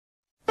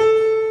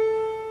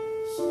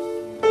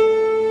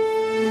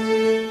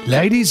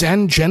Ladies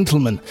and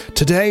gentlemen,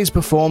 today's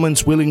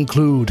performance will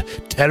include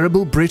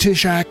terrible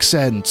British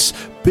accents,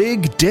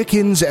 big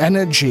Dickens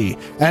energy,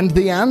 and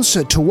the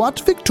answer to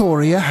what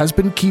Victoria has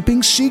been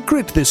keeping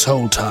secret this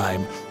whole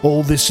time.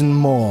 All this and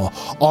more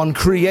on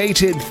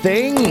Created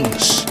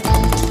Things.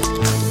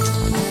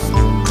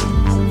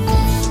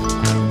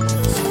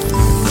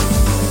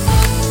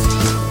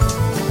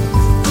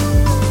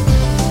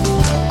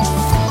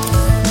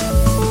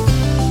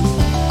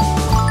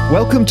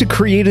 Welcome to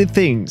Created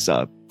Things,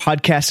 a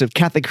podcast of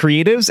Catholic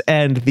creatives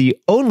and the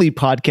only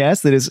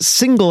podcast that is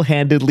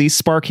single-handedly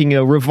sparking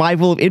a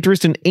revival of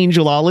interest in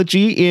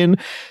angelology in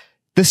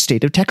the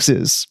state of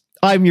Texas.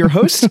 I'm your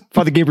host,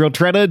 Father Gabriel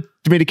Tretta,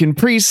 Dominican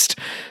priest,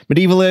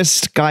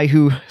 medievalist, guy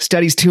who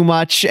studies too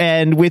much,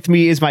 and with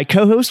me is my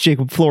co-host,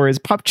 Jacob Flores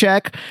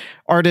Popchak,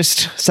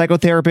 artist,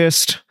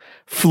 psychotherapist,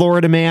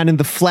 Florida man in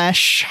the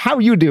flesh. How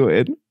are you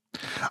doing?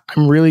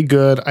 I'm really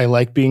good. I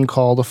like being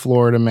called a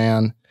Florida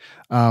man.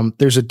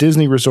 There's a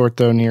Disney resort,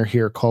 though, near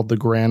here called the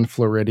Grand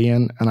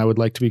Floridian, and I would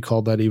like to be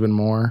called that even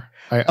more.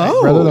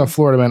 Rather than a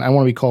Florida man, I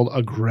want to be called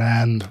a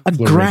Grand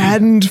Floridian.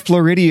 Grand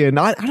Floridian.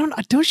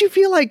 Don't you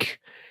feel like,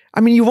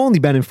 I mean, you've only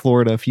been in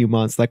Florida a few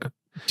months. Like,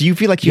 do you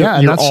feel like you're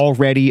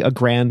already a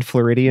Grand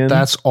Floridian?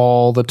 That's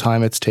all the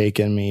time it's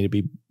taken me to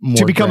be more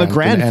to become a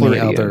Grand than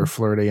Floridian. Any other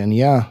Floridian.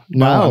 Yeah.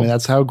 No, wow. I mean,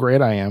 that's how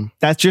great I am.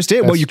 That's just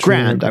it. That's well, you're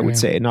grand, true, I would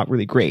say. Not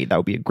really great. That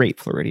would be a great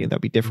Floridian. That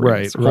would be different.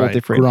 Right, it's a whole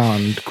different.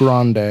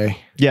 Grande.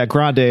 Yeah,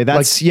 grande.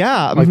 That's,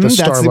 like the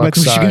Starbucks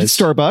size.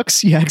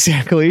 Starbucks. Yeah,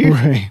 exactly.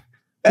 Right.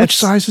 Which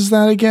size is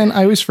that again?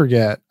 I always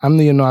forget. I'm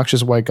the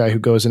obnoxious white guy who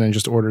goes in and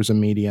just orders a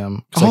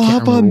medium. I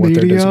can't remember what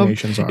their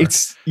designations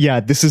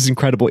are. This is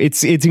incredible.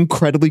 It's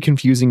incredibly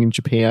confusing in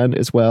Japan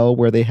as well,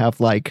 where they have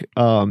like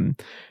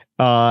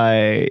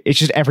it's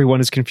just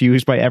everyone is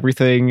confused by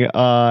everything.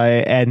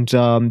 And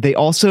they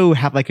also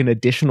have like an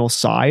additional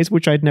size,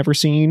 which I'd never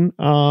seen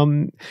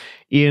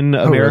in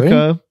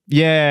America.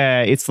 Really?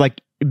 Yeah, it's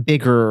like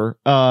bigger.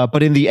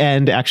 But in the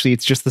end, actually,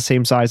 it's just the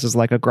same size as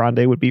like a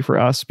grande would be for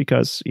us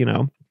because, you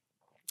know,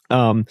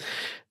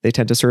 they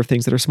tend to serve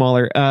things that are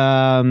smaller.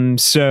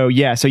 So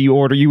you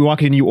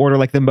walk in, you order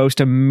like the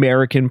most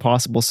American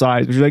possible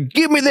size, which is like,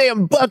 give me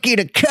that bucket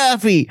of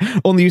coffee.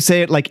 Only you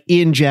say it like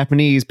in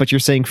Japanese, but you're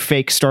saying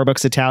fake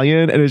Starbucks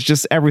Italian. And it's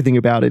just everything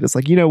about it. It's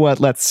like, you know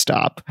what? Let's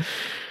stop.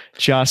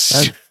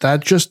 That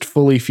just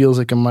fully feels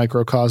like a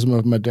microcosm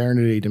of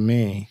modernity to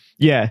me.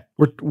 Yeah.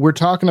 We're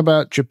talking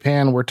about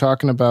Japan. We're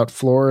talking about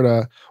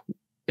Florida.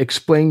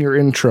 Explain your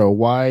intro.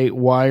 Why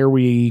are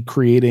we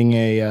creating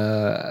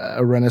a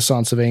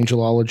renaissance of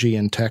angelology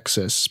in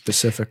Texas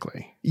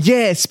specifically?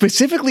 Yeah,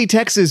 specifically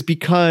Texas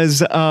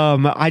because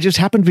I just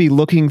happened to be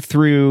looking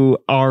through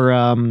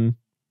our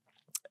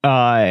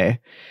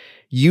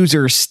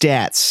user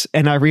stats,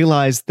 and I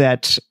realized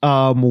that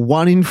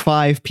 1 in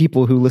 5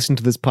 people who listen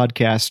to this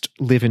podcast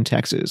live in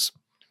Texas.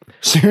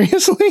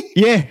 Seriously?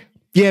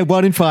 Yeah,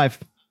 1 in 5.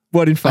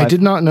 1 in 5. I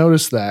did not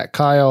notice that.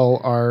 Kyle,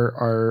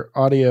 our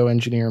audio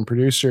engineer and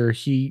producer,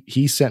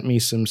 he sent me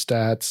some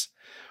stats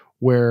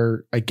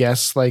where I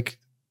guess like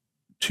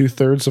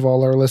 2/3 of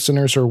all our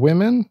listeners are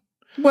women.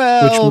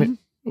 Well,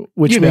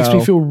 which makes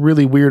me feel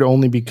really weird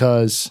only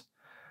because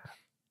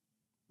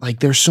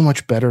like there's so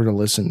much better to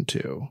listen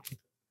to.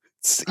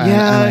 And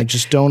I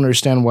just don't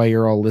understand why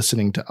you're all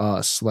listening to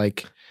us.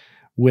 Like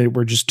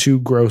we're just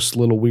two gross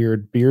little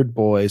weird beard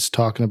boys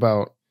talking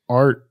about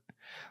art.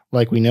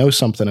 Like we know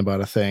something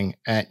about a thing,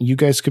 and you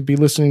guys could be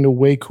listening to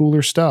way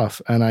cooler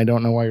stuff, and I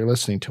don't know why you're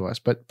listening to us,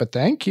 but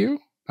thank you.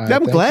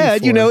 I'm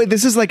glad.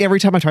 This is like every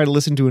time I try to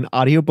listen to an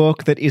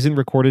audiobook that isn't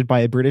recorded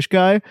by a British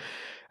guy,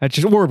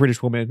 or a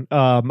British woman,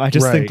 I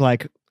just think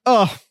like,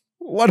 oh,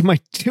 what am I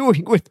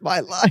doing with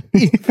my life?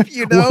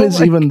 What is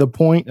even the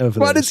point of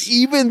this? What is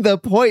even the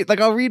point?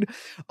 Like I'll read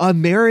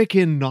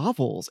American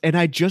novels, and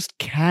I just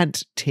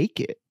can't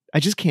take it. I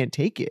just can't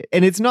take it,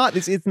 and it's not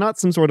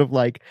some sort of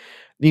like,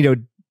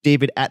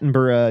 David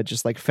Attenborough,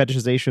 just like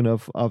fetishization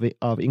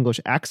of English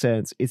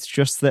accents. It's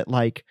just that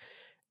like,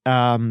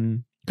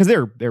 because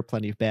there are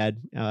plenty of bad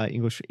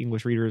English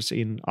readers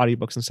in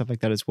audiobooks and stuff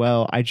like that as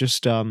well. I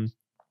just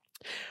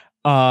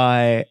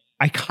I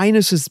kind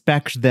of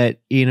suspect that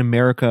in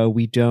America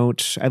we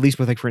don't, at least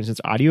with like for instance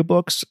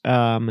audiobooks,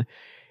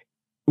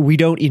 we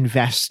don't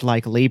invest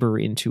like labor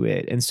into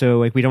it. And so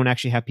like we don't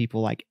actually have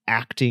people like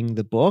acting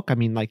the book. I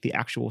mean, like the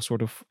actual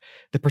sort of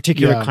the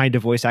particular kind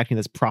of voice acting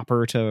that's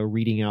proper to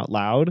reading out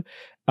loud.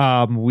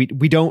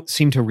 We don't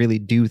seem to really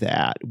do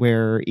that,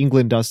 where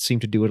England does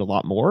seem to do it a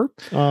lot more.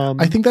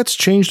 I think that's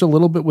changed a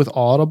little bit with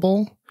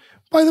Audible.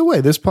 By the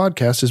way, this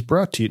podcast is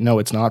brought to you. No,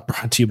 it's not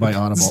brought to you by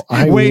Audible.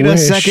 Wait a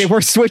second.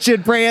 We're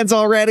switching brands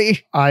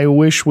already. I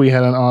wish we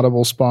had an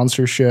Audible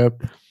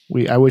sponsorship.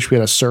 I wish we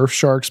had a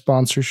Surfshark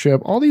sponsorship.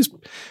 All these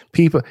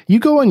people, you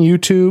go on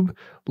YouTube,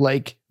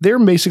 like there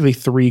are basically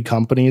 3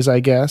 companies,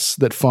 I guess,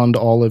 that fund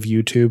all of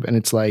YouTube. And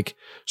it's like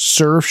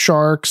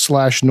Surfshark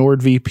 /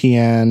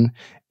 NordVPN.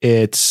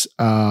 It's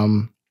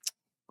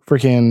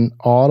freaking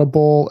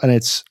Audible, and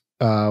it's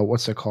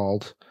what's it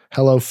called?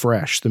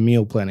 HelloFresh, the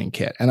meal planning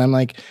kit. And I'm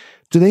like,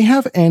 do they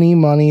have any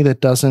money that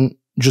doesn't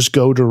just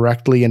go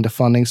directly into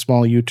funding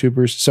small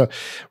YouTubers? So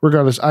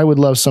regardless, I would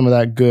love some of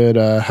that good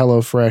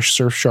HelloFresh,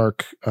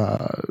 Surfshark,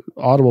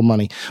 Audible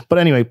money. But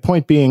anyway,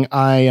 point being,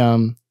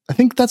 I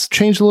think that's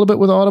changed a little bit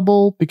with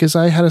Audible because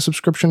I had a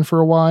subscription for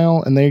a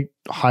while and they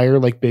hire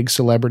like big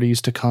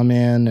celebrities to come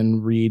in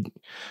and read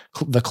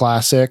the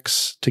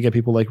classics to get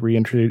people like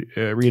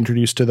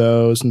reintroduced to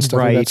those and stuff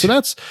like that. So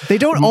that's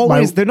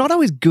they're not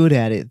always good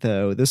at it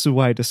though. This is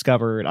why I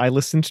discovered I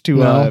listened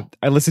to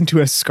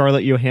a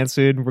Scarlett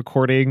Johansson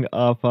recording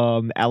of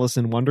Alice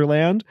in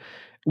Wonderland.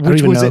 I don't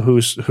even know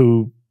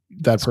who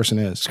that person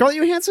is. Scarlett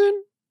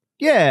Johansson?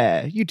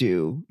 Yeah, you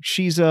do.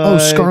 She's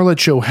Scarlett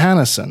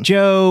Johansson.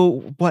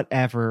 Joe,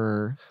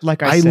 whatever.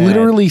 Like I said,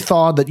 literally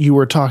thought that you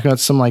were talking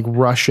about some like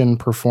Russian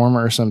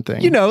performer or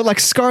something. You know, like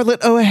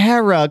Scarlett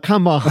O'Hara.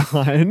 Come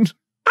on.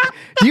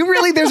 Do you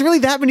really? There's really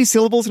that many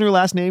syllables in her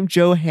last name,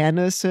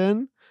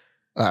 Johansson?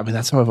 I mean,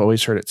 that's how I've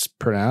always heard it's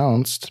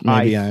pronounced.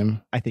 Maybe I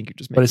think you're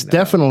just. But it's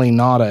definitely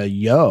not a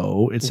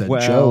yo. It's a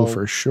Joe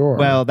for sure.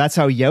 Well, that's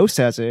how yo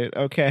says it.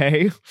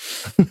 Okay.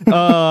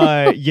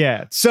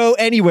 Yeah. So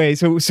anyway,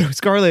 so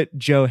Scarlett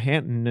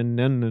Johansson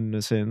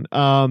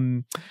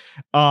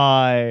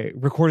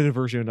recorded a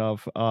version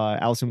of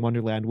Alice in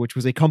Wonderland, which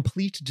was a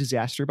complete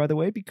disaster, by the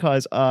way,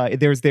 because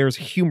there's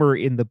humor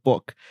in the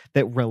book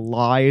that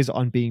relies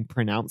on being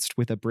pronounced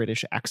with a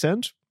British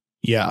accent.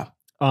 Yeah.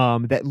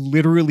 That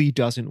literally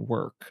doesn't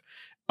work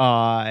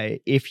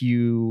if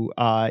you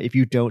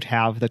don't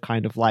have the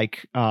kind of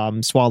like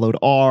swallowed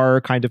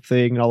R kind of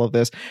thing and all of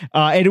this.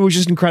 And it was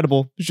just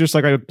incredible. It's just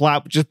like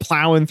just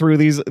plowing through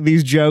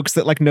these jokes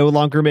that like no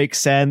longer make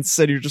sense,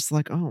 and you're just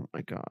like, oh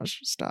my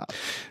gosh, stop.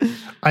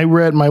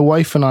 My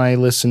wife and I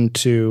listened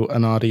to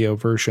an audio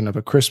version of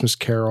A Christmas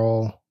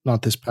Carol,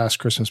 not this past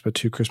Christmas, but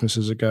 2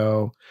 Christmases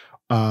ago,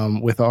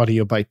 with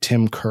audio by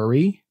Tim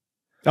Curry.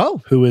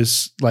 Oh, who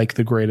is like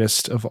the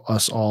greatest of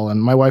us all.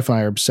 And my wife and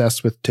I are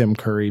obsessed with Tim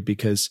Curry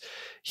because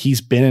he's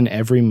been in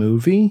every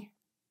movie.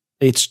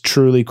 It's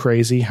truly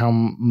crazy how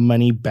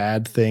many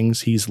bad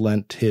things he's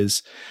lent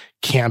his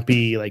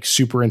campy, like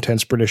super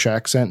intense British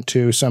accent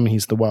to. Some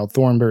he's the Wild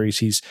Thornberrys.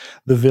 He's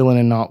the villain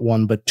in not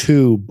 1, but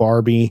 2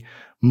 Barbie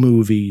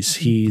movies.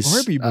 He's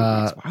Barbie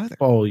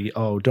movies.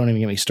 Wow, don't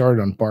even get me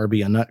started on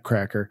Barbie, a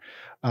Nutcracker.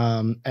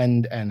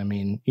 And I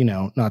mean, you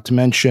know, not to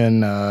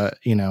mention,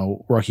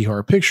 Rocky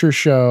Horror Picture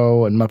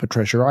Show and Muppet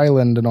Treasure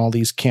Island and all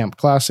these camp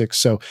classics.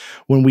 So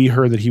when we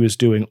heard that he was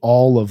doing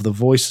all of the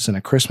voices in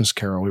A Christmas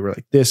Carol, we were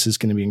like, this is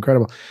going to be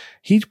incredible.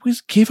 He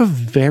gave a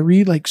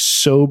very like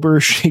sober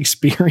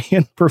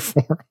Shakespearean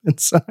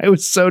performance. I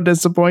was so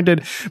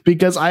disappointed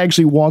because I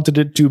actually wanted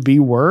it to be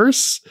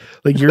worse.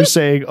 Like you're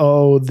saying,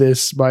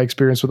 my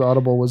experience with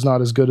Audible was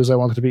not as good as I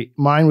wanted it to be.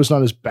 Mine was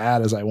not as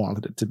bad as I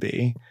wanted it to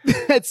be.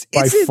 Isn't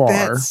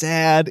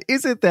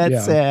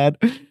that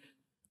sad?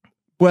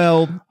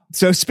 Well,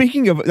 so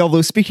speaking of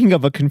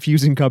a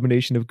confusing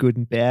combination of good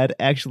and bad,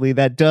 actually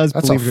that does,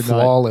 that's believe it or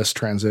not, flawless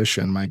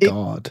transition. My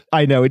God.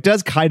 I know it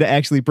does kind of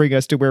actually bring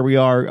us to where we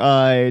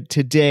are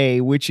today,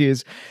 which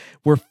is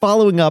we're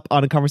following up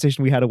on a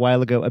conversation we had a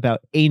while ago about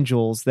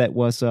angels that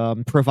was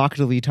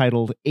provocatively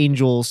titled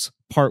Angels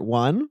Part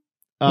 1.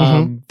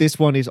 This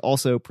one is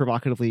also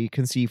provocatively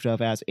conceived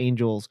of as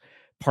Angels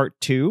Part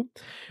 2.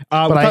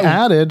 But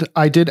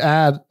I did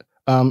add,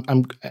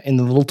 I'm in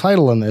the little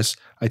title on this,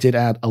 I did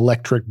add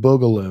Electric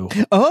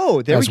Boogaloo.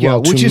 Oh, there we go. Well,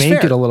 which to is make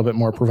fair. it a little bit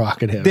more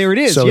provocative. There it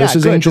is. So yeah, this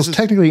is good. Angels,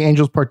 technically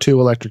Angels Part 2,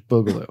 Electric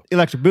Boogaloo.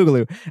 Electric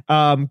Boogaloo.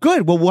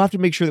 Good. Well, we'll have to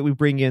make sure that we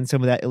bring in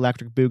some of that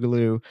Electric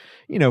Boogaloo,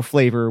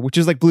 flavor, which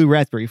is like blue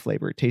raspberry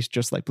flavor. It tastes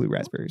just like blue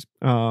raspberries.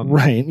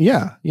 Right.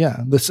 Yeah.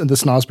 Yeah. The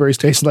snozberries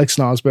taste like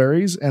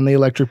snozberries, and the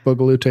Electric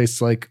Boogaloo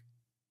tastes like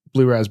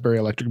blue raspberry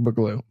Electric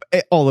Boogaloo.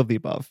 All of the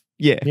above.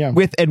 Yeah.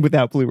 With and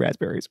without blue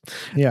raspberries.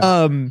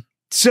 Yeah.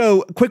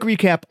 So quick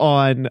recap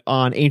on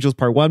Angels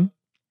Part 1.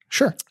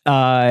 Sure.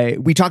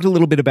 We talked a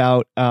little bit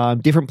about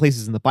different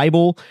places in the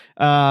Bible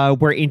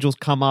where angels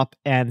come up,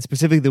 and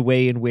specifically the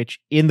way in which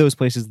in those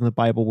places in the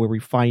Bible where we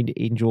find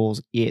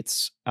angels,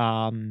 it's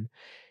kind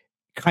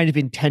of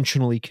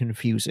intentionally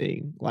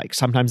confusing. Like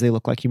sometimes they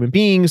look like human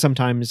beings,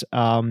 sometimes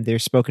they're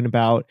spoken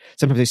about,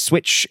 sometimes they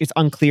switch. It's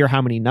unclear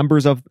how many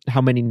numbers of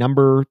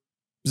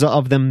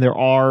them there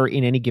are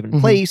in any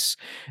given place.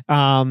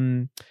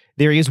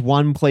 There is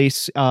one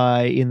place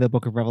in the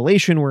book of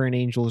Revelation where an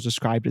angel is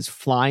described as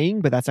flying,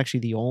 but that's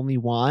actually the only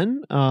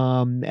one.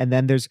 And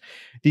then there's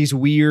these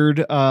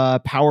weird,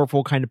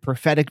 powerful kind of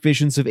prophetic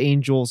visions of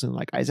angels in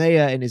like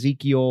Isaiah and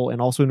Ezekiel, and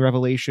also in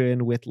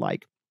Revelation with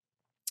like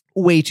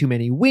way too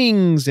many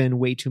wings and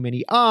way too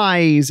many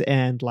eyes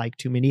and like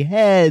too many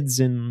heads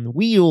and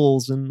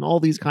wheels and all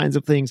these kinds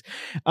of things.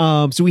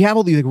 So we have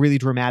all these like really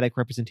dramatic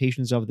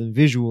representations of them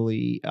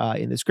visually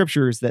in the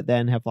scriptures that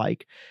then have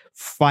like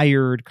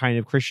fired kind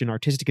of Christian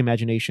artistic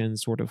imagination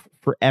sort of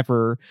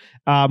forever.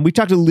 We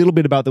talked a little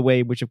bit about the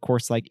way in which, of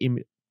course, like,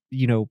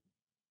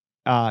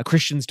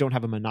 Christians don't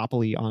have a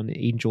monopoly on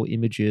angel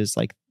images.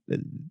 Like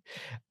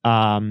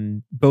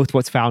both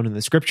what's found in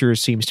the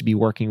scriptures seems to be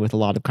working with a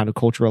lot of kind of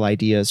cultural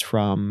ideas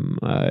from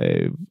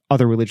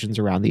other religions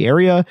around the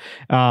area,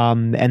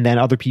 and then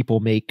other people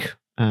make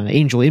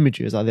angel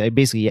images.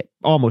 Basically,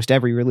 almost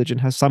every religion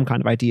has some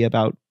kind of idea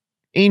about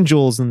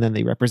angels, and then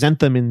they represent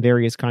them in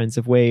various kinds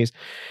of ways.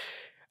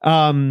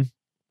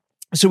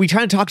 So we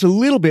kind of talked a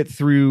little bit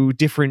through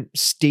different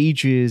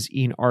stages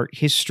in art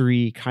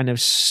history, kind of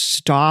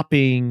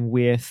stopping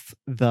with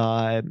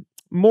the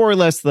more or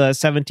less the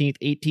 17th,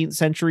 18th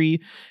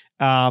century.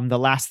 The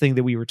last thing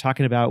that we were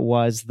talking about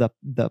was the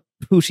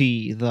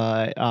putti,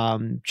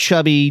 the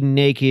chubby,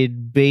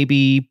 naked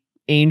baby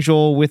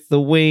angel with the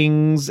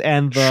wings,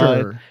 and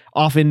the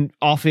often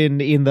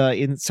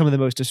in some of the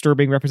most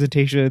disturbing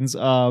representations.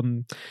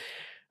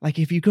 Like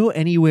if you go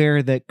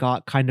anywhere that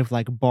got kind of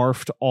like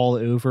barfed all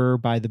over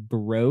by the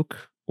Baroque,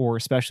 or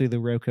especially the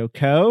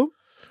Rococo,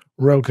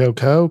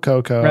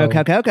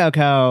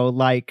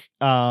 like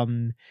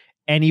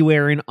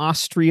anywhere in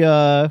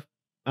Austria,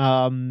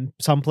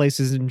 some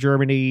places in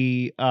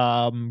Germany,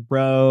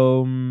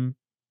 Rome,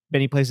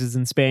 many places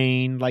in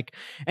Spain, like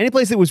any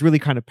place that was really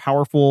kind of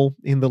powerful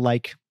in the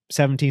like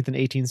 17th and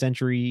 18th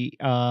century,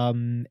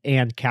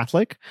 and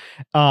Catholic,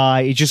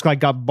 it just like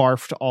got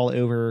barfed all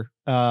over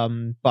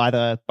by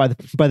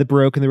the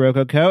Baroque and the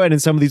Rococo. And in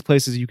some of these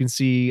places you can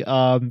see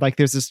like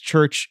there's this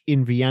church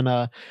in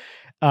Vienna,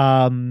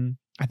 I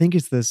think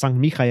it's the St.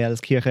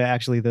 Michaelskirche,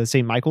 actually, the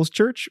St. Michael's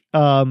Church.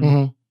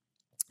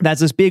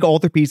 That's this big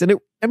altarpiece, and it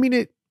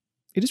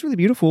is really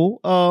beautiful.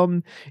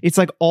 It's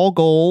like all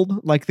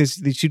gold, like these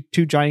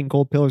two giant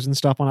gold pillars and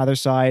stuff on either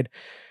side.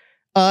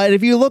 And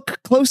if you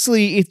look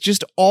closely, it's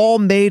just all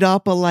made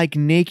up of like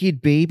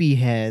naked baby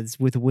heads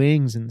with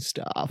wings and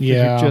stuff.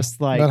 Yeah, just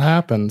like, that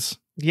happens.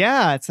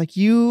 Yeah, it's like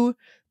you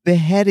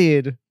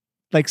beheaded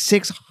like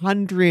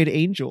 600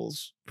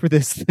 angels for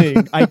this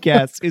thing, I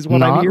guess, is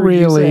what I'm hearing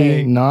you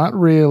say. Not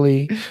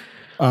really.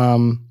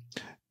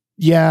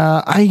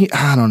 Yeah,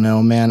 I don't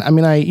know, man. I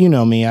mean, you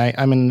know me.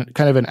 I'm in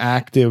kind of an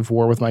active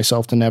war with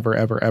myself to never,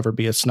 ever, ever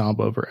be a snob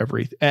over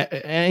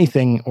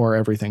anything or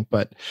everything.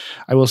 But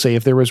I will say,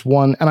 if there was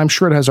one, and I'm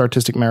sure it has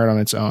artistic merit on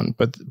its own,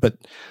 but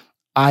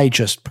I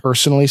just,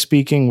 personally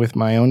speaking, with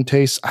my own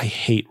taste, I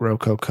hate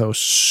Rococo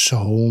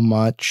so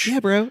much.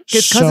 Yeah, bro.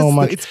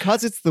 It's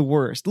because it's the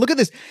worst. Look at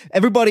this.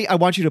 Everybody, I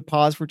want you to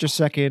pause for just a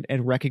second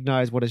and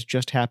recognize what has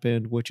just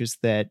happened, which is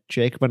that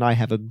Jacob and I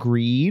have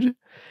agreed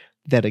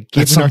that a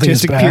given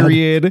artistic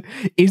period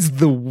is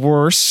the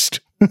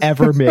worst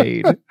ever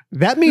made.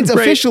 That means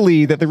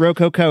officially that the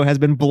Rococo has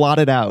been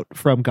blotted out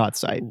from God's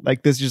sight.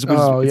 Like this just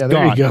was there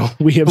gone. you go.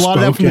 We have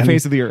blotted out from the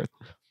face of the earth.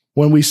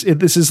 When this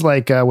is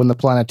like when the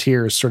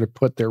Planeteers sort of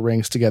put their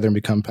rings together and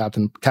become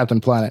Captain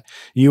Planet.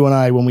 You and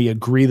I, when we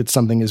agree that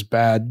something is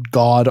bad,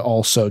 God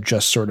also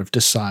just sort of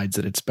decides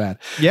that it's bad.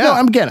 Yeah. No,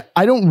 again,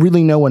 I don't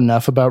really know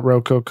enough about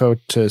Rococo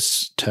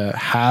to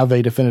have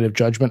a definitive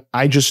judgment.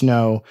 I just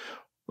know,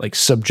 like,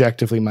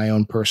 subjectively, my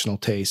own personal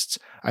tastes.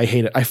 I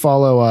hate it. I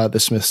follow the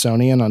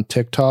Smithsonian on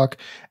TikTok,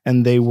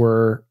 and they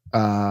were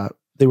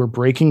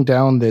breaking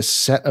down this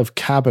set of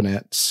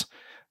cabinets,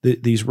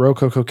 these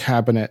Rococo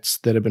cabinets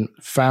that have been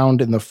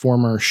found in the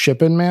former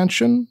Shippen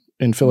mansion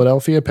in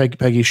Philadelphia.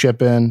 Peggy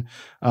Shippen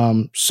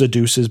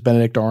seduces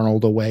Benedict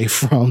Arnold away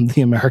from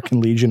the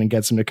American Legion and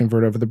gets him to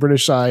convert over the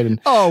British side.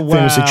 And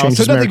famously changes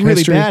so nothing American really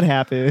history. bad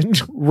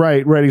happened.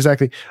 Right,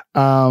 exactly.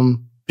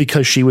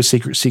 Because she was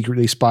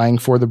secretly spying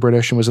for the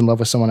British and was in love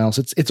with someone else.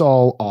 It's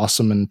all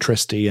awesome and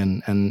tristy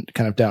and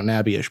kind of Downton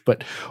Abbey-ish.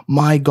 But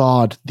my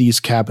God, these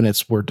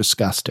cabinets were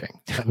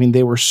disgusting. I mean,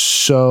 they were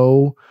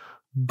so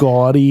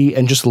gaudy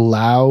and just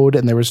loud,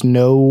 and there was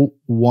no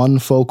one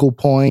focal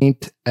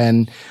point,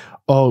 and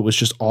it was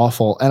just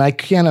awful. And I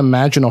can't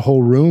imagine a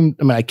whole room.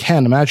 I mean, I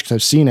can imagine because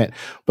I've seen it,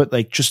 but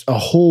like just a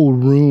whole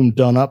room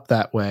done up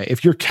that way.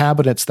 If your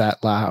cabinet's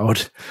that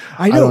loud,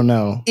 I don't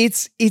know.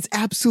 It's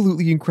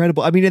absolutely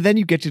incredible. I mean, and then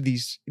you get to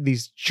these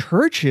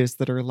churches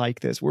that are like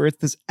this, where it's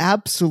this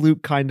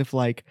absolute kind of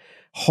like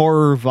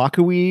horror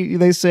vacui,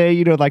 they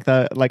say, like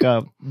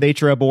a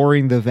nature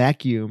abhorring the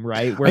vacuum,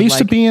 right? Where I used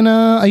to be in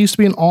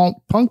an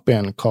alt punk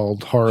band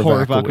called Horror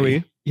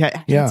Vacui.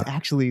 Yeah, it's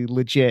actually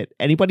legit.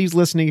 Anybody who's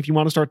listening, if you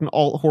want to start an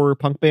alt horror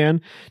punk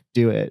band,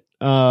 do it.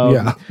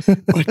 But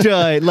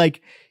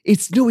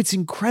it's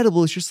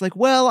incredible. It's just like,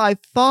 well, I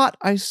thought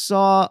I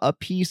saw a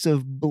piece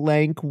of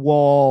blank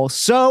wall,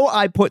 so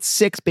I put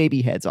 6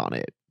 baby heads on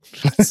it.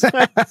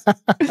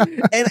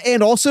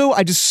 and also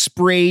I just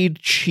sprayed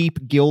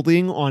cheap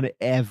gilding on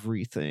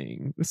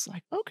everything. It's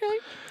like, okay.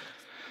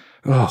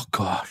 Oh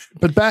gosh.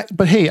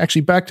 But hey,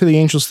 actually back to the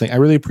Angels thing. I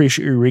really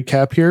appreciate your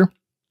recap here.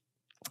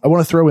 I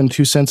want to throw in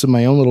 2 cents of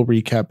my own little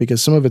recap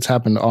because some of it's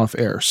happened off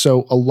air.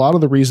 So a lot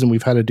of the reason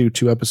we've had to do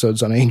 2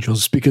 episodes on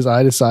Angels is because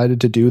I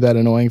decided to do that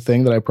annoying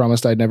thing that I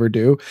promised I'd never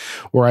do,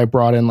 where I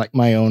brought in like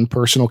my own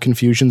personal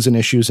confusions and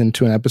issues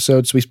into an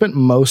episode. So we spent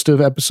most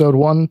of episode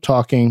 1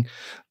 talking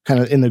kind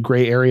of in the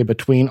gray area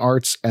between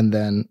arts and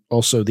then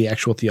also the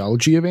actual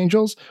theology of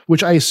angels,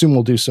 which I assume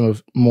we'll do some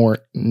of more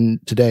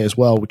today as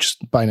well, which is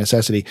by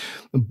necessity.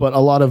 But a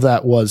lot of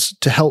that was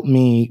to help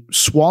me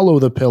swallow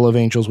the pill of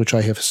angels, which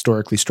I have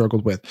historically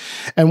struggled with.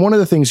 And one of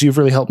the things you've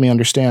really helped me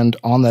understand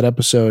on that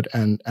episode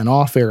and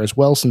off air as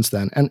well since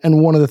then,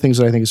 and one of the things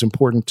that I think is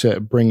important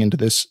to bring into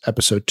this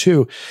episode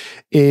too,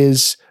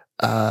 is,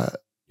 I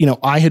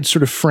had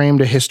sort of framed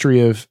a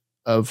history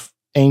of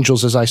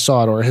angels as I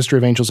saw it, or a history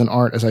of angels in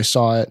art as I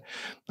saw it.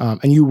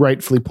 And you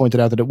rightfully pointed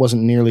out that it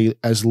wasn't nearly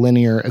as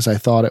linear as I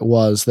thought it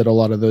was, that a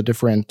lot of the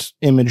different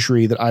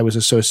imagery that I was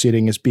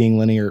associating as being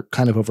linear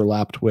kind of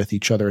overlapped with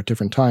each other at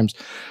different times.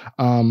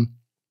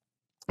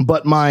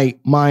 But my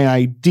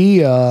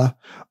idea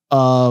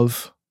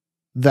of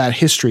that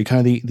history, kind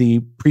of the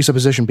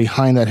presupposition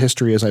behind that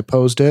history as I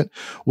posed it,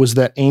 was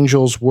that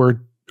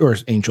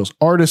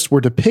artists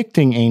were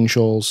depicting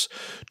angels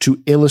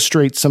to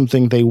illustrate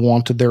something they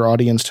wanted their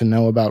audience to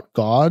know about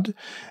God.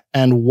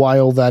 And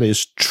while that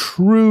is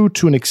true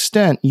to an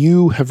extent,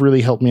 you have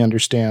really helped me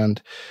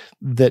understand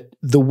that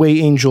the way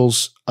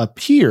angels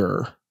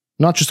appear,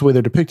 not just the way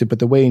they're depicted, but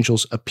the way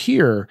angels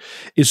appear,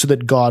 is so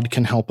that God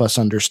can help us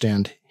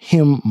understand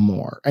him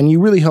more. And you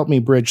really helped me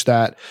bridge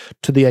that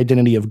to the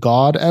identity of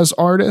God as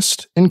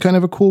artist in kind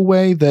of a cool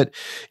way that,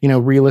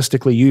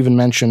 realistically, you even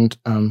mentioned,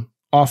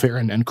 off air,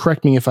 and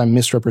correct me if I'm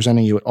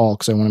misrepresenting you at all,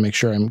 because I want to make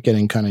sure I'm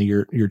getting kind of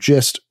your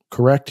gist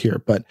correct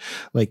here. But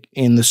like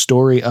in the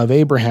story of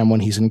Abraham,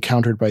 when he's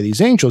encountered by these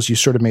angels, you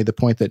sort of made the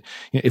point that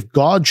if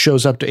God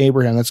shows up to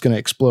Abraham, that's going to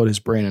explode his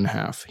brain in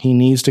half. He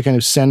needs to kind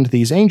of send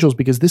these angels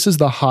because this is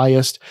the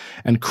highest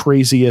and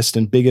craziest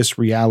and biggest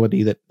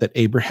reality that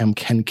Abraham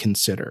can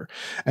consider.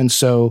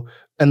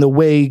 And the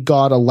way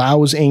God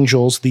allows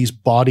angels, these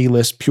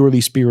bodiless, purely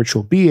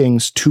spiritual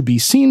beings, to be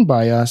seen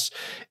by us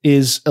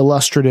is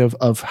illustrative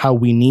of how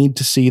we need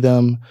to see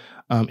them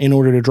in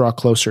order to draw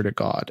closer to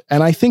God.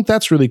 And I think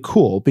that's really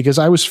cool, because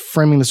I was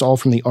framing this all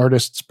from the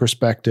artist's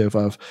perspective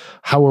of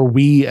how are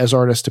we as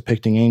artists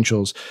depicting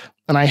angels.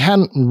 And I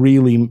hadn't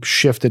really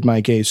shifted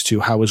my gaze to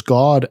how is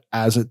God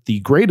as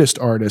the greatest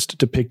artist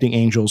depicting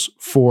angels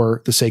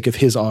for the sake of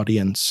his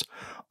audience,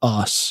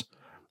 us,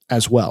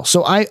 as well.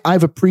 So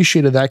I've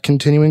appreciated that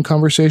continuing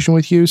conversation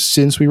with you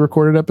since we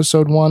recorded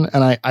episode 1.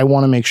 And I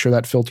want to make sure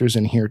that filters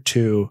in here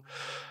too,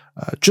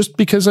 just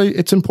because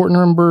it's important to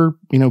remember,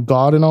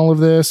 God in all of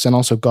this, and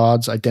also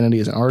God's identity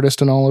as an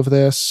artist in all of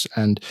this,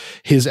 and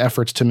his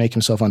efforts to make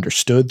himself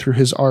understood through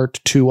his art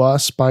to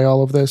us by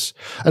all of this.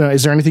 I don't know.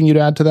 Is there anything you'd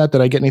add to that?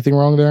 Did I get anything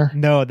wrong there?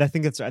 No, I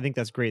think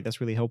that's great. That's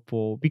really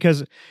helpful,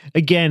 because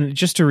again,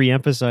 just to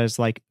reemphasize,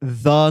 like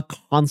the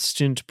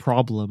constant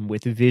problem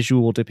with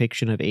visual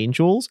depiction of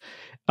angels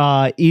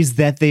is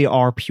that they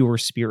are pure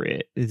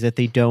spirit, is that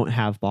they don't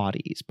have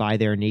bodies by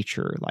their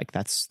nature. Like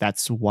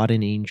that's what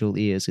an angel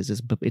is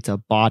it's a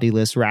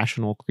bodiless,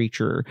 rational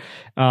creature.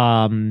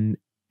 Douglas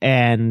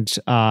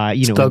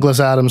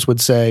Adams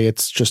would say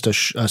it's just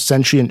a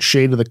sentient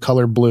shade of the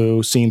color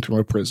blue seen through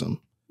a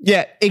prism.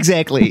 Yeah,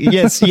 exactly.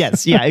 Yes,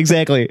 yeah,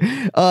 exactly.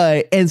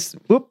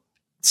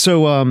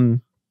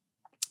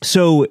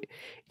 So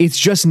it's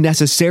just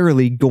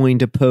necessarily going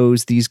to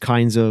pose these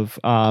kinds of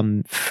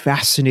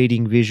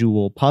fascinating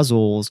visual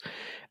puzzles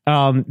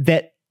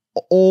that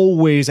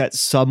always at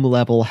some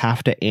level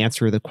have to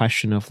answer the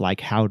question of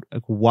like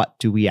what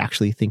do we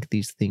actually think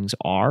these things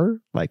are?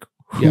 Like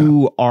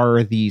who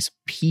are these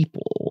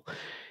people?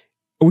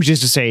 Which is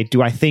to say,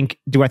 do I think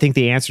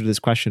the answer to this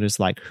question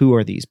is like, who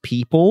are these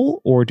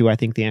people? Or do I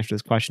think the answer to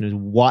this question is,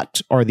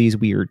 what are these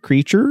weird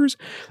creatures?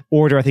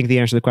 Or do I think the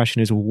answer to the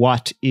question is,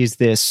 what is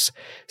this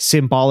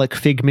symbolic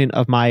figment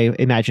of my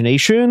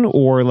imagination?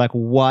 Or like,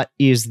 what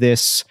is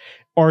this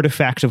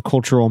artifact of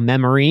cultural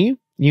memory?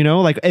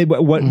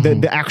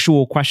 The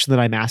actual question that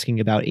I'm asking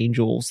about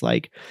angels,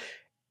 like,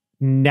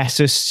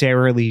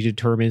 necessarily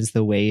determines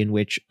the way in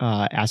which,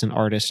 as an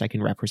artist, I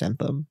can represent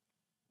them.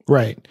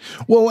 Right.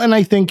 Well, and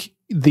I think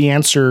the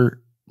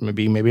answer,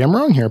 maybe I'm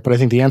wrong here, but I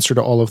think the answer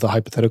to all of the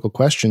hypothetical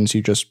questions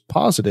you just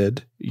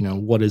posited,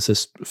 what is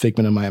this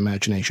figment of my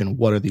imagination?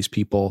 What are these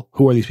people?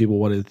 Who are these people?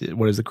 What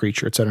is the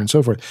creature, et cetera, and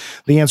so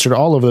forth? The answer to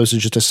all of those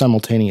is just a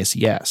simultaneous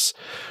yes,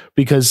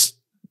 because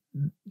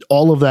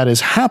all of that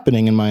is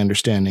happening in my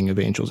understanding of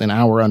angels, in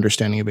our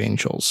understanding of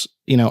angels.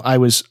 I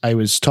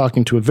was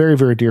talking to a very,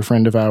 very dear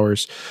friend of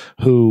ours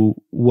who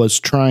was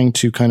trying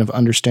to kind of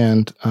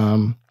understand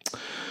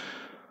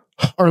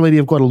Our Lady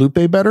of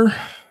Guadalupe better.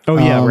 Oh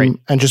yeah, right.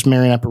 And just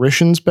Marian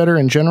apparitions better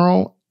in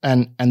general.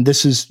 And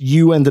this is,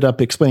 you ended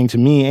up explaining to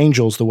me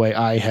angels the way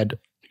I had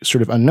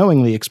sort of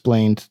unknowingly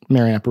explained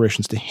Marian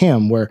apparitions to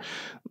him, where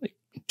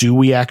do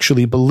we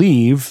actually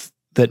believe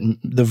that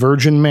the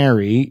Virgin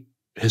Mary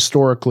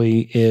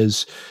historically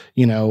is,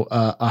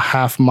 a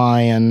half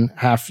Mayan,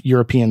 half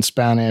European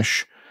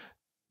Spanish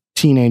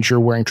teenager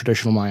wearing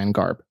traditional Mayan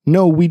garb?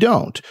 No, we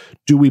don't.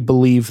 Do we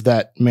believe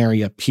that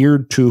Mary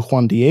appeared to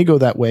Juan Diego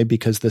that way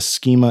because the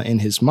schema in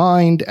his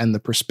mind and the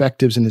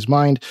perspectives in his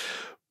mind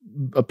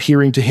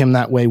appearing to him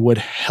that way would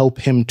help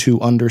him to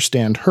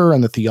understand her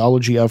and the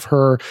theology of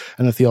her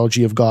and the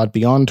theology of God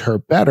beyond her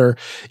better.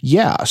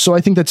 Yeah. So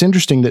I think that's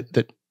interesting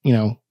that,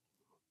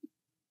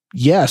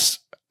 yes,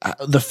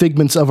 the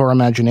figments of our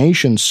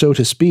imagination, so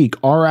to speak,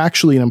 are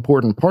actually an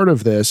important part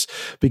of this,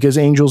 because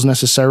angels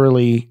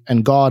necessarily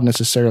and God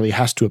necessarily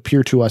has to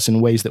appear to us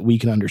in ways that we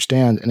can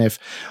understand. And if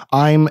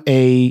I'm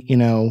a,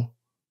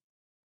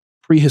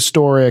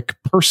 prehistoric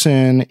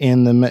person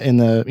in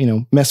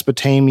the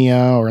Mesopotamia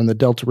or in the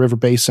Delta River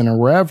Basin or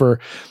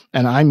wherever,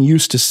 and I'm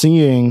used to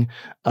seeing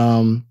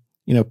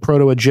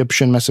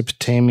Proto-Egyptian,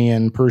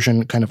 Mesopotamian,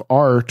 Persian kind of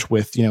art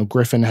with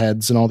griffin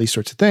heads and all these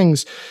sorts of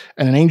things,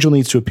 and an angel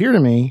needs to appear to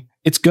me,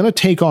 it's going to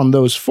take on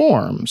those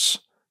forms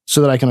so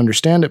that I can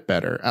understand it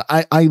better.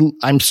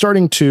 I'm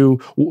starting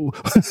to,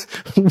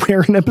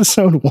 where in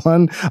episode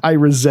 1 I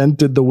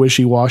resented the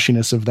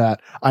wishy-washiness of that,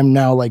 I'm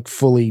now like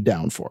fully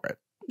down for it.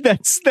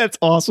 That's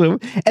awesome.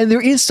 And there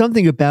is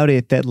something about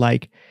it that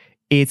like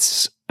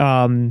it's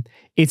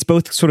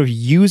both sort of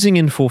using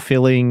and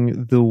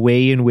fulfilling the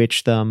way in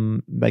which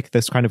like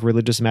this kind of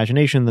religious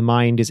imagination, the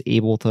mind is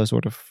able to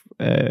sort of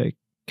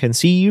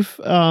conceive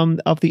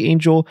of the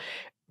angel,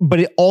 but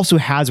it also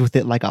has with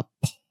it like a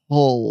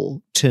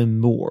pull to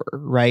more,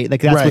 right?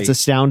 Like that's what's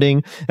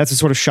astounding. That's what's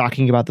sort of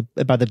shocking about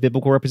the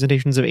biblical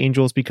representations of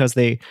angels, because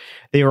they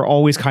are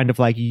always kind of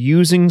like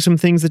using some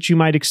things that you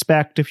might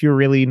expect if you're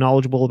really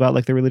knowledgeable about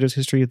like the religious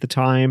history of the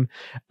time,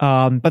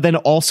 but then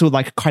also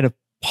like kind of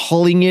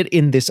pulling it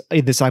in this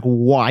like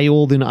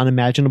wild and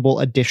unimaginable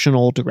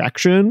additional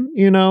direction,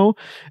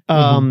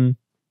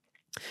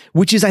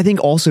 which is I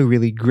think also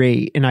really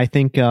great. And I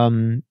think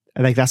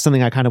like that's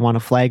something I kind of want to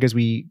flag as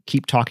we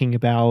keep talking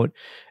about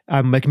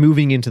like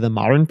moving into the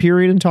modern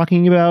period and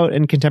talking about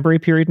and contemporary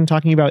period and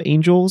talking about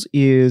angels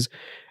is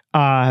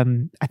I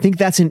think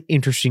that's an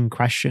interesting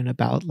question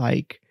about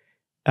like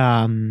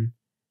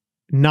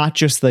not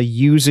just the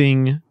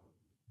using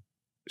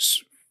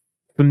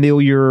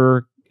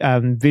familiar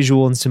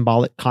visual and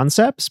symbolic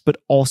concepts,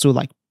 but also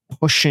like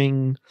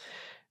pushing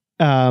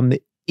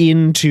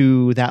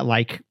into that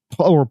like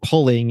or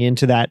pulling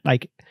into that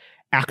like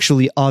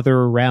actually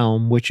other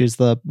realm, which is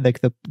the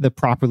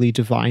properly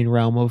divine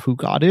realm of who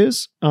God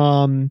is.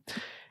 I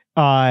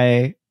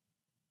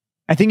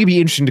think it'd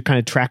be interesting to kind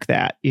of track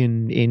that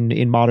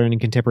in modern and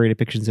contemporary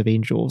depictions of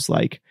angels.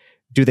 Like,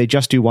 do they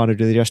just do one or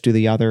do they just do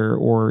the other?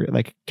 Or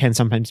like, can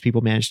sometimes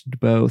people manage to do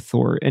both?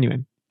 Or anyway.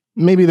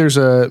 Maybe this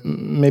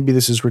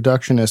is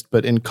reductionist,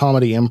 but in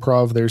comedy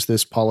improv, there's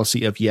this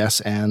policy of yes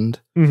and,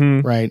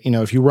 right?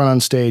 If you run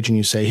on stage and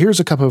you say, here's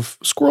a cup of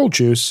squirrel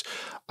juice,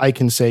 I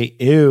can say,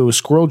 ew,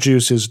 squirrel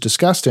juice is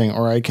disgusting.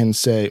 Or I can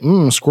say,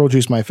 squirrel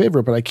juice is my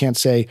favorite, but I can't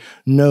say,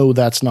 no,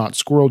 that's not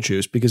squirrel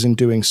juice, because in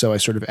doing so, I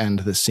sort of end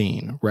the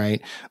scene,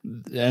 right?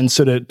 And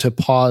so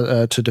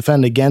to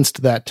defend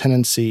against that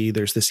tendency,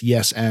 there's this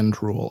yes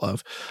and rule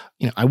of,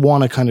 I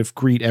want to kind of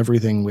greet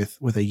everything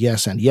with a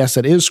yes and. Yes,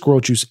 that is squirrel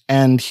juice,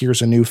 and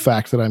here's a new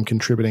fact that I'm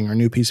contributing, or a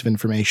new piece of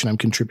information I'm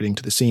contributing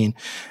to the scene.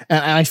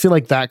 And I feel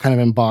like that kind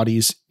of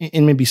embodies,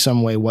 in maybe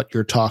some way, what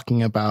you're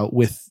talking about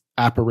with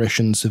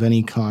apparitions of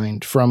any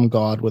kind from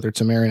God, whether it's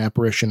a Marian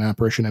apparition, an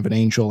apparition of an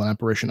angel, an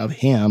apparition of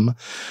him.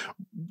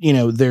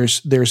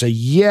 There's a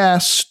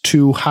yes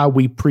to how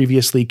we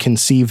previously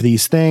conceive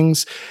these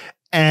things,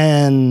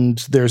 and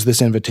there's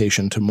this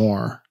invitation to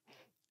more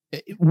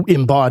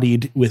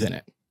embodied within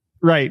it.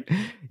 Right.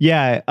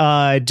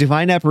 Yeah.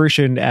 Divine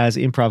apparition as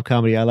improv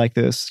comedy. I like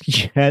this.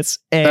 Yes.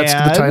 And that's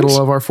the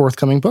title of our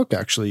forthcoming book,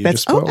 actually.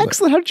 Excellent.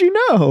 How did you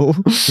know?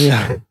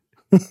 Yeah.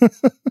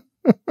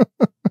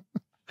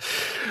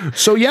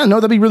 So yeah,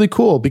 no, that'd be really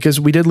cool, because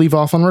we did leave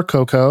off on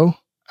Rococo,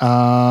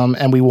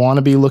 and we want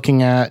to be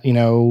looking at,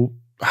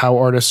 how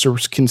artists are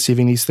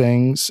conceiving these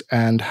things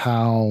and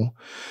how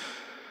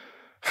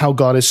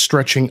God is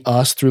stretching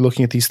us through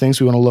looking at these things.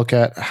 We want to look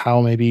at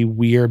how maybe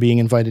we are being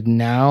invited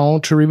now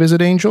to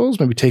revisit angels,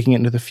 maybe taking it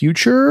into the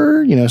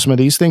future, some of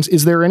these things.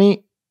 Is there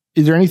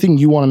anything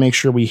you want to make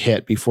sure we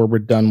hit before we're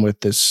done with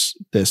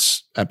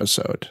this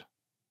episode?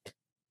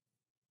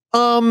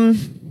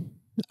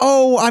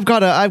 I've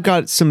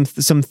got some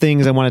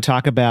things I want to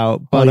talk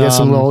about. But you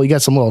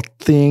got some little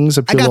things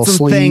up your little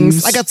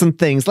sleeves. I got some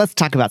things. Let's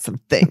talk about some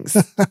things.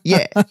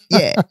 Yeah.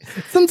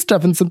 Some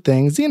stuff and some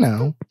things,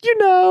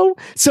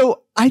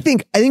 So I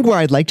think where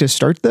I'd like to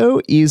start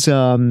though is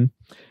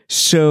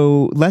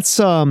so let's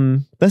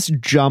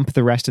jump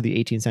the rest of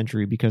the 18th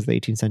century, because the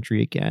 18th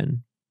century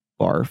again,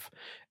 barf.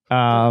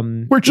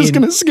 We're just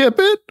going to skip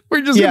it.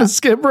 We're just going to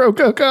skip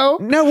Rococo.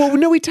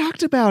 No, we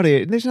talked about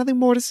it. There's nothing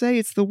more to say.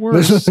 It's the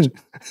worst.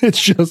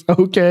 It's just,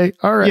 okay.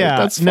 All right. Yeah,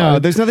 that's fine. No,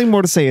 there's nothing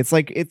more to say. It's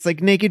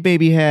like naked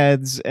baby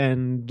heads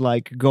and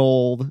like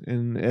gold,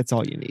 and that's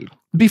all you need.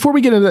 Before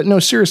we get into that, no,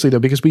 seriously though,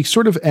 because we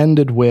sort of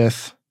ended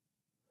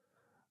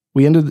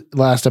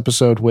last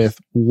episode with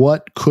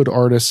what could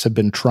artists have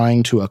been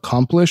trying to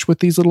accomplish with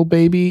these little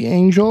baby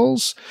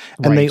angels.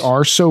 And they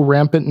are so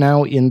rampant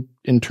now in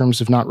terms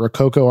of not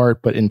Rococo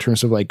art, but in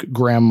terms of like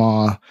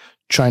grandma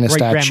China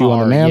statue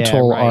on a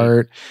mantle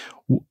art.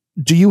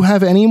 do you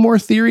have any more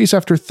theories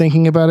after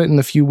thinking about it in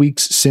the few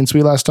weeks since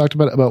we last talked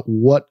about it, about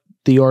what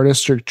the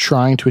artists are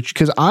trying to achieve?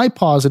 Because I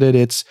posited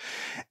it's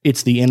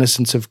the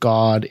innocence of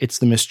God, it's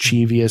the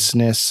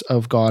mischievousness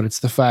of God, it's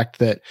the fact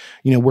that,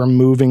 you know, we're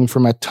moving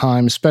from a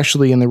time,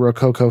 especially in the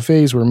Rococo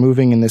phase, we're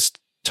moving in this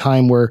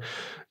time where,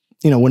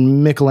 you know,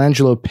 when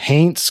Michelangelo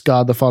paints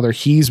God the Father,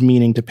 he's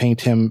meaning to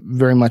paint him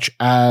very much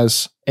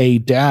as a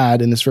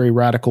dad in this very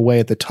radical way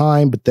at the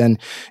time, but then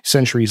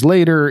centuries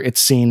later,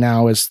 it's seen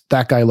now as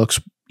that guy looks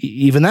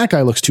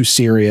too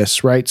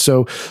serious, right?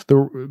 So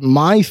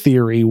my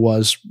theory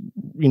was,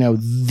 you know,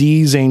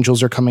 these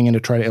angels are coming in to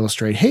try to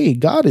illustrate, hey,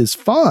 God is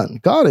fun,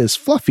 God is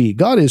fluffy,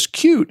 God is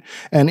cute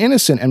and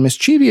innocent and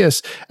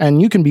mischievous,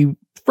 and you can be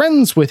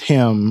friends with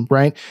him,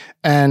 right?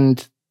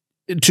 And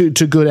to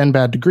good and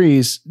bad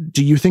degrees.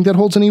 Do you think that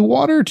holds any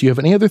water? Do you have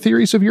any other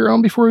theories of your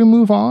own before we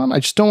move on? I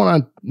just don't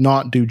want to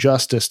not do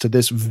justice to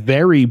this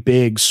very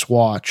big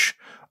swatch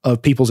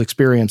of people's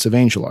experience of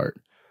angel art.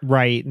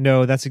 Right.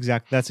 No, that's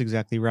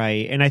exactly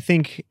right. And I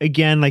think,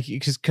 again, like,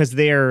 because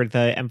there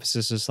the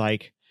emphasis is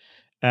like,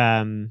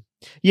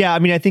 yeah, I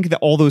mean, I think that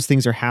all those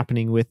things are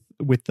happening with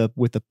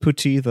the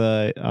putti,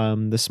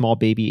 the small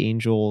baby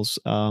angels,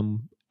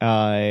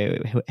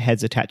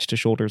 heads attached to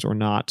shoulders or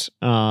not.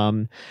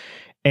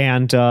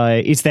 And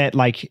is that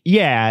like,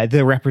 yeah,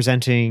 they're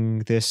representing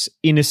this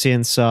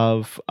innocence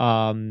of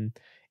coming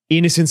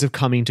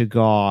to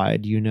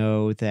God, you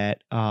know,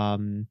 that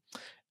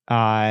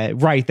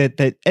right,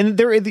 that and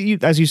there,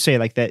 as you say,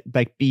 like that,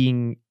 like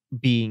being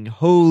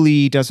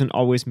holy doesn't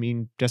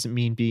mean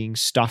being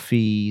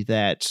stuffy,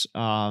 that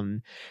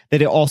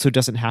it also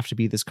doesn't have to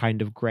be this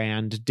kind of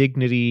grand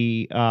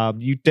dignity. I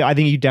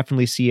think you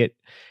definitely see it.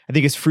 I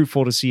think it's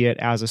fruitful to see it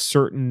as a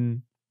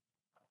certain,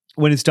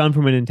 when it's done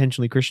from an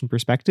intentionally Christian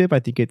perspective. I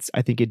think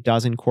it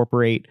does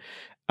incorporate,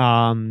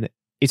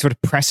 it sort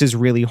of presses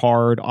really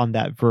hard on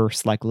that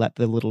verse, like, let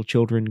the little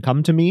children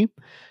come to me.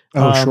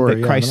 Sure.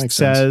 That Christ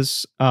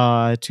says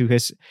to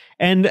his,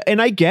 and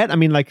I get, I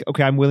mean, like,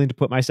 okay, I'm willing to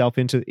put myself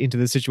into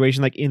the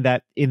situation, like in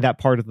that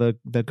part of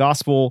the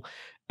gospel,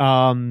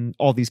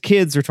 all these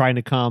kids are trying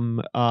to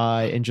come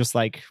and just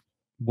like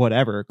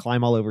whatever,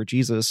 climb all over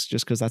Jesus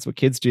just because that's what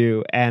kids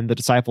do, and the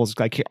disciples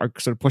like are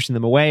sort of pushing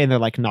them away, and they're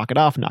like, knock it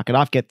off,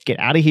 get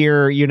out of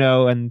here, you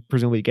know, and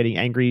presumably getting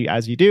angry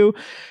as you do,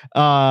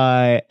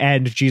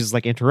 and Jesus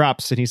like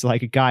interrupts, and he's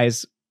like,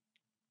 guys,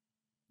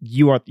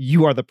 you are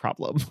the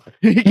problem.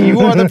 You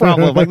are the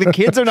problem. Like, the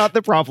kids are not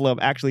the problem.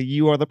 Actually,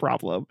 you are the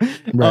problem.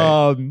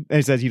 Right. And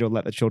he says, you don't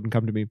let the children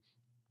come to me.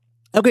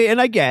 Okay,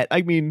 and I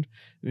mean,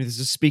 this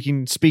is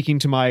speaking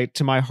to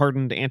my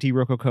hardened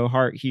anti-Rococo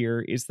heart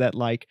here, is that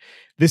like,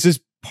 this is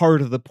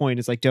part of the point,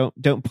 is like,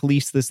 don't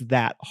police this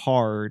that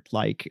hard,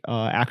 like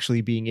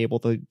actually being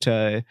able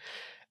to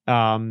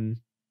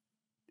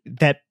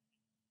that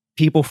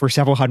people for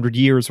several hundred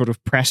years sort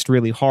of pressed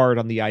really hard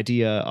on the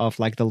idea of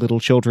like the little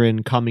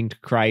children coming to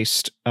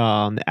Christ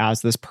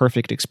as this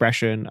perfect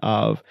expression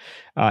of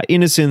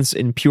innocence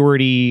and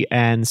purity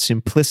and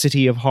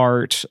simplicity of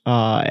heart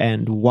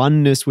and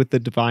oneness with the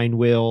divine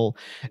will,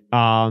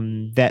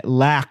 that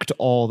lacked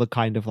all the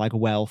kind of like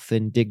wealth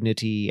and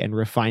dignity and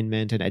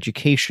refinement and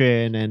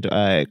education and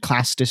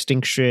class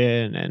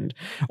distinction and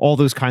all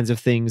those kinds of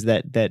things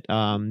that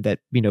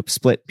you know,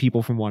 split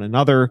people from one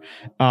another,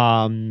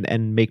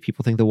 and make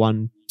people think the one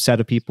set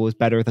of people is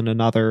better than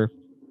another.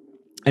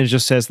 And it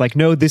just says like,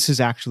 no, this is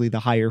actually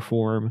the higher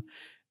form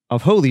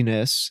of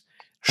holiness.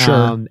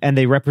 Sure. And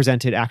they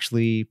represent it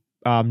actually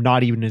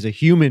not even as a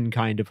human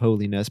kind of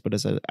holiness, but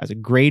as a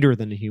greater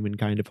than a human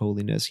kind of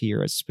holiness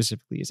here, as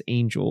specifically as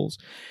angels,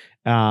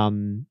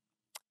 which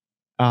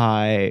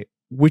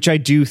I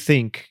do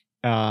think.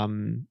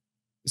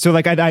 So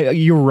like,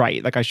 you're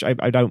right. Like I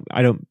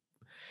don't.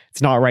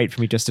 It's not right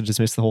for me just to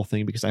dismiss the whole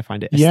thing because I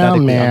find it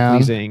aesthetically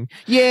unpleasing.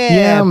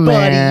 Yeah,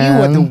 buddy,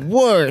 you are the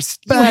worst.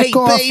 You hate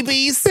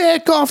babies.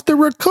 Back off the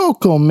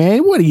Rococo,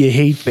 man. What do you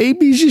hate,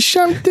 babies or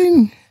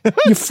something?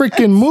 You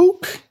freaking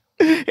mook.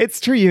 It's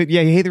true. You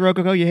hate the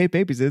Rococo. You hate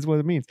babies. That's what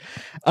it means.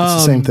 It's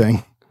the same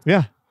thing.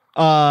 Yeah.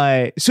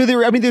 So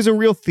there's a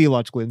real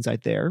theological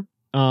insight there.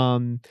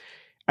 I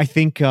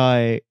think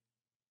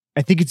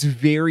it's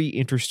very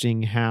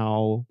interesting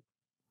how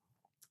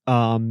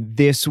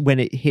this, when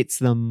it hits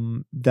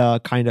them, the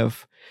kind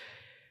of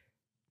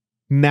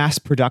mass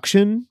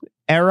production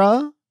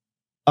era,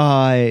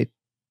 I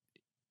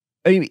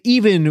mean,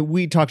 even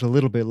we talked a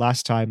little bit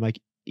last time,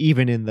 like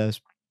even in the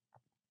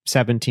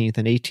 17th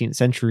and 18th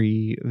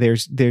century,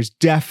 there's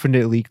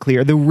definitely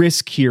clear, the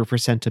risk here for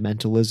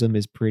sentimentalism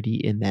is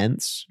pretty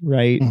immense,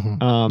 right?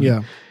 Mm-hmm.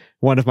 Yeah.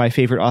 One of my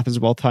favorite authors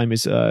of all time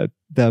is the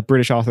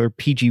British author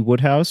P.G.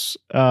 Wodehouse.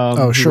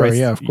 Oh, sure.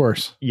 Yeah, of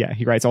course. Yeah,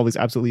 he writes all these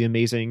absolutely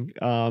amazing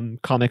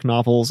comic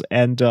novels.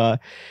 And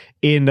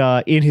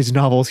in his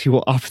novels, he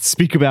will often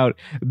speak about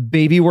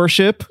baby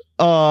worship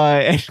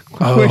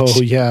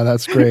Yeah,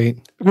 that's great.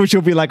 Which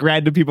will be like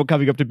random people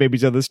coming up to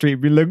babies on the street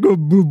and be like, oh,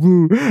 boo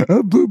boo,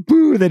 oh, boo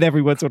boo. And then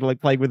everyone's sort of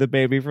like playing with the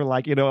baby for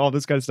like, all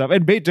this kind of stuff.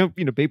 And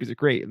babies are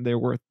great and they're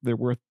worth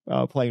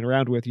playing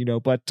around with,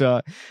 but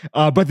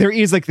there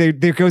is like, there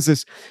goes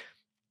this,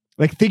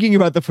 like thinking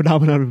about the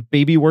phenomenon of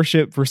baby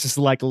worship versus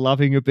like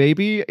loving a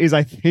baby is,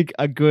 I think,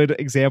 a good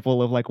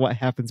example of like what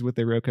happens with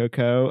the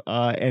Rococo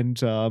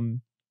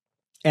and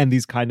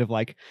these kind of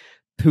like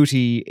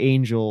pooty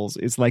angels.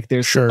 Is like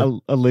there's a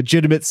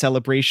legitimate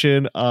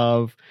celebration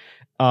of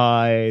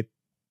the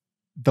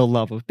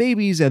love of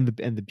babies and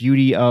the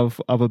beauty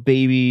of a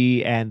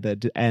baby and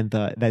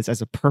the that's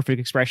as a perfect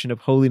expression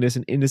of holiness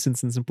and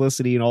innocence and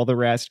simplicity and all the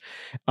rest.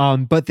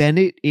 But then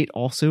it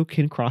also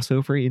can cross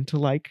over into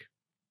like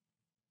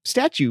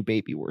statue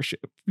baby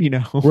worship,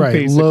 right?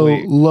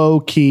 Basically. Low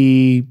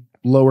key,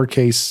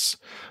 lowercase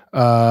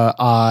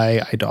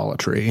I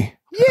idolatry.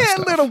 Yeah,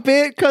 a little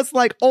bit, because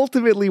like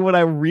ultimately what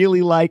I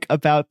really like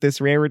about this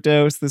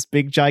Raredos, this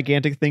big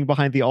gigantic thing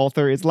behind the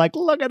altar, is like,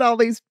 look at all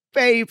these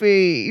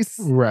babies.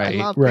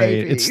 Right.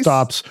 Babies. It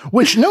stops,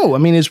 which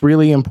is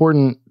really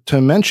important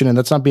to mention, and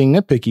that's not being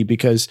nitpicky,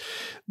 because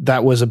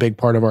that was a big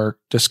part of our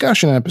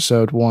discussion in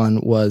episode 1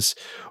 was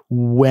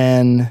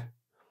when.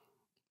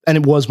 And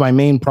it was my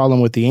main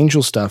problem with the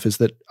angel stuff is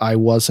that I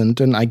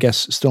wasn't, and I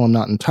guess still am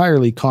not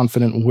entirely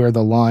confident where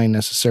the line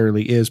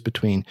necessarily is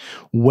between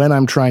when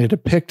I'm trying to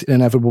depict an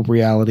inevitable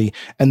reality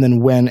and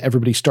then when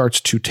everybody starts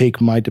to take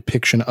my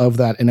depiction of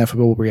that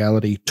inevitable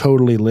reality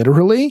totally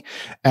literally,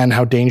 and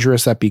how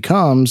dangerous that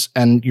becomes.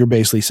 And you're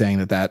basically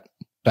saying that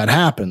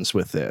happens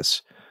with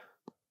this.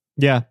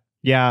 Yeah.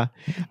 Yeah.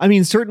 I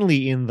mean,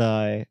 certainly in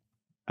the,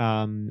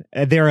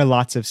 there are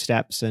lots of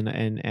steps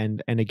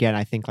and again,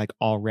 I think like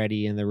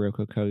already in the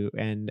Rococo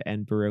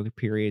and Baroque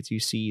periods,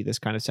 you see this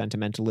kind of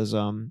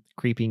sentimentalism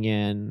creeping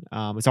in.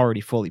 It's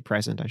already fully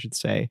present, I should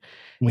say.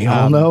 We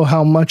all know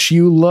how much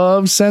you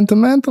love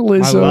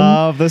sentimentalism. I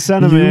love the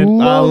sentiment.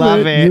 I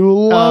love it. You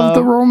love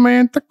the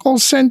romantical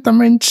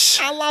sentiments.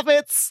 I love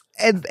it.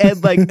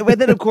 And like, but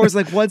then of course,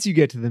 like once you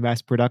get to the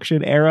mass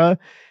production era,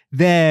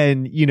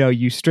 then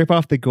you strip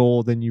off the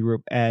gold and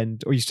you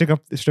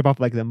strip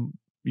off like them.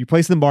 You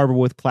place the marble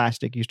with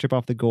plastic, you strip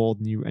off the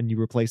gold and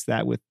you replace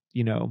that with,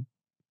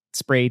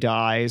 spray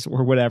dyes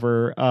or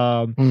whatever.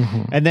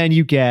 And then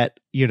you get,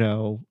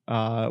 or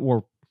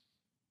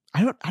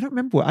I don't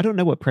remember. I don't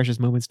know what Precious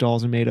Moments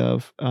dolls are made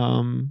of.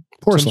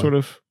 Porcelain. Some sort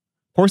of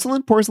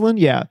porcelain.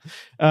 Yeah.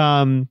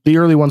 The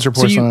early ones are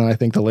porcelain, and I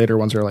think the later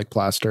ones are like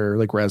plaster,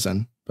 like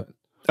resin. But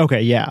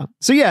okay. Yeah.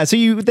 So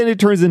then it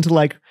turns into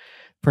like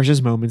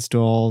Precious Moments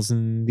dolls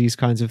and these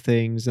kinds of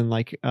things. And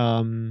like,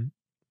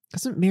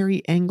 doesn't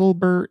Mary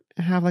Engelbert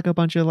have like a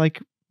bunch of like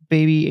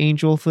baby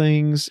angel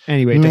things?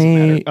 Anyway, it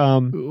doesn't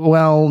matter.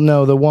 Well,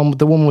 no, the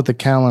one with the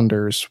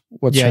calendars.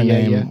 What's her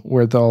name? Yeah.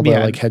 Where all the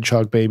like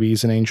hedgehog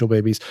babies and angel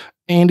babies.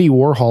 Andy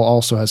Warhol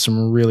also has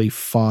some really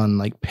fun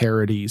like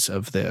parodies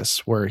of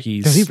this, where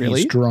he's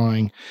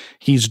drawing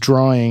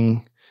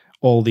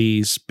all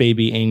these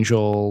baby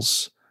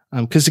angels.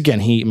 Because again,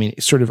 he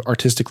sort of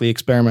artistically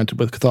experimented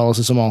with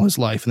Catholicism all his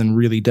life, and then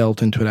really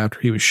delved into it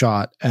after he was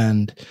shot.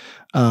 And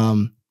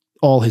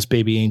all his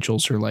baby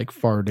angels are like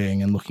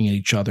farting and looking at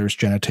each other's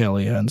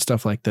genitalia and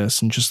stuff like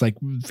this. And just like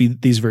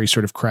these very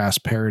sort of crass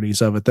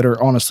parodies of it that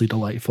are honestly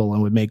delightful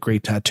and would make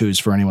great tattoos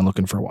for anyone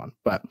looking for one.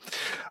 But,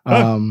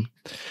 so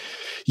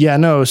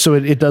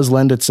it does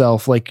lend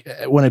itself, like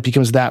when it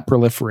becomes that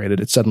proliferated,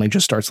 it suddenly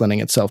just starts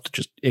lending itself to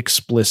just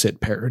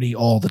explicit parody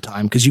all the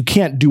time. Cause you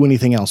can't do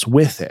anything else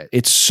with it.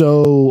 It's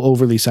so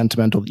overly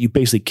sentimental that you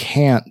basically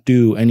can't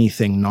do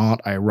anything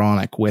not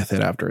ironic with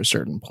it after a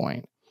certain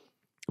point.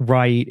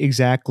 Right,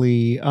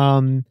 exactly.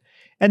 And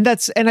I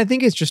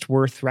think it's just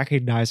worth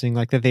recognizing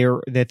like that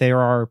there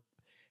are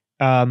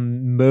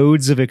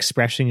modes of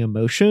expressing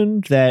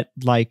emotion that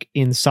like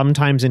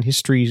sometimes in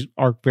history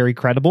are very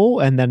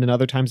credible, and then in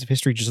other times of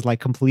history just like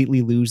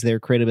completely lose their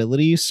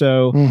credibility.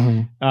 So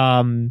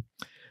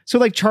so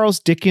like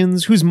Charles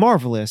Dickens, who's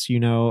marvelous,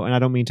 and I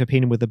don't mean to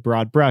paint him with a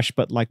broad brush,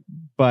 but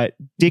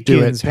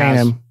Dickens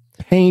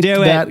paint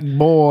that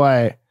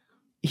boy.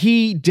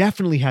 He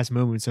definitely has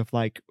moments of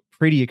like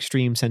pretty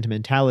extreme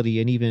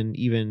sentimentality, and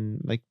even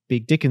like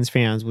big Dickens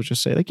fans will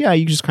just say like, yeah,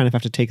 you just kind of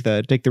have to take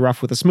the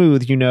rough with the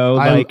smooth,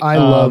 I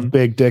love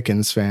big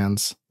Dickens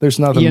fans. There's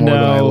nothing more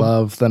than I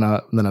love than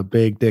a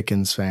big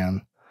Dickens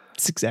fan.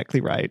 That's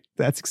exactly right.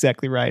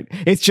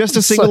 It's just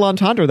a single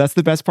entendre. That's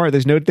the best part.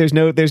 There's no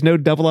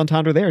double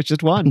entendre there. It's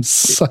just one. I'm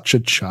such a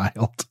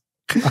child.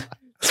 God.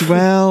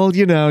 Well,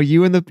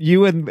 you and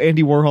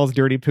Andy Warhol's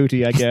dirty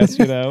pooty, I guess,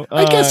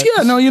 I guess,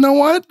 yeah. No, you know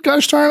what?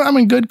 Gosh darn it, I'm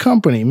in good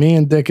company. Me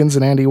and Dickens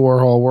and Andy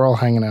Warhol, we're all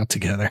hanging out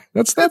together.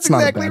 That's not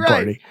exactly a bad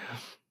party.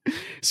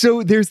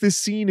 So there's this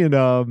scene in,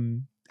 I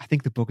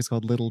think the book is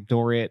called Little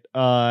Dorrit,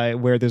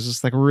 where there's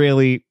this like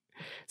really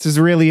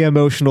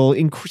emotional,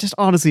 just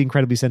honestly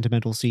incredibly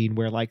sentimental scene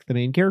where like the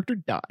main character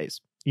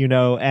dies,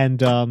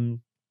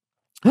 and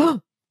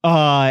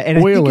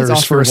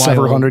Spoilers for a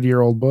several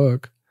 100-year-old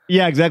book.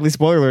 Yeah, exactly.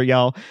 Spoiler alert,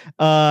 y'all.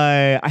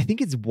 I think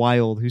it's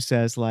Wilde who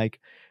says like,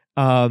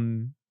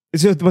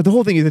 so, but the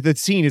whole thing is that the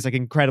scene is like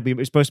incredibly.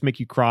 It's supposed to make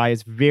you cry.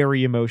 It's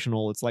very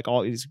emotional. It's like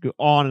it's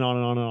on and on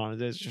and on and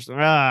on. It's just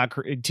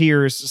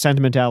tears,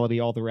 sentimentality,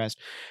 all the rest.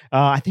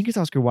 I think it's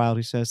Oscar Wilde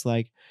who says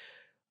like,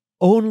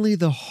 only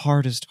the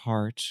hardest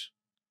heart,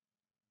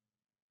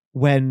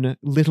 when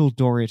little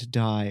Dorrit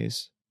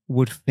dies,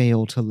 would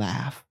fail to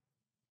laugh.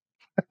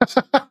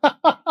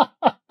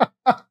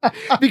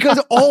 Because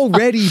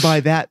already by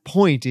that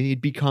point it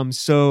had become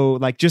so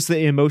like just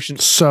the emotion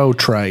so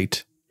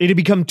trite. It had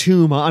become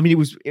too much. I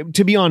mean,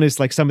 to be honest,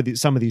 like some of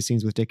these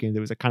scenes with Dickens, it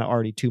was kind of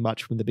already too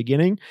much from the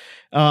beginning.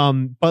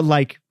 But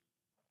like,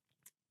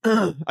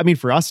 I mean,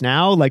 for us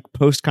now, like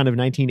post kind of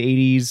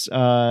 1980s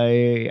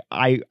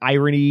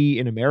irony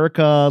in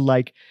America,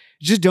 like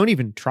just don't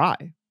even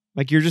try.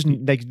 Like you're just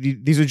like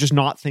these are just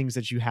not things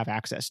that you have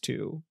access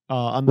to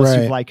unless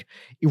you've like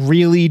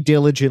really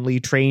diligently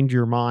trained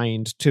your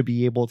mind to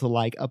be able to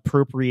like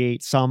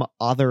appropriate some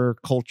other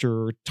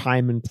culture,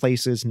 time and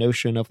places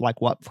notion of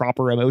like what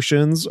proper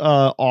emotions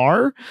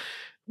are,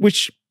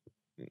 which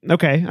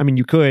okay, I mean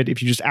you could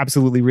if you just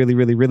absolutely really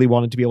really really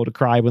wanted to be able to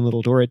cry when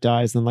little Dorrit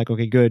dies, then like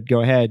okay good,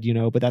 go ahead, you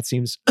know, but that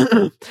seems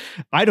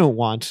I don't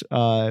want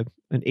a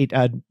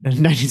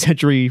 19th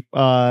century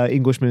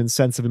Englishman's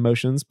sense of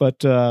emotions,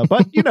 but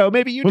you know,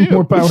 maybe you do.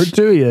 More power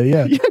to you,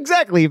 yeah. Yeah,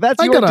 exactly. That's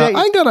I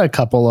got a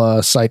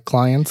couple psych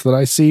clients that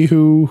I see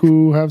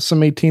who have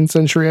some 18th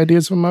century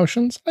ideas of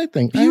emotions. I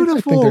think beautiful.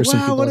 I think there's some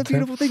people what a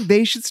beautiful thing.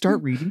 They should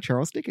start reading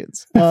Charles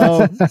Dickens.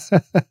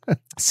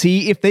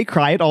 See if they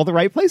cry at all the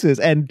right places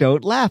and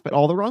don't laugh at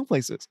all the wrong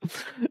places.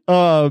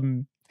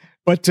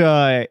 But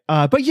yeah.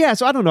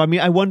 So I don't know. I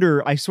mean, I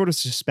wonder. I sort of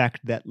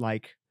suspect that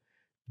like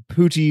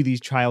Pootie,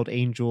 these child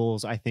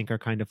angels, I think are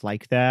kind of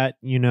like that,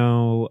 you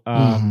know.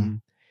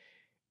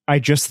 I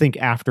just think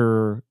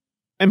after,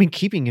 I mean,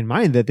 keeping in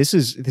mind that this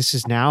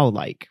is now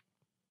like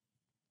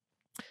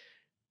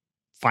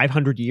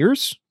 500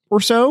 years or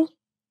so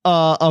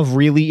of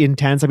really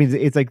intense. I mean,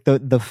 it's like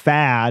the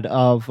fad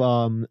of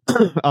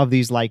of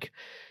these like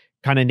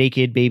kind of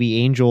naked baby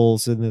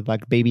angels and the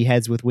like baby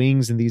heads with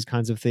wings and these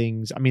kinds of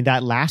things. I mean,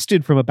 that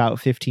lasted from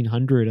about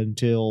 1500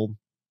 until,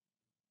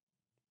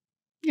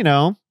 you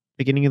know,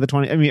 beginning of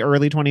the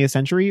early 20th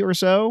century or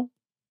so.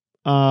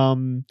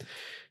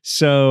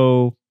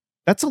 So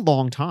that's a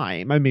long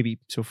time. Maybe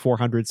so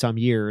 400 some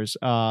years.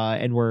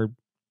 And we're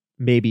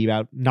maybe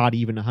about not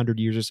even 100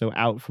 years or so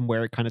out from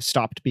where it kind of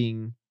stopped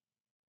being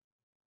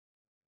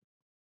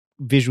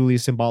visually,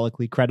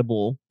 symbolically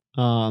credible.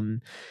 So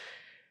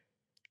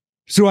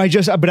I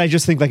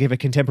just think like if a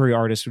contemporary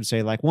artist would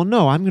say like, well,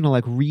 no, I'm going to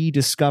like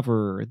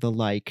rediscover the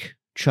like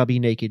chubby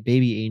naked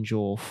baby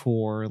angel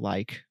for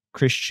like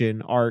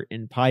Christian art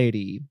and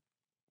piety,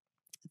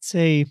 I'd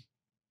say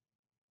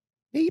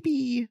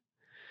maybe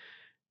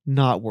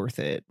not worth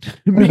it.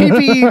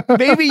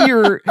 maybe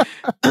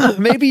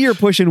you're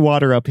pushing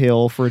water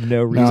uphill for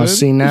no reason. No,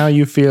 see, now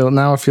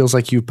it feels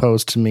like you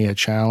posed to me a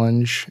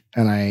challenge,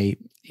 and I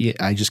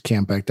just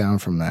can't back down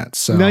from that.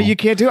 So no, you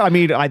can't do it. I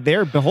mean,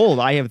 behold,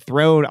 I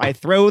throw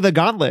the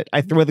gauntlet.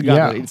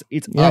 Yeah.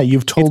 It's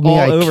you've told me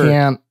I over.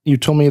 can't. You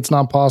told me it's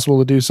not possible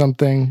to do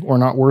something or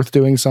not worth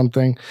doing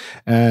something,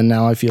 and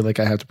now I feel like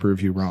I have to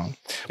prove you wrong.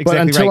 Exactly, but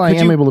until I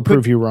am able to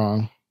prove you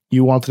wrong,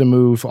 you wanted to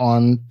move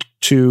on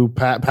to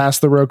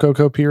past the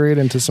Rococo period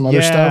into some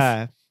other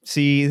stuff.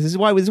 See, this is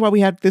why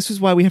we have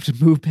to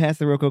move past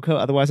the Rococo.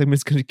 Otherwise, I'm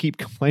just going to keep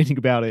complaining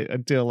about it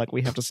until like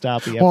we have to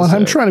stop the episode. Well, and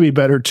I'm trying to be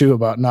better too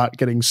about not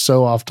getting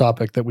so off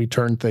topic that we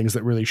turn things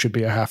that really should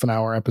be a half an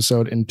hour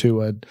episode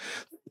into a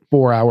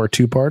 4-hour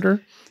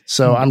 2-parter.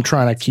 So I'm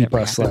trying to keep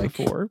us like.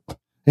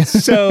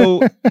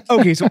 So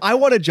okay, so I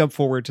want to jump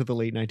forward to the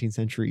late 19th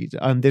century.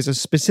 There's a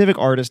specific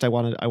artist I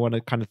want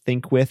to kind of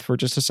think with for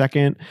just a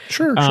second.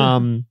 Sure.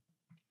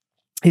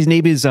 His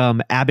name is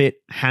Abbot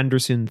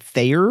Henderson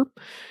Thayer.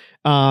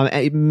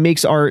 It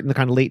makes art in the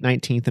kind of late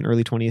 19th and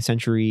early 20th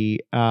century.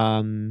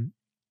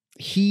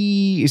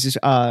 He is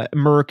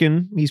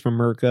American. He's from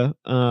America.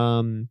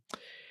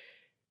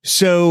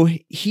 So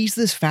he's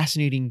this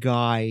fascinating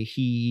guy.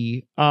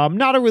 He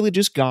not a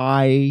religious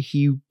guy.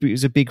 He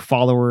is a big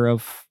follower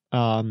of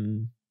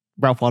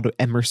Ralph Waldo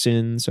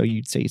Emerson. So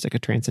you'd say he's like a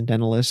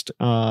transcendentalist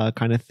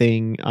kind of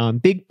thing.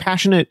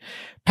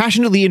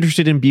 Passionately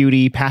interested in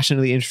beauty,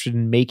 passionately interested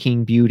in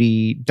making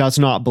beauty, does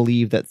not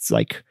believe that's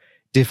like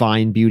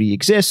divine beauty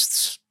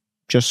exists.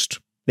 Just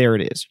there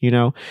it is, you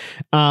know?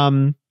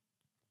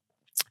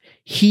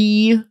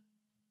 He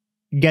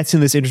gets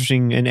in this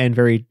interesting and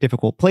very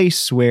difficult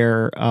place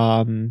where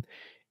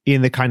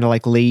in the kind of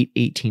like late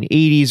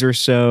 1880s or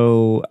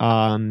so,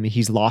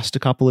 he's lost a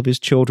couple of his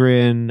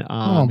children.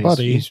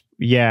 Buddy.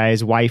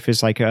 His wife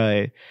is like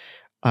a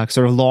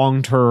sort of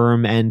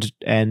long-term and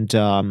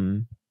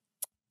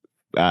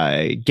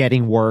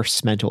getting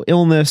worse mental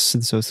illness.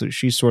 And so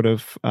she's sort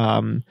of,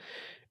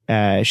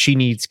 she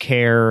needs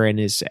care and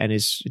is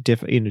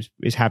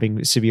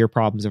having severe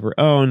problems of her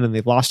own. And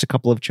they've lost a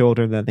couple of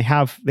children. Then they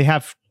have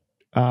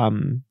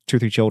two or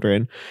three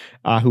children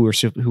who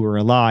were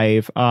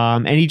alive,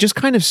 and he just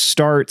kind of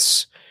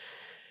starts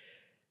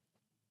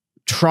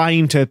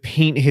trying to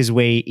paint his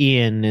way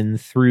in and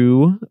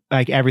through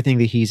like everything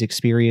that he's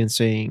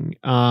experiencing.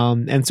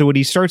 And so what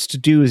he starts to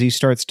do is he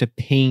starts to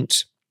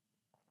paint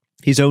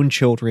his own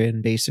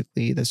children,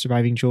 basically the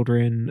surviving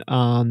children,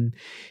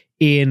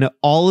 in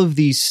all of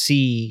these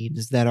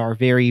scenes that are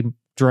very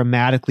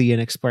dramatically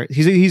and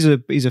he's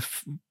a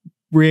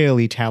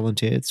really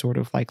talented sort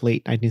of like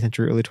late 19th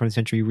century, early 20th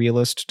century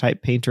realist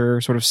type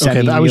painter, sort of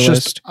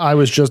semi-realist. I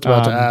was just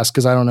about to ask,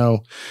 because I don't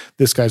know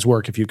this guy's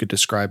work, if you could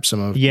describe some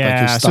of like,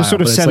 his style, so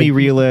sort of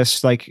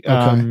semi-realist,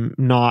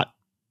 not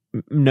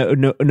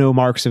no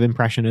marks of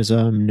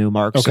impressionism, no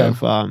marks of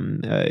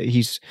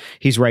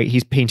he's right,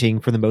 he's painting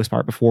for the most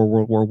part before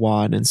World War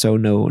I, and so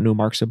no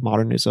marks of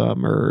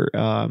modernism or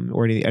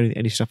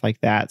any stuff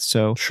like that.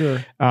 So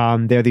sure,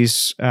 there are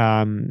these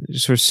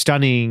sort of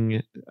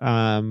stunning,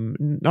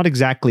 not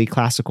exactly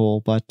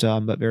classical, but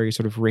very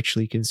sort of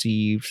richly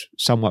conceived,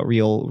 somewhat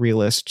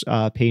realist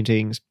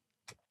paintings.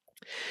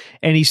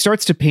 And he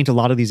starts to paint a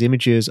lot of these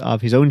images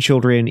of his own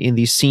children in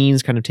these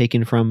scenes kind of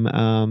taken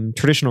from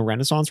traditional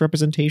Renaissance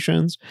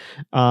representations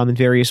in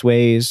various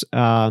ways.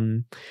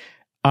 And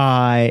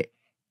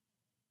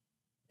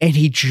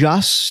he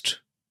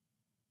just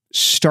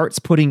starts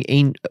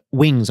putting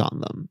wings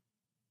on them.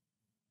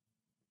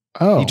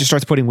 Oh. He just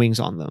starts putting wings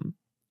on them.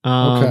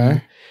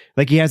 Okay.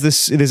 Like he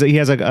has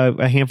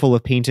a handful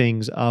of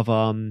paintings of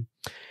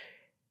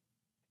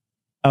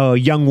a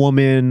young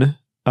woman,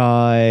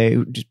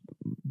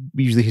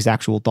 usually his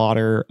actual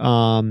daughter,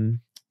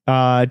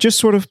 just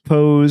sort of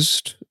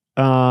posed,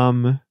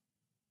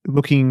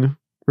 looking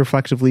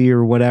reflectively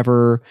or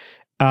whatever.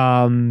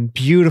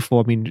 Beautiful.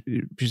 I mean,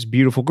 just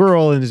beautiful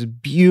girl, and this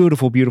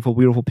beautiful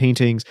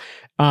paintings.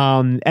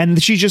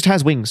 And she just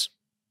has wings.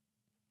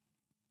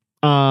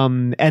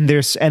 And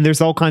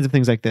there's all kinds of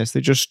things like this.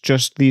 They're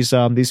just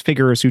these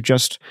figures who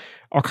just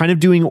are kind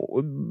of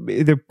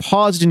they're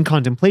paused in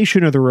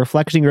contemplation, or they're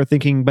reflecting or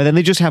thinking, but then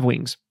they just have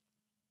wings.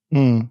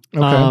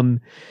 Okay.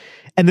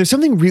 And there's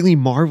something really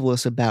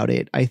marvelous about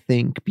it, I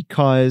think,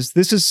 because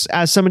this is,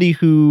 as somebody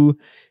who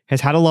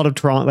has had a lot of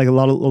trauma, like a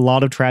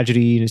lot of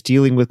tragedy, and is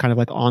dealing with kind of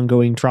like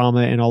ongoing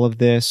trauma and all of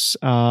this,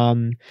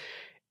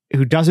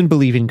 who doesn't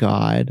believe in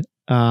God,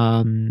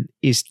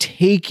 is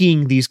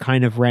taking these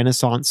kind of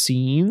Renaissance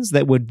scenes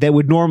that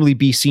would normally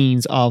be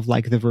scenes of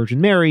like the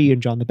Virgin Mary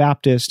and John the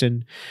Baptist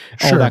and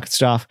all that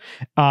stuff,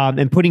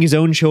 and putting his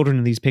own children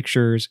in these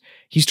pictures.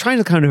 He's trying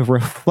to kind of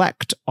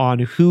reflect on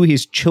who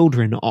his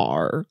children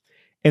are,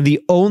 and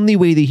the only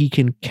way that he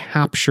can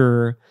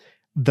capture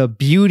the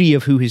beauty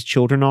of who his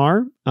children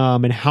are,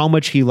 and how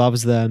much he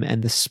loves them,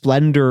 and the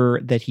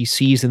splendor that he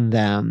sees in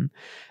them,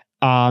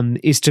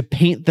 is to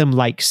paint them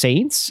like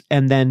saints,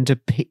 and then to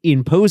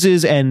in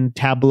poses and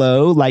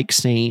tableau like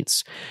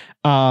saints,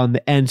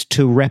 and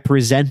to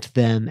represent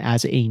them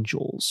as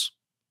angels.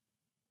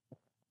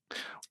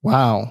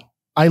 Wow.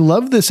 I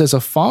love this as a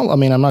follow. I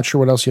mean, I'm not sure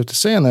what else you have to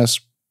say on this,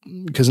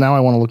 because now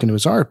I want to look into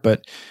his art,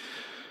 but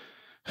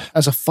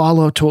as a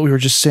follow-up to what we were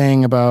just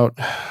saying about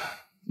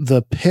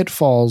the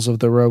pitfalls of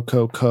the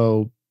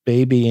Rococo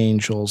baby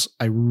angels,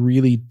 I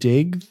really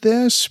dig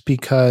this,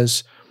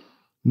 because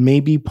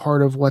maybe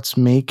part of what's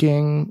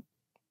making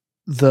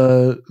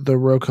the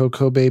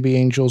Rococo baby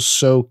angels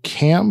so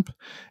camp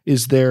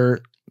is their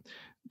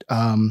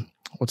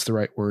what's the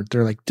right word?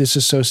 Their like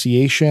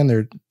disassociation,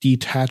 their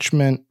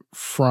detachment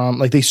from,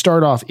 like, they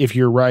start off, if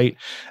you're right,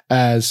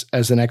 as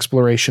an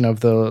exploration of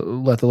the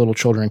let the little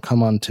children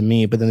come unto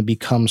me, but then it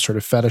becomes sort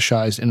of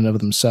fetishized in and of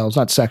themselves,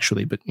 not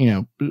sexually, but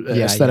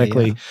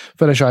aesthetically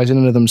fetishized in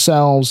and of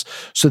themselves,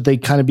 so they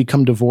kind of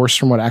become divorced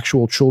from what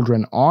actual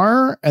children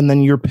are. And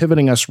then you're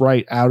pivoting us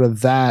right out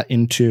of that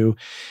into,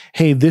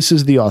 hey, this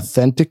is the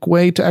authentic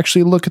way to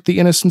actually look at the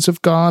innocence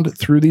of God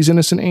through these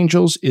innocent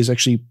angels, is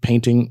actually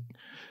painting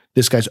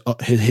this guy's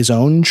his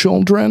own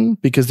children,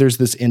 because there's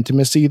this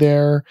intimacy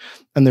there,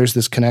 and there's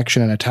this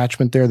connection and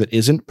attachment there that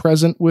isn't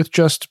present with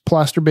just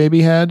plaster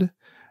baby head.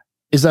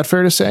 Is that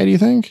fair to say, do you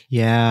think?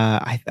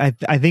 Yeah,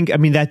 I think, I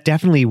mean, that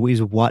definitely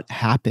is what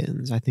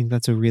happens. I think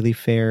that's a really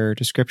fair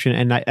description.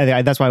 And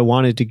I that's why I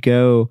wanted to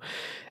go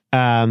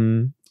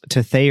to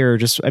Thayer.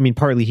 Just, I mean,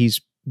 partly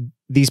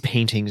these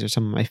paintings are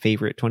some of my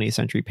favorite 20th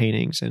century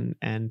paintings, and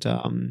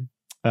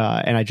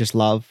I just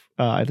love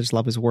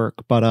his work.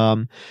 But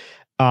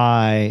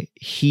I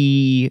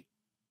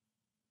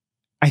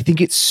think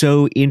it's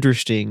so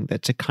interesting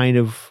that to kind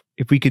of,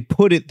 if we could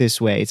put it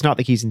this way, it's not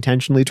that he's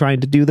intentionally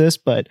trying to do this,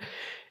 but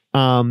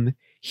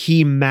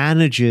he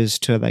manages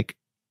to like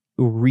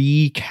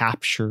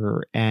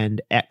recapture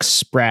and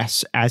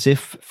express, as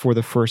if for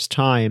the first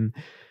time,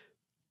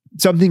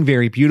 something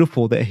very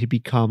beautiful that had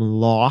become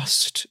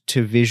lost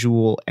to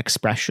visual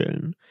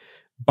expression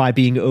by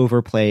being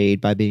overplayed,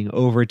 by being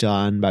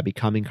overdone, by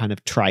becoming kind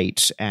of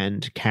trite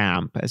and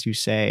camp, as you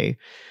say.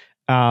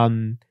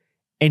 And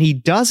he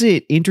does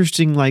it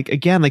interesting, like,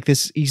 again, like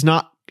this, he's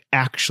not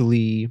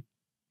actually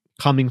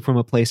coming from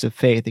a place of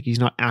faith. Like, he's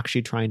not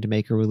actually trying to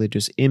make a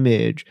religious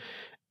image.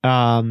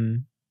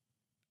 I'm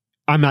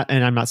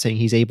not saying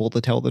he's able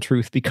to tell the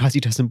truth because he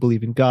doesn't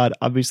believe in God,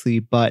 obviously,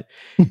 but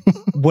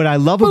what I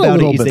love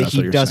about it is that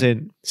he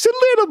doesn't, it's a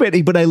little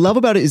bit, but I love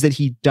about it is that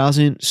he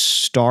doesn't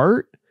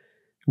start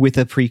with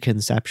a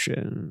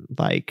preconception.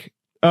 Like,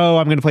 oh,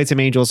 I'm going to play some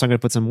angels, so I'm going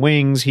to put some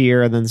wings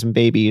here, and then some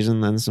babies,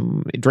 and then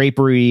some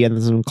drapery, and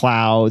then some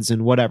clouds,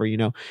 and whatever, you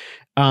know.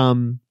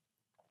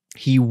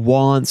 He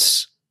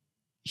wants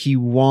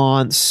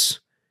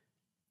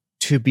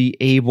to be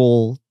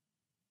able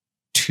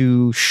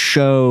to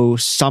show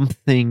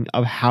something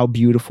of how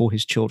beautiful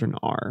his children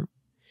are.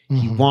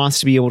 He wants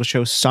to be able to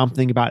show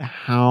something about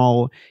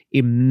how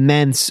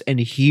immense and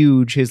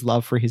huge his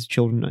love for his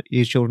children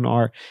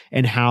are,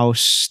 and how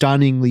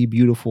stunningly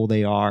beautiful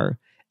they are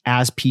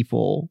as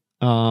people,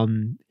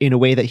 in a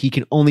way that he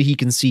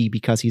can see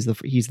because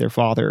he's their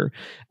father,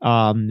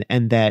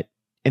 and that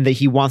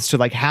he wants to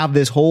like have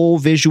this whole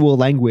visual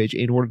language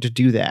in order to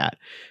do that.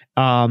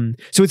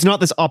 So it's not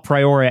this a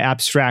priori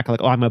abstract,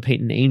 like, oh, I'm going to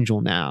paint an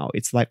angel now.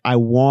 It's like, I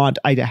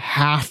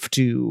have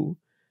to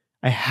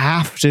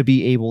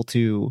be able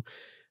to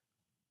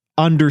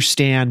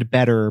understand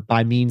better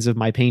by means of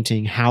my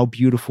painting how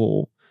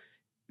beautiful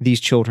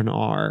these children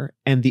are.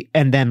 And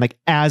then like,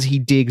 as he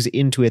digs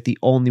into it, the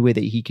only way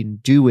that he can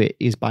do it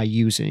is by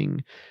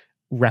using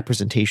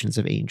representations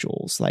of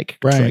angels, like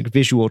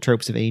visual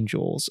tropes of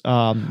angels,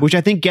 which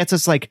I think gets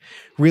us like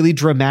really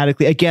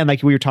dramatically, again,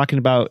 like we were talking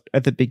about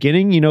at the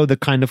beginning, you know, the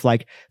kind of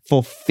like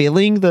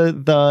fulfilling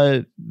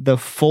the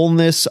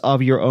fullness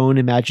of your own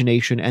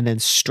imagination and then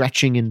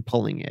stretching and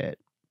pulling it.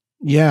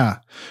 Yeah.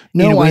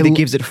 In a way that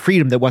gives it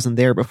freedom that wasn't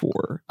there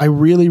before. I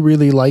really,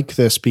 really like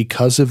this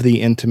because of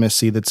the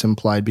intimacy that's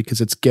implied, because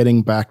it's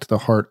getting back to the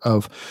heart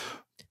of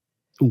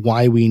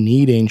why we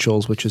need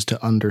angels, which is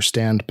to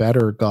understand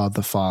better God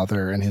the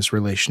Father and his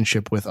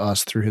relationship with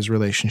us through his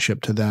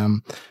relationship to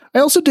them. I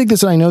also dig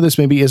this, and I know this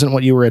maybe isn't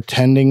what you were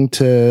intending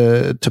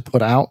to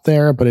put out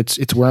there, but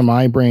it's where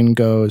my brain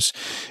goes.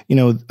 You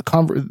know,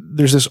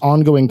 there's this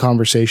ongoing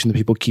conversation that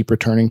people keep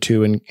returning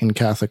to in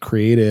Catholic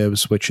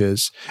creatives, which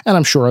is, and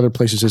I'm sure other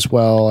places as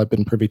well, I've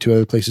been privy to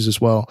other places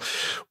as well,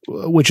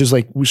 which is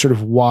like, we sort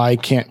of, why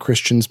can't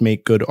Christians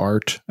make good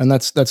art? And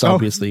that's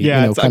obviously,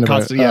 kind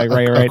of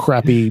a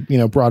crappy,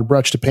 broad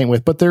brush to paint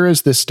with. But there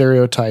is this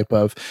stereotype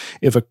of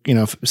if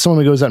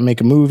someone goes out and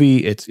make a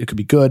movie, it could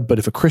be good, but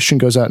if a Christian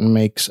goes out and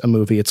makes a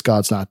movie, it's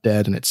God's Not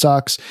Dead and it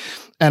sucks.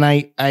 And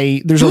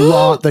there's a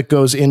lot that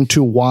goes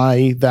into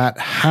why that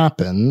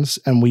happens,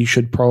 and we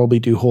should probably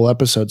do whole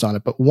episodes on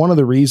it. But one of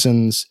the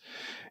reasons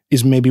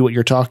is maybe what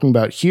you're talking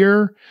about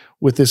here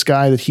with this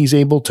guy, that he's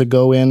able to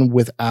go in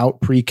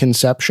without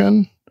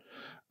preconception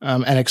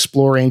and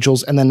explore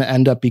angels, and then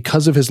end up,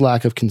 because of his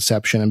lack of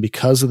conception and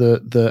because of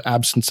the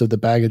absence of the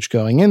baggage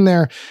going in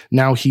there,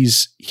 now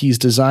he's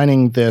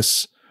designing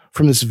this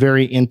from this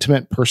very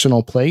intimate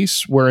personal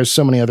place, whereas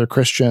so many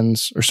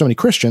Christians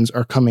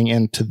are coming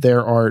into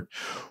their art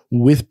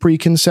with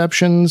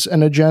preconceptions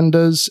and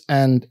agendas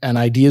and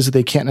ideas that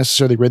they can't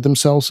necessarily rid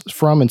themselves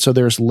from. And so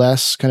there's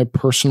less kind of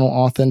personal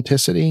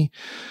authenticity.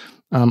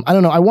 I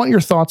don't know. I want your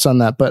thoughts on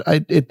that, but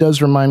it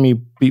does remind me,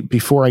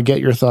 before I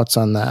get your thoughts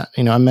on that,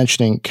 I'm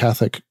mentioning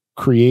Catholic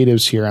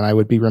creatives here, and I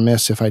would be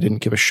remiss if I didn't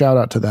give a shout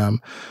out to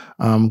them.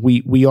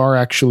 We are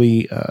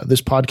actually,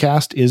 this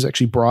podcast is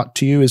actually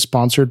is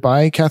sponsored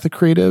by Catholic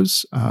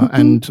Creatives,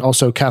 and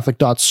also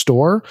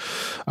Catholic.store.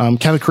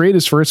 Catholic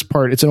Creatives, for its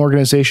part, it's an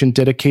organization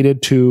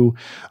dedicated to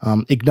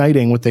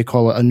igniting what they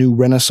call a new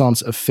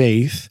renaissance of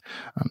faith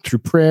through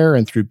prayer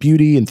and through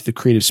beauty and through the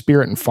creative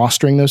spirit, and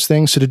fostering those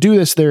things. So to do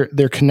this,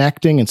 they're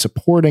connecting and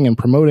supporting and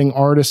promoting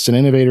artists and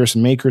innovators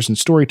and makers and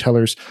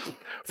storytellers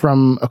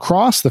from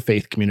across the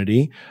faith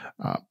community.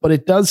 But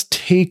it does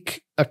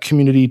take a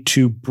community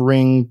to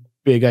bring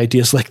big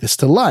ideas like this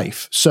to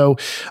life. So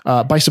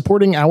by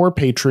supporting our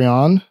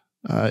Patreon,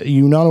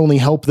 you not only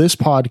help this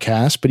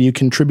podcast, but you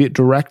contribute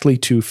directly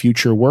to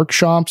future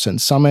workshops and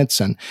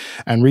summits and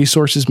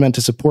resources meant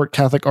to support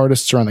Catholic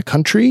artists around the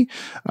country,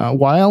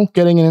 while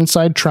getting an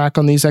inside track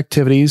on these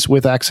activities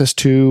with access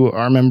to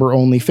our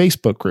member-only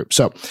Facebook group.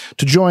 So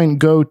to join,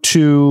 go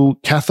to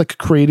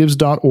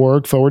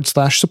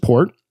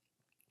catholiccreatives.org/support.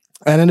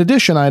 And in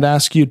addition, I'd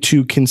ask you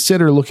to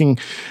consider looking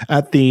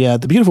at the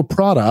beautiful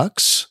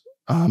products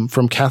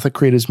from Catholic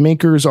Creatives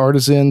makers,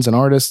 artisans, and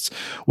artists,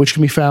 which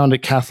can be found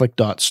at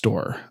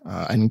Catholic.store.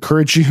 I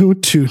encourage you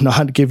to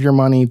not give your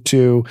money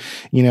to,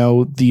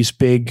 these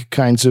big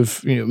kinds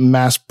of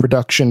mass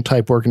production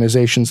type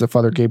organizations that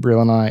Father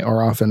Gabriel and I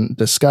are often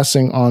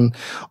discussing on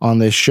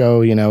this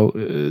show,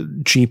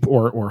 cheap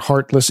or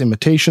heartless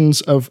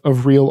imitations of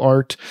real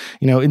art.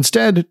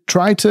 Instead,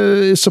 try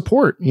to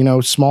support,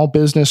 small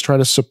business, try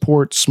to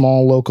support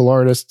small local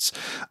artists,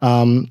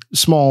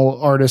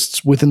 small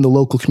artists within the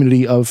local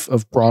community of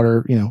of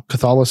broader,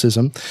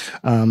 Catholicism,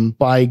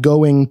 by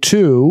going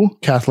to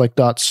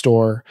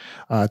Catholic.store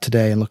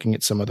today and looking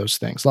at some of those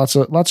things. Lots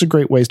of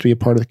great ways to be a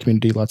part of the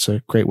community. Lots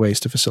of great ways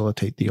to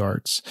facilitate the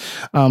arts.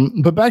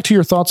 But back to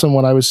your thoughts on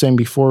what I was saying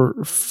before,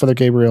 Father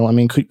Gabriel. I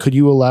mean, could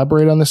you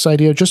elaborate on this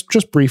idea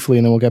just briefly,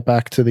 and then we'll get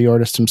back to the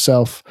artist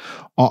himself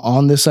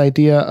on this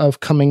idea of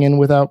coming in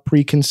without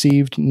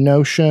preconceived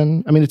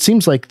notion? I mean, it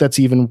seems like that's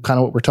even kind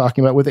of what we're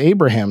talking about with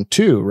Abraham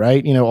too,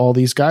 right? All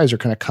these guys are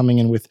kind of coming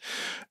in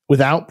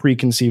without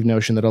preconceived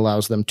notion that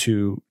allows them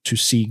to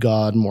see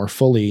God more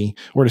fully,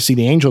 or to see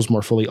the angels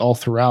more fully, all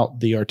throughout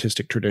the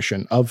artistic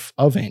tradition of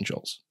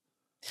angels.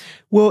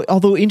 Well,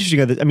 although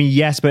interesting, I mean,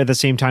 yes, but at the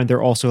same time,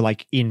 they're also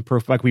like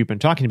like we've been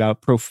talking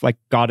about, like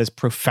God is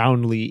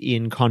profoundly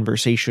in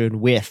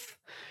conversation with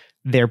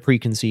their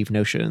preconceived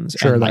notions.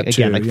 Sure, and like that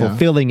again, too, like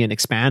fulfilling and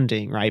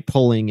expanding, right?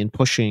 Pulling and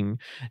pushing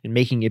and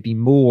making it be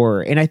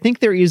more. And I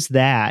think there is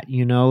that,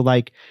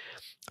 like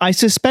I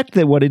suspect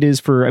that what it is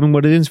for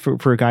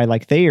a guy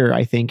like Thayer,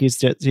 I think, is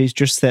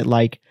just that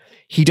like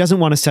he doesn't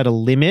want to set a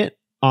limit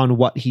on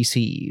what he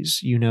sees.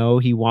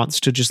 He wants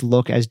to just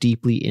look as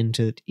deeply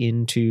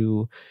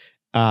into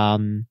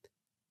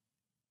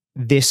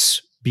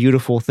this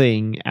beautiful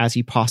thing as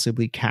he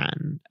possibly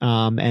can.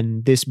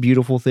 And this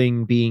beautiful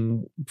thing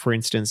being, for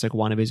instance, like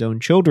one of his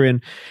own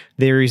children,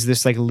 there is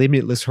this like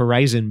limitless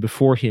horizon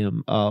before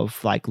him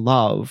of like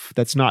love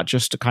that's not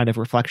just a kind of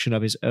reflection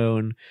of his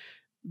own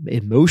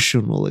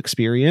emotional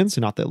experience,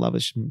 and not that love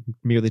is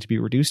merely to be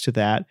reduced to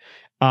that,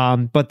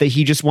 but that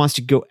he just wants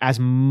to go as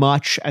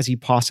much as he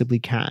possibly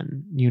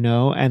can,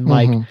 and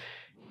like,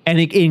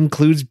 and it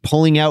includes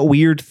pulling out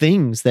weird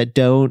things that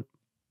don't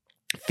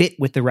fit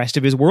with the rest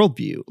of his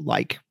worldview,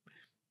 like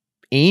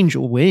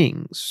angel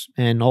wings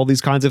and all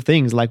these kinds of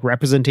things, like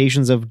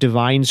representations of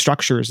divine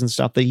structures and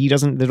stuff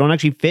that they don't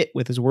actually fit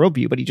with his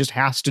worldview, but he just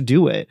has to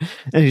do it,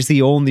 and it's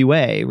the only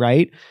way,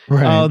 right?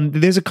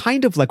 There's a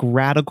kind of like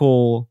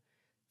radical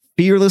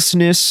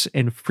fearlessness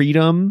and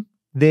freedom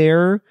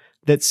there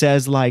that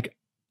says like,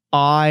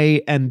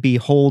 I am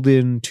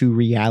beholden to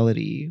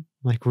reality.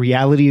 Like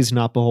reality is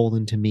not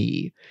beholden to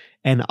me.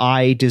 And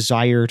I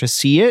desire to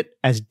see it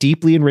as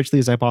deeply and richly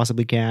as I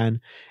possibly can.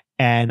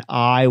 And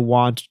I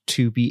want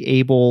to be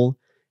able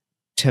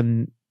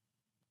to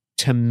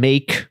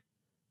make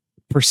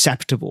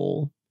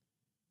perceptible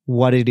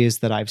what it is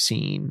that I've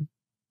seen,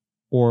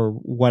 or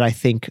what I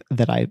think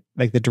that I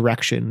like, the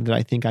direction that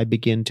I think I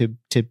begin to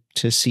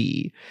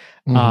see,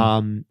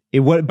 by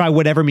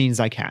whatever means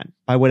I can,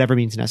 by whatever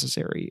means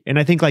necessary. And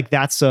I think like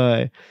that's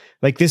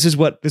like this is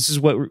what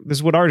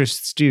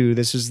artists do.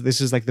 This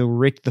is like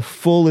the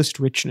fullest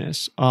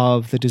richness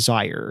of the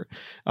desire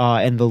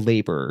and the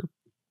labor,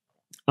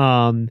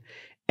 and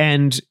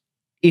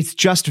it's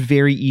just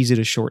very easy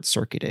to short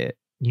circuit it,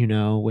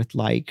 with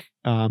like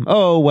and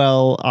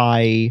so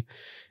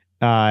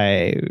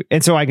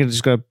I can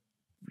just go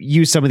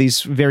use some of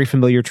these very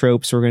familiar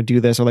tropes. We're going to do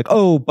this, or like,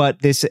 but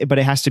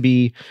it has to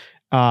be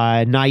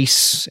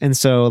nice, and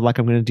so like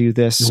I'm going to do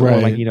this, right.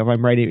 Or like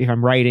if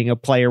I'm writing a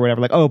play or whatever,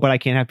 like but I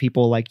can't have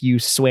people like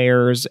use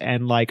swears,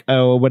 and like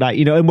but I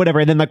and whatever,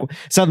 and then like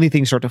suddenly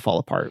things start to fall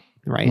apart,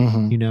 right?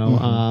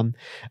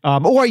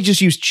 Or you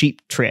just use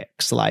cheap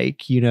tricks,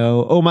 like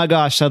oh my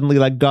gosh, suddenly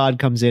like God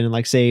comes in and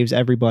like saves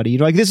everybody,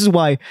 like this is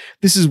why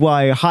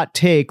hot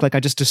take, like I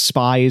just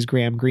despise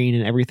Graham Greene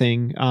and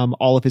everything,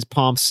 all of his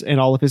pomps and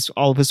all of his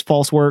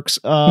false works,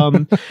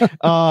 because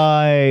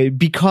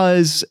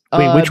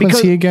wait, which one's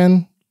he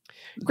again?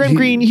 Graham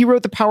Greene, he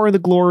wrote The Power and the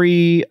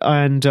Glory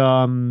and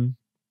The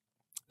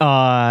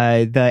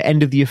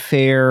End of the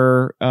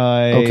Affair.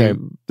 Okay,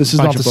 this is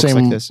not the same.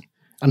 Like this.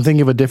 I'm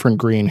thinking of a different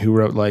Greene who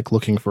wrote like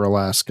Looking for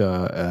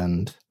Alaska,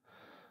 and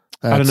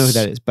I don't know who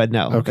that is, but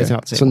no, okay. It's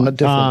not the same. So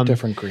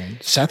different Greene.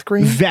 Seth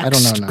Greene? Vexed, I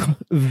don't know now.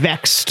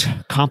 Vexed,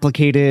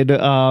 complicated,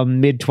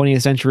 mid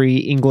 20th century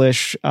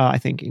English. I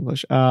think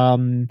English.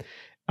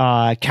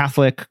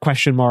 Catholic ?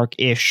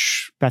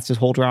 Ish. That's his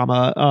whole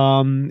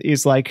drama.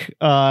 Is like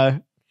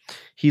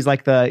he's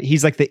like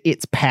the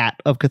It's Pat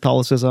of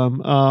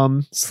Catholicism.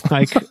 It's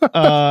like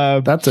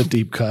that's a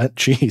deep cut.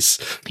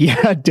 Jeez.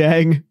 Yeah,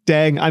 dang.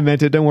 I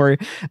meant it. Don't worry.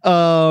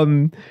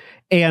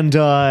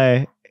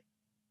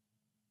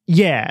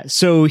 Yeah.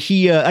 So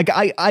he I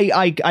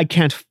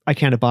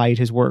can't abide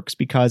his works,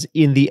 because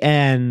in the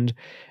end,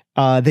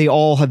 they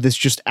all have this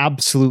just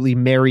absolutely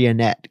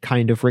marionette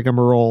kind of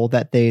rigmarole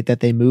that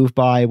they move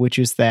by, which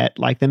is that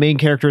like the main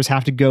characters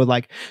have to go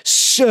like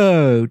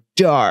so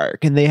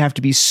dark, and they have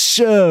to be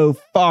so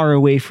far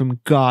away from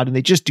God, and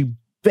they just do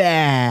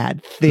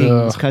bad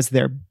things because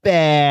they're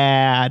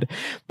bad.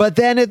 But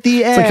then at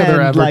the end, it's like how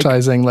they're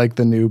advertising like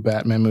the new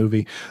Batman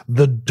movie,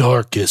 the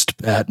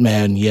darkest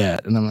Batman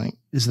yet, and I'm like,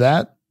 is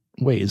that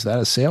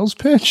a sales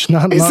pitch?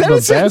 Not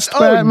the best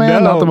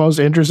Batman, not the most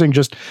interesting,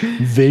 just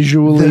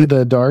visually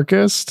the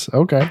darkest.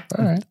 Okay,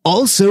 all right.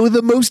 Also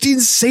the most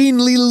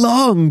insanely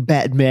long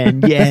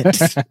Batman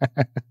yet.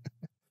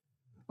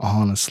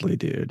 Honestly,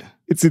 dude.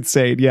 It's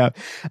insane, yeah.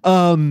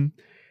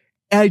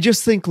 I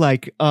just think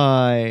like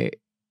oh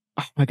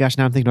my gosh,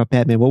 now I'm thinking about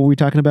Batman. What were we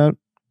talking about?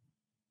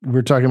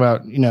 we're talking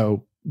about,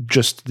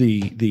 just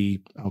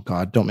the oh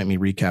God, don't make me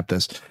recap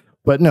this,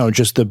 but no,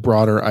 just the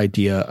broader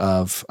idea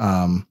of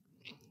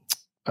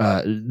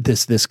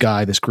this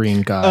guy, this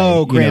green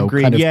guy, Graham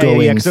Greene, kind of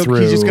going So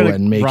through he's just gonna,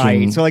 and making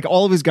right. So like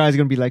all of his guys are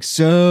gonna be like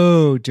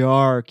so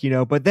dark,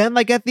 but then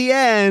like at the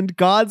end,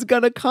 God's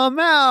gonna come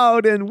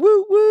out and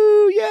woo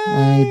woo,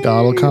 and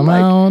God'll come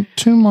out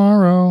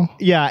tomorrow.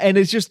 Yeah, and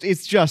it's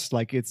just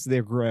like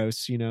they're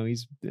gross,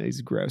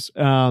 he's gross.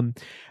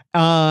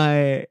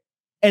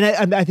 And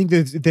I think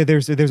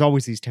there's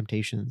always these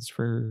temptations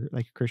for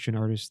like Christian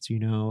artists,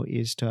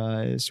 is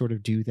to sort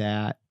of do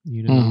that,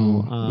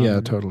 Mm-hmm.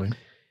 Yeah, totally.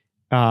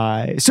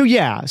 So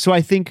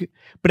I think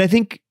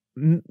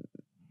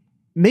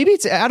maybe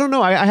it's, I don't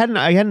know. I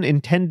hadn't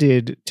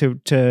intended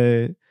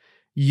to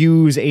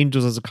use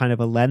angels as a kind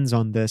of a lens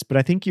on this, but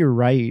I think you're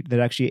right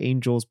that actually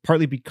angels,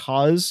 partly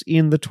because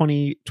in the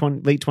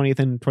late 20th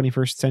and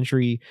 21st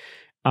century,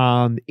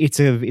 it's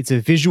a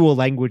visual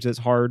language that's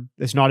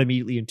not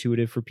immediately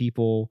intuitive for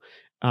people.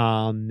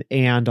 And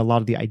a lot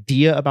of the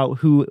idea about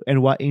who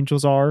and what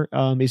angels are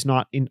is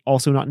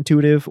also not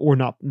intuitive or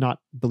not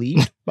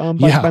believed. By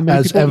many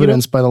as people,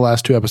 evidenced by the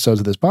last 2 episodes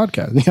of this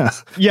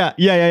podcast. Yeah.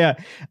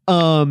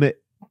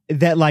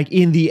 That like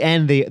in the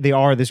end they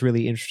are this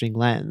really interesting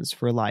lens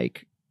for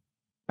like,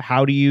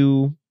 how do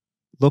you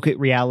look at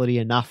reality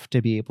enough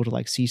to be able to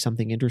like see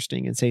something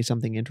interesting and say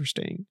something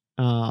interesting?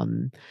 I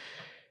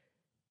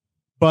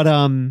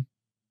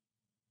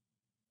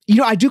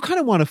do kind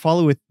of want to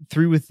follow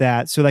through with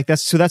that. So like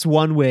that's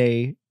one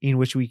way in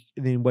which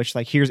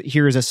like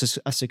here's a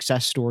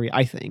success story,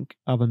 I think,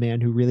 of a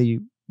man who really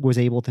was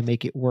able to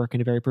make it work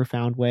in a very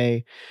profound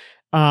way.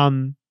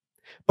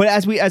 But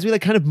as we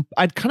like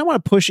I'd kind of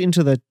want to push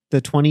into the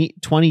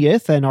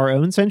 20th and our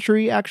own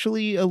century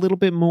actually a little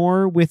bit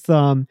more with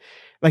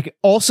like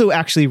also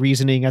actually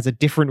reasoning as a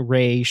different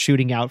ray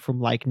shooting out from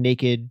like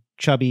naked,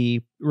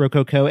 chubby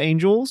Rococo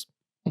angels.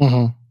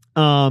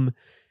 Mm-hmm.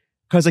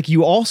 Because like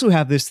you also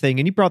have this thing,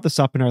 and you brought this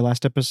up in our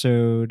last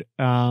episode,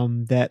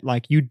 that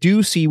like you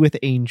do see with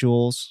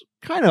angels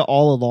kind of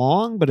all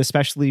along, but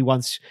especially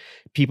once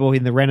people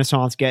in the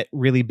Renaissance get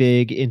really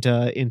big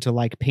into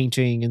like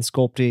painting and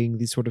sculpting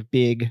these sort of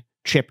big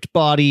chipped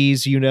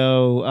bodies,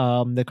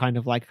 the kind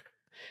of like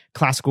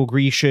classical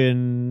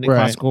Grecian, right.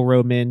 Classical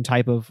Roman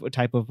type of the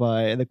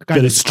kind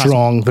very of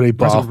strong, very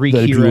buff, very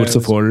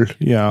beautiful.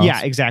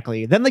 Yeah,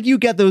 exactly. Then like you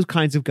get those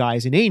kinds of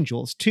guys in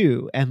angels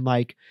too, and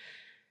like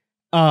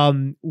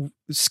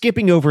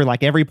skipping over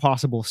like every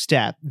possible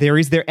step, there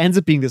ends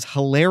up being this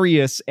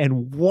hilarious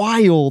and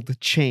wild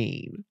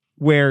chain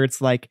where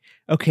it's like,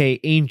 okay,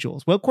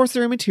 angels, well of course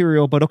they're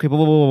immaterial, but okay,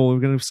 we're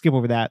gonna skip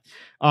over that,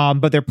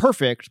 but they're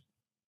perfect.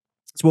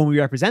 So when we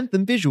represent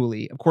them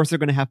visually, of course they're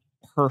going to have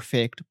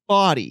perfect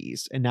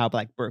bodies. And now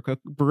like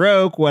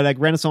Baroque, what like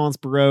Renaissance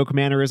Baroque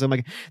mannerism,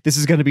 like this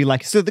is going to be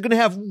like, so they're going to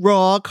have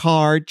rock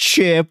hard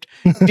chipped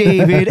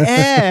David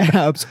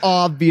abs,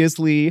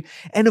 obviously.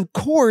 And of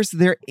course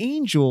they're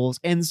angels.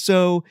 And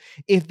so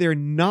if they're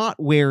not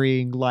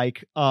wearing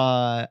like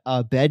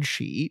a bed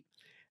sheet,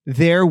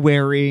 they're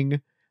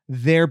wearing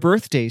their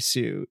birthday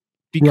suit.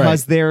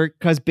 Because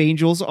because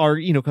angels are,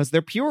 because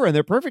they're pure and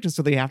they're perfect, and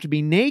so they have to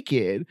be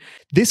naked.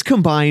 This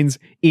combines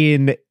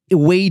in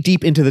way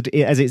deep into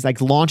as it's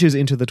like launches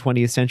into the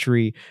 20th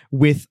century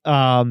with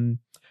kind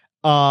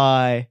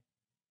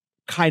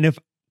of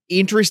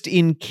interest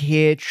in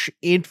kitsch,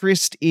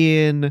 interest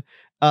in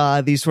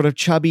these sort of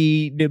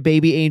chubby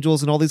baby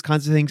angels and all these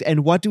kinds of things.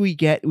 And what do we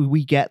get?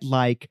 We get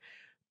like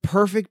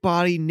perfect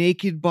body,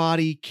 naked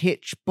body,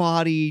 kitsch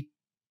body,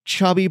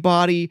 chubby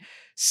body,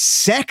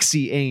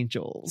 sexy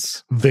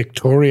angels,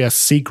 Victoria's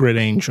Secret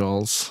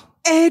angels.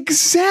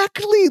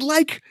 Exactly.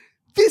 Like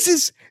this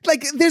is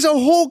like there's a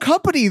whole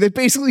company that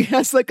basically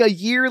has like a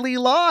yearly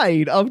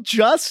line of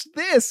just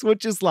this,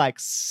 which is like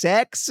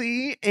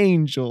sexy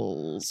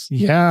angels.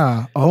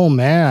 Yeah. Oh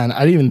man, I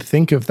didn't even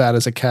think of that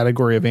as a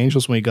category of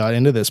angels when we got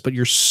into this, but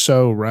you're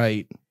so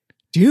right,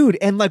 dude.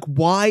 And like,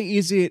 why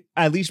is it,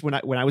 at least when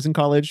I was in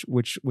college,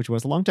 which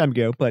was a long time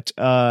ago, but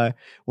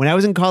when I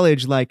was in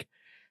college, like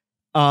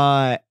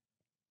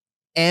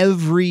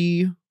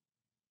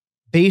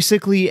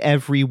basically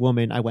every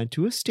woman, I went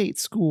to a state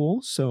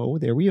school, so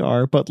there we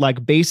are, but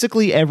like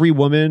basically every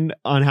woman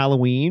on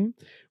Halloween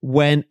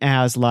went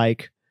as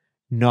like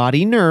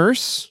naughty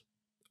nurse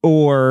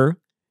or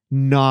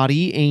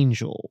naughty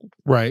angel.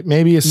 Right.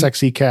 Maybe a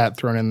sexy cat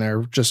thrown in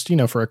there just,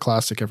 for a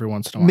classic every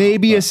once in a while.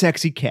 Maybe a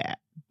sexy cat,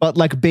 but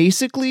like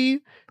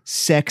basically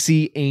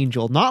sexy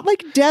angel, not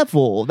like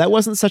devil. That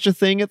wasn't such a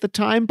thing at the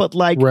time, but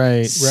like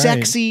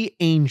sexy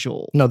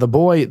angel. No, the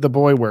boy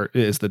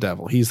is the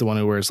devil. He's the one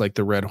who wears like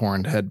the red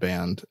horned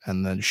headband,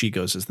 and then she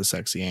goes as the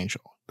sexy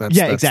angel. That's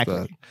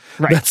exactly.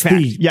 That's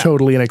the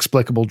totally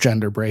inexplicable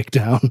gender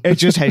breakdown.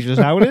 It's just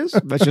how it is.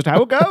 That's just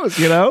how it goes,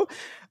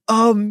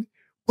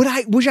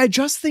 Which I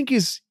just think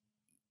is,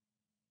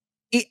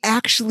 it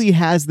actually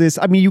has this,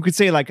 I mean, you could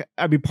say like,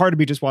 part of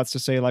me just wants to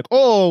say like,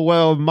 oh,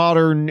 well,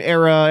 modern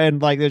era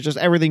and like there's just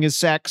everything is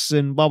sex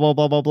and blah, blah,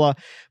 blah, blah, blah.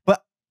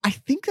 But I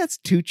think that's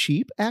too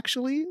cheap,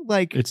 actually.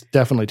 Like, it's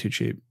definitely too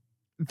cheap.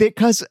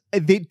 Because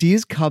it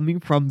is coming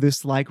from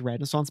this like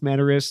Renaissance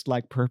mannerist,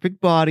 like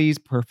perfect bodies,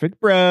 perfect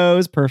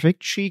bros,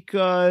 perfect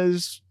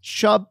chicas,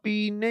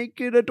 chubby,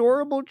 naked,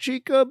 adorable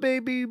chica,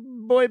 baby,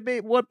 boy,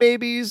 what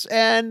babies,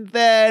 and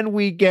then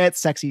we get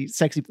sexy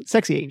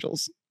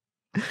angels.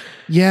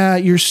 Yeah,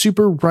 you're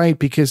super right,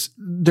 because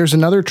there's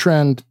another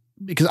trend.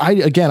 Because I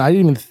didn't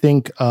even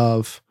think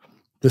of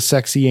the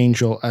sexy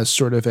angel as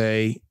sort of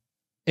a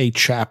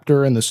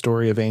chapter in the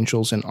story of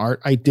angels in art.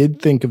 I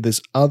did think of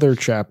this other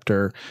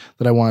chapter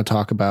that I want to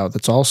talk about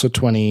that's also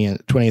 20th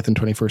and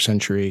 21st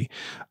century.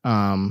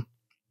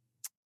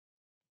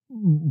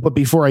 But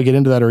before I get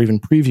into that or even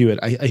preview it,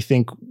 I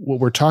think what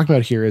we're talking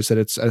about here is that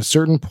it's at a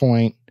certain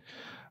point,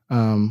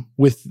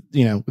 with,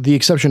 the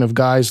exception of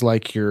guys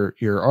like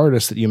your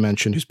artist that you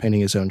mentioned who's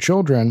painting his own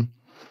children,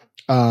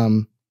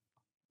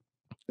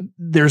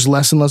 there's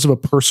less and less of a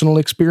personal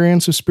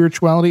experience of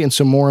spirituality, and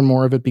so more and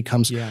more of it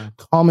becomes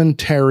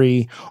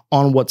commentary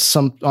on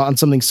on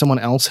something someone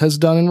else has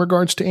done in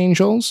regards to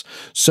angels.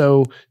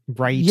 So,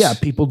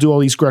 people do all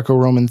these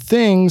Greco-Roman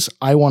things.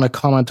 I want to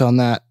comment on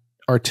that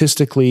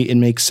artistically. It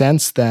makes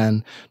sense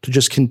then to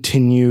just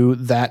continue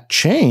that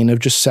chain of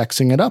just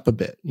sexing it up a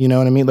bit. You know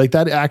what I mean? Like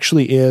that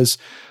actually is.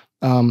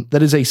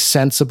 That is a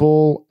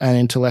sensible and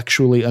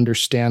intellectually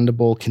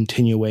understandable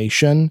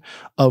continuation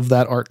of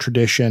that art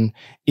tradition.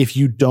 If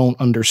you don't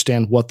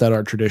understand what that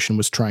art tradition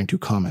was trying to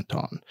comment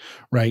on,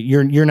 right?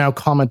 You're now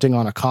commenting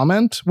on a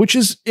comment, which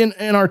is an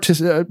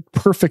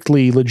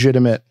perfectly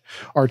legitimate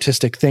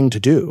artistic thing to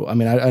do. I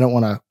mean, I don't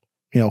want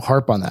to,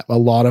 harp on that. A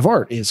lot of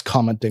art is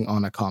commenting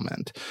on a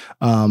comment.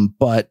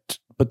 But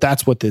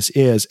that's what this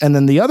is. And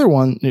then the other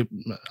one,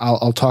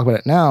 I'll talk about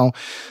it now.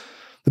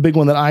 The big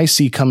one that I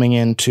see coming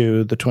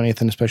into the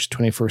 20th and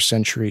especially 21st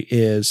century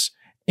is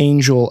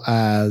angel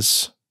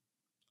as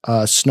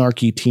a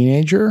snarky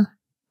teenager.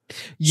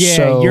 Yeah,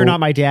 so, you're not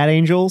my dad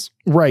angels.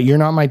 Right, you're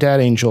not my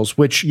dad angels,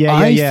 which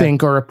I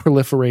think are a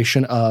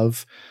proliferation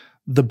of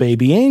the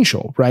baby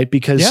angel, right?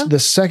 Because the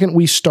second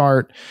we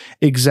start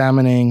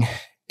examining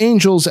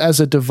angels as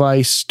a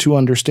device to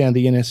understand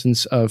the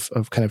innocence of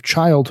kind of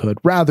childhood,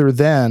 rather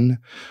than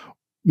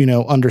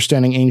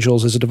understanding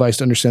angels as a device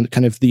to understand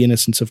kind of the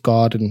innocence of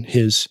God and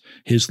his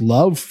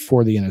love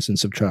for the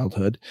innocence of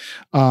childhood,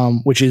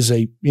 which is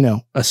a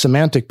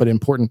semantic but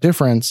important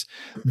difference.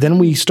 Then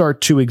we start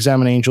to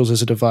examine angels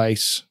as a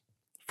device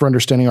for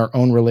understanding our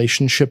own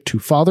relationship to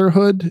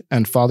fatherhood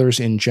and fathers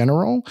in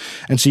general.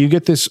 And so you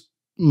get this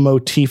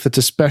motif that's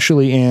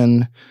especially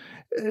in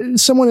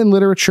someone in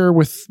literature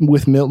with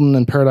Milton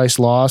and Paradise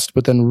Lost,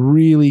 but then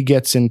really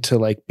gets into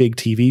like big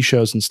TV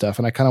shows and stuff.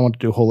 And I kind of want to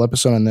do a whole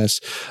episode on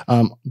this.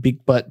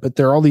 But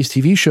there are all these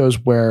TV shows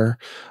where,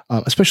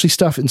 especially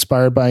stuff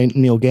inspired by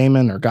Neil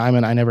Gaiman or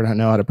Gaiman, I never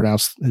know how to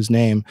pronounce his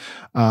name.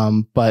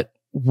 But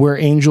where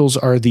angels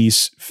are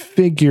these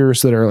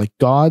figures that are like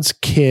God's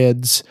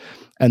kids,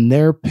 and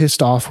they're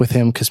pissed off with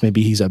him because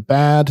maybe he's a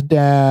bad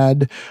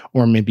dad,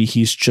 or maybe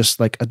he's just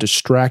like a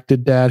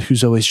distracted dad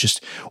who's always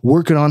just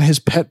working on his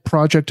pet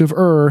project of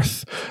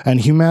Earth and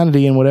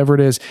humanity and whatever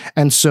it is.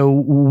 And so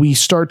we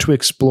start to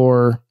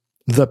explore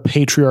the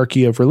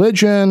patriarchy of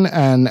religion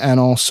and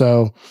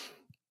also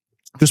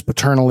just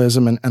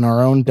paternalism and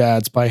our own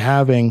dads by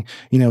having,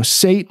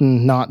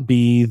 Satan not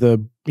be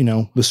the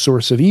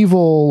source of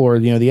evil or,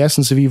 the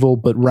essence of evil,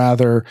 but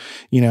rather,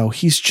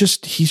 he's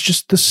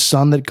just the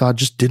son that God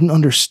just didn't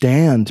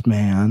understand,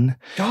 man.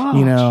 Gosh.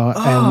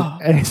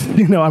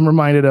 And I'm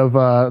reminded of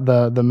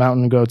the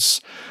Mountain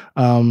Goats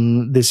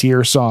This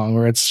Year song,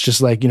 where it's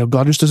just like,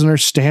 God just doesn't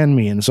understand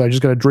me. And so I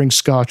just got to drink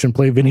scotch and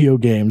play video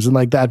games. And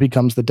like that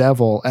becomes the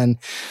devil. And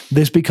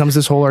this becomes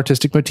this whole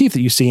artistic motif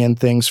that you see in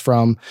things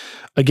from,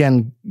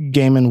 again,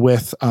 Gaiman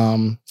with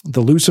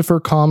the Lucifer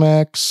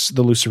comics,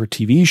 the Lucifer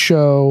TV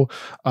show,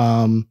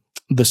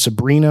 the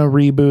Sabrina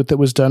reboot that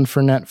was done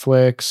for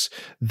Netflix,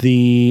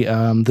 the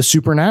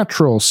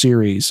Supernatural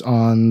series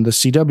on the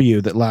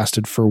CW that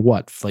lasted for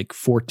like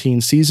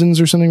 14 seasons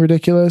or something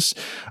ridiculous.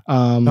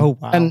 Oh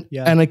wow!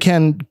 And it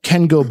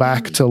can go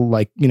back to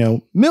like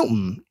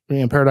Milton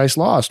in Paradise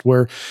Lost,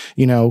 where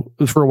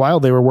for a while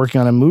they were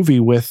working on a movie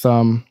with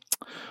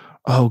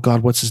oh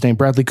God, what's his name?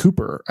 Bradley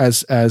Cooper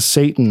as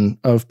Satan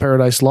of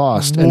Paradise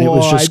Lost. And it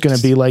was just going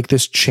to be like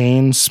this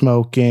chain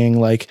smoking,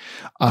 like,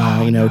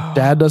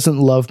 Dad doesn't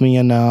love me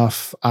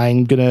enough.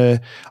 I'm going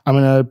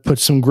to put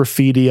some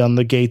graffiti on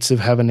the gates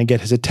of heaven to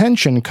get his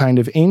attention kind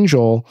of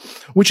angel,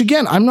 which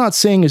again, I'm not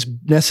saying is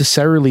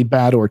necessarily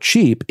bad or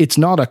cheap. It's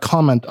not a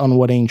comment on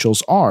what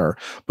angels are,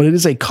 but it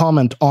is a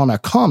comment on a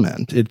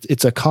comment.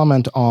 It's a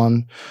comment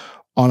on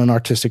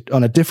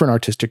a different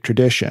artistic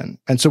tradition.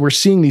 And so we're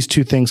seeing these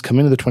two things come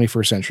into the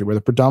 21st century, where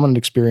the predominant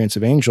experience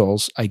of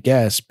angels, I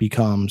guess,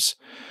 becomes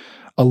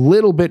a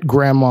little bit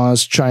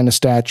grandma's China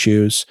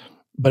statues,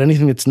 but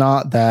anything that's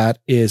not that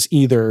is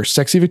either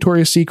sexy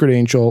Victoria's Secret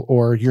angel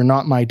or you're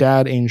not my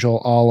dad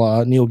angel, a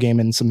la Neil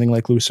Gaiman, something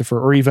like Lucifer,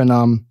 or even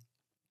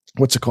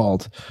what's it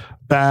called?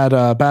 Good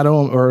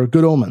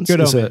Omens.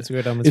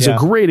 Good Omens is a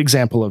great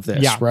example of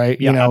this,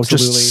 right? Yeah,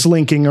 absolutely. Just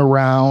slinking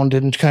around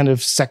and kind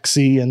of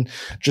sexy, and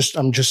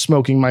I'm just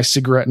smoking my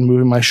cigarette and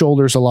moving my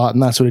shoulders a lot,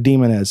 and that's what a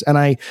demon is. And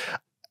I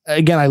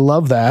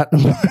love that,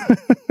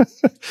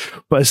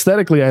 but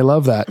aesthetically, I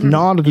love that.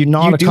 Not a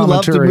commentary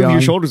love to move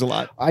your shoulders a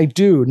lot. I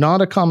do.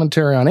 Not a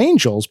commentary on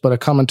angels, but a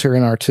commentary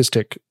on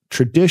artistic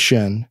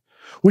tradition.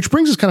 Which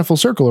brings us kind of full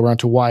circle around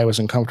to why I was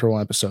uncomfortable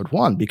in episode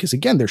 1, because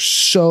again, there's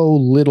so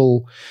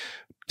little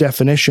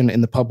definition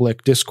in the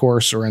public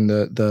discourse or in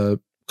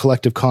the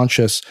collective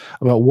conscious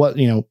about what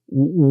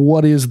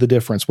is the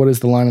difference? What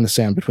is the line in the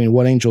sand between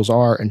what angels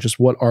are and just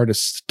what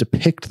artists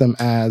depict them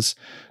as,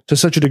 to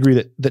such a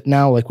degree that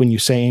now, like when you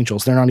say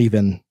angels, they're not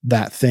even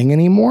that thing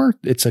anymore.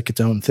 It's like its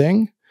own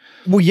thing.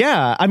 Well,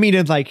 yeah. I mean,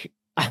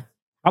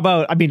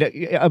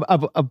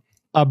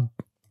 a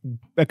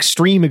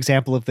extreme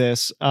example of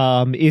this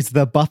is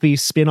the Buffy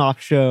spin-off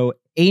show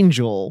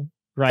Angel,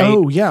 right?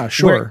 Oh yeah,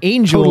 sure. Where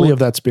Angel totally of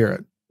that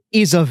spirit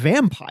is a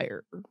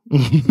vampire.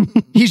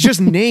 He's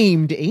just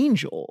named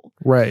Angel,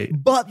 right?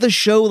 But the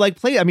show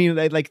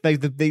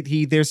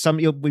there's some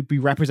he'll be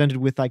represented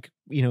with like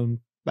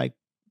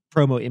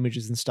promo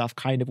images and stuff,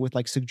 kind of with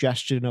like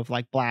suggestion of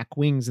like black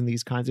wings and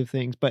these kinds of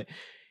things. But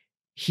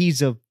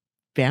he's a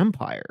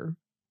vampire,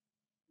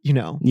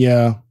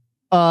 Yeah.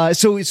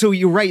 So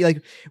you're right.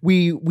 Like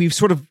we've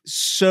sort of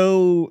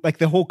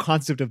the whole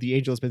concept of the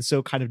angel has been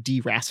so kind of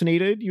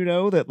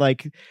deracinated, that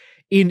like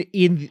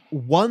in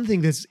one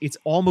thing it's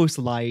almost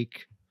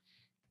like,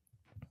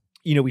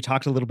 we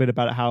talked a little bit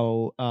about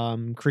how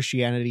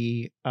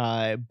Christianity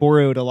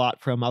borrowed a lot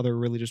from other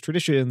religious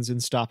traditions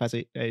and stuff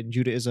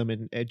Judaism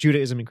and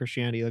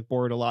Christianity like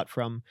borrowed a lot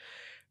from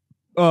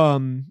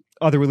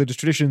other religious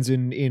traditions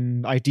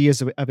in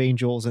ideas of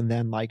angels and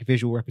then like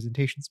visual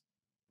representations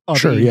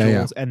of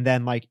angels. And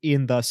then like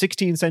in the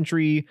 16th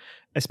century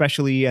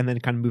especially, and then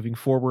kind of moving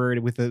forward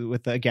with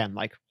the again,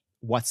 like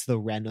what's the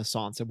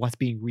Renaissance and what's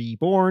being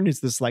reborn is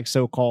this like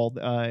so-called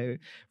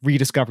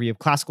rediscovery of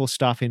classical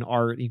stuff in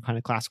art, kind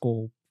of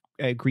classical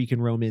Greek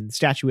and Roman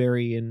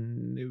statuary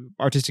and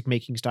artistic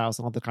making styles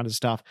and all that kind of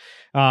stuff,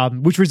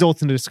 which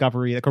results in a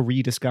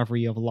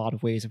rediscovery of a lot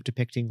of ways of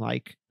depicting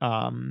like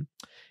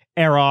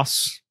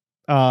Eros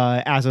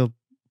as a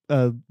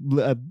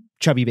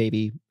chubby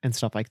baby and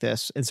stuff like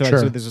this. And so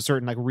there's a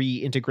certain like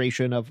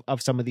reintegration of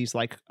some of these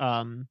like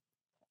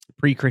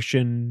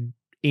pre-Christian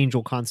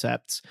angel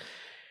concepts.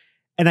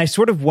 And I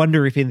sort of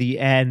wonder if in the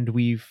end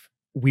we've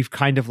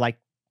kind of like,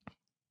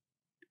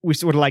 we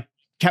sort of like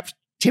kept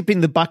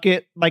tipping the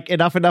bucket like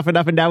enough,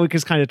 and now we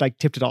just kind of like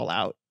tipped it all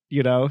out,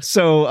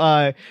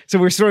 So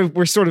we're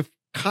sort of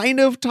kind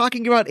of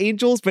talking about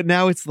angels, but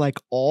now it's like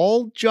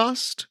all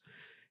just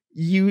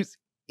use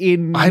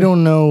in. I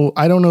don't know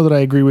that I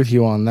agree with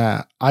you on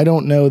that. I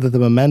don't know that the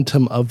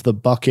momentum of the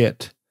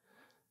bucket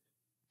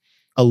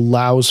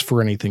allows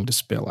for anything to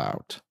spill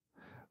out.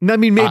 I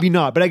mean, maybe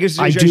not, but I guess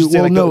I do.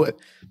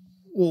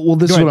 Well,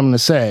 this is what I'm going to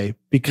say,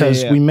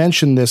 because we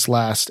mentioned this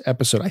last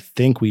episode. I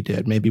think we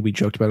did. Maybe we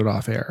joked about it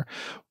off air.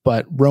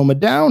 But Roma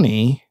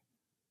Downey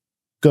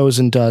goes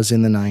and does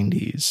in the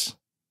 90s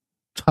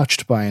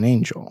Touched by an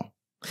Angel.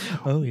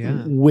 Oh,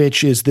 yeah.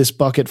 Which is this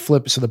bucket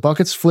flip. So the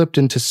bucket's flipped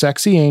into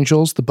Sexy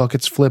Angels. The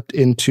bucket's flipped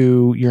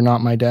into You're Not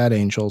My Dad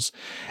Angels.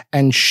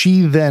 And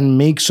she then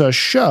makes a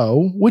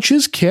show, which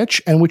is kitsch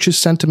and which is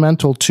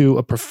sentimental to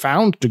a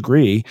profound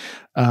degree.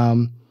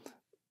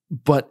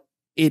 But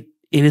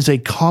it is a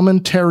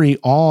commentary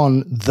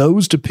on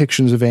those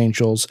depictions of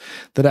angels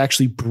that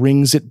actually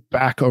brings it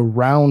back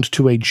around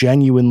to a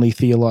genuinely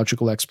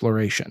theological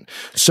exploration.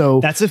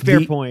 So that's a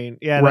fair point.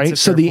 Yeah. Right.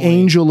 So the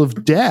angel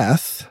of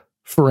death,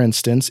 for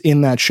instance,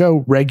 in that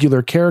show,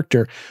 regular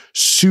character,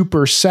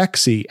 super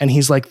sexy. And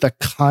he's like the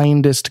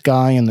kindest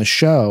guy in the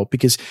show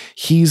because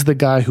he's the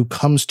guy who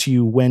comes to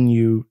you when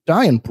you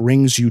die and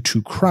brings you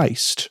to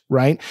Christ.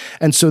 Right.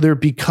 And so there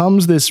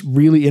becomes this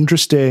really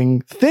interesting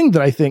thing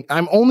that I think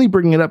I'm only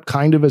bringing it up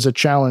kind of as a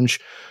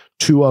challenge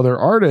to other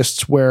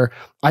artists, where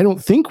I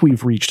don't think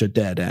we've reached a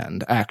dead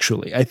end,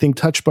 actually. I think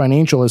Touched by an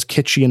Angel, as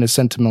kitschy and as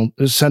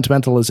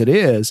sentimental as it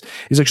is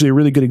actually a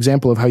really good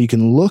example of how you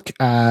can look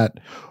at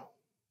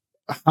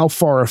how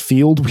far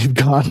afield we've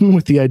gotten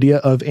with the idea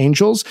of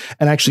angels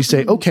and actually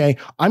say, okay,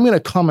 I'm going to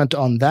comment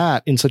on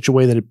that in such a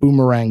way that it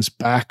boomerangs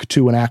back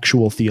to an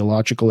actual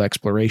theological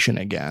exploration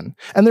again.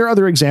 And there are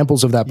other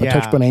examples of that, but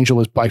Touched by an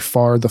Angel is by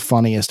far the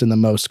funniest and the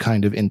most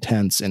kind of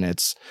intense in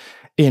its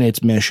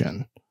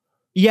mission.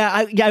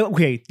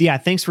 Okay. Yeah.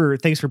 Thanks for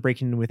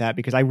breaking in with that,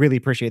 because I really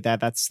appreciate that.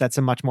 That's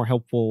a much more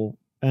helpful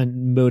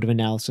mode of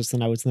analysis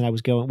than I was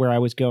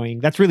going.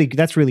 That's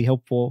really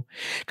helpful,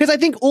 because I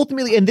think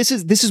ultimately, and this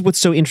is what's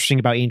so interesting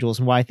about angels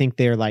and why I think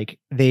I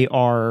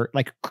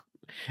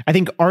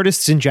think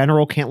artists in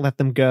general can't let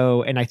them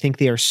go, and I think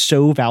they are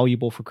so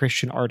valuable for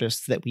Christian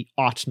artists that we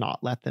ought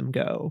not let them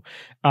go.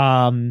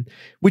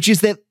 Which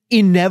is that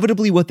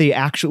inevitably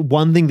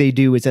one thing they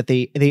do is that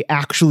they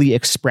actually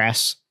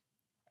express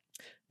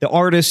the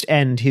artist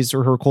and his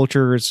or her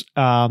culture's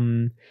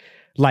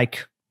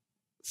like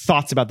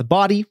thoughts about the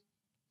body,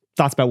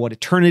 thoughts about what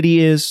eternity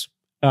is,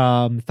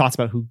 thoughts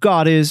about who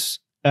God is,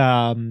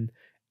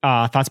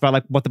 thoughts about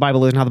like what the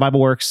Bible is and how the Bible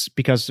works,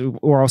 because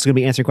we're also going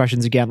to be answering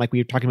questions again, like we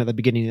were talking about at the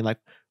beginning, like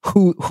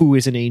who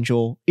is an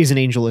angel? Is an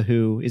angel a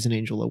who? Is an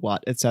angel a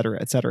what? Et cetera,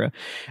 et cetera.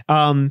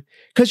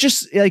 Because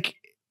just like,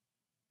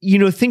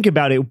 think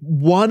about it.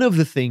 One of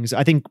the things,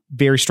 I think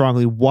very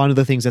strongly, one of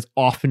the things that's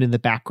often in the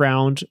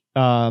background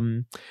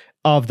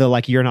of the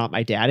like "you're not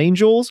my dad"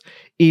 angels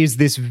is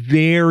this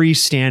very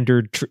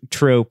standard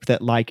trope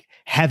that like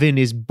heaven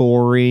is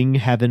boring,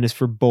 heaven is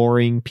for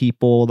boring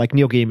people. Like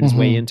Neil Gaiman is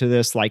way into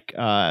this. Like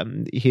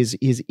his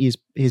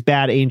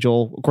bad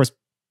angel, of course,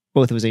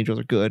 both of his angels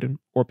are good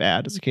or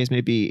bad, as the case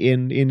may be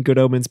in Good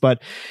Omens,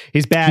 but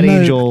his bad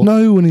angel.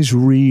 No one is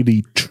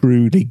really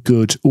truly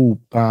good or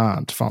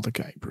bad, Father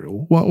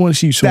Gabriel. What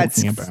is you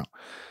talking about?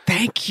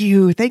 Thank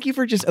you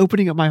for just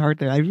opening up my heart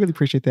there. I really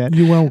appreciate that.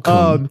 You're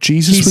welcome.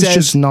 Jesus was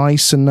just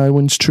nice, and no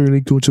one's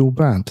truly good or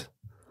bad.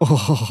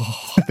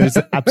 Oh, that's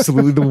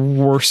absolutely the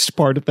worst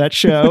part of that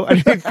show. I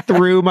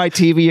threw my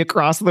TV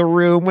across the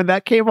room when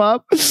that came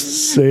up.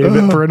 Save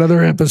it for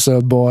another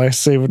episode, boy.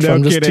 Save it.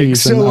 I'm just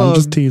teasing. I'm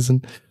just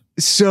teasing.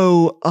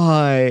 So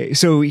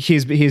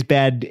his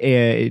bad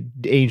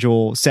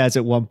angel says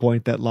at one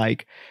point that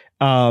like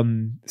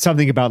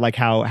something about like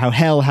how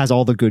hell has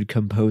all the good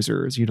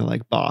composers,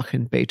 like Bach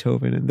and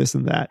Beethoven and this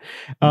and that.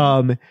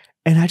 And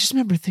I just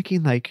remember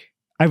thinking like,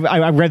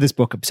 I read this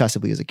book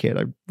obsessively as a kid.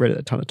 I read it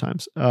a ton of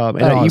times. As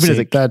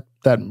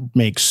that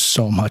makes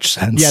so much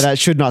sense. Yeah, that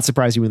should not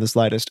surprise you in the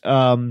slightest.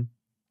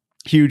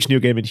 Huge Neil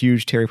Gaiman,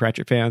 huge Terry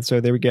Pratchett fan.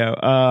 So there we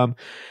go.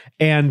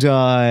 And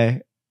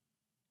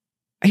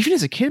even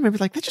as a kid, I remember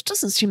like, that just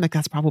doesn't seem like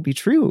that's probably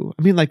true.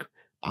 I mean, like,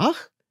 I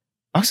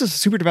was a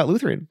super devout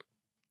Lutheran.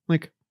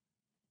 Like,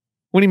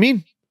 what do you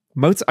mean?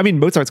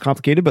 Mozart's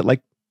complicated, but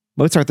like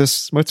Mozart's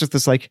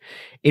this like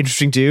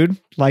interesting dude.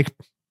 Like,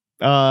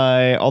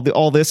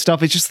 all this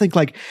stuff. It's just think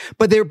like,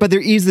 but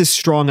there is this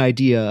strong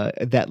idea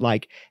that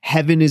like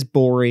heaven is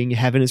boring.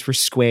 Heaven is for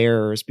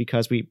squares,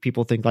 because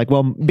people think like,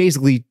 well,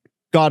 basically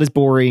God is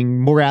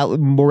boring.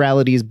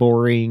 Morality is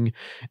boring.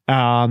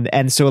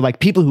 And so like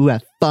people who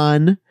have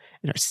fun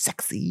and are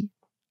sexy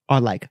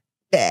are like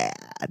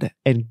bad,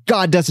 and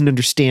God doesn't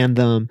understand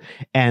them,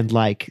 and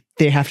like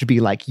they have to be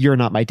like "you're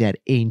not my dad"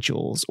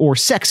 angels or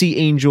sexy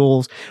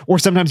angels, or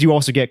sometimes you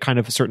also get kind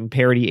of a certain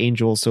parody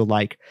angels, so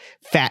like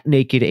fat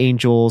naked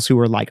angels who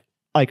are like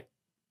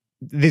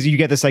this. You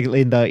get this like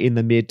in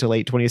the mid to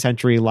late 20th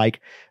century, like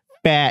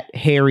fat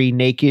hairy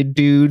naked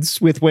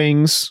dudes with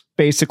wings,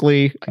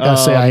 basically. I gotta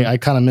say, I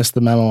kind of missed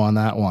the memo on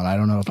that one. I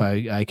don't know if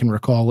I can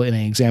recall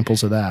any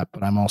examples of that,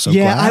 but I'm also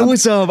glad. It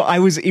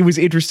was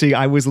interesting.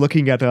 I was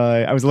looking at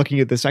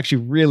this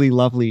actually really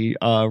lovely,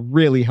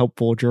 really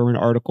helpful German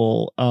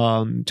article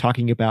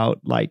talking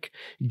about like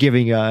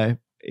giving it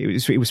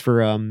was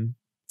for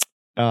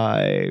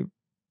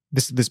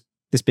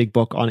this big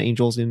book on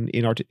angels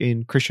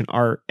in Christian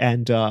art,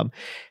 and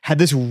had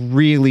this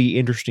really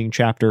interesting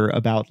chapter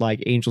about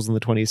like angels in the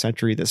 20th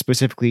century that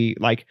specifically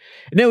like,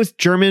 and it was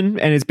German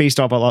and it's based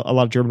off a lot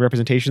of German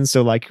representations.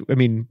 So like, I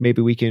mean,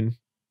 maybe we can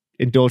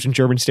indulge in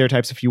German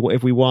stereotypes if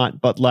we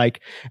want, but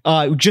like,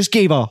 just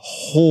gave a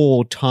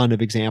whole ton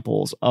of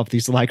examples of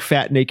these like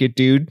fat naked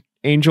dude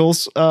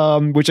angels,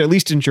 which at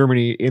least in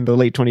Germany in the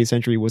late 20th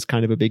century was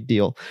kind of a big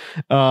deal.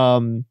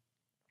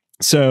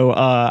 So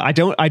I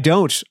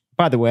don't.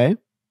 By the way,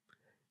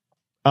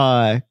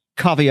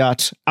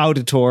 caveat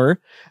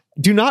auditor,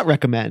 do not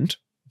recommend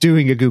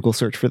doing a Google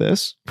search for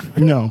this.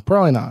 No,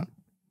 probably not.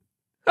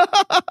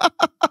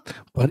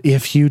 But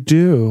if you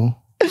do,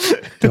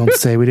 don't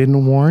say we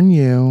didn't warn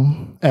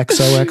you.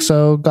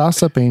 XOXO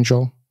gossip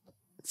angel.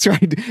 That's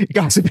right.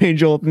 Gossip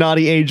angel,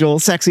 naughty angel,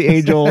 sexy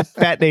angel,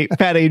 fat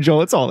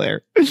angel. It's all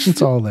there.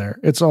 It's all there.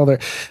 It's all there.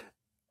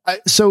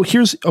 So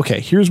here's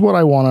what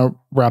I want to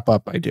wrap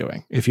up by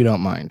doing, if you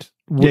don't mind.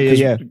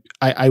 Yeah.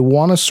 I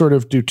want to sort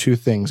of do two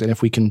things, and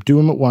if we can do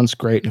them at once,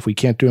 great. And if we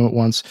can't do them at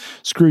once,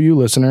 screw you,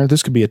 listener.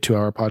 This could be a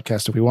 2-hour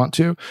podcast if we want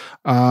to.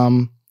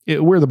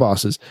 We're the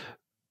bosses.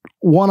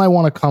 One, I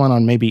want to comment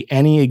on maybe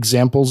any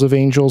examples of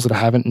angels that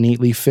haven't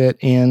neatly fit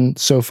in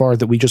so far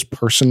that we just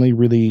personally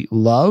really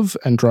love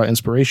and draw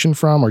inspiration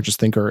from, or just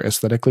think are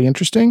aesthetically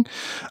interesting.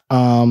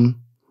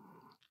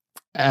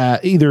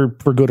 Either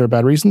for good or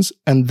bad reasons.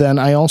 And then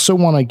I also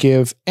want to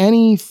give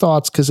any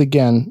thoughts, because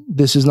again,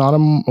 this is not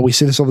we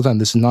say this all the time,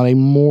 this is not a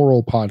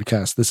moral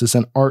podcast. This is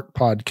an art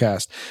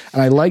podcast.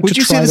 And I like Would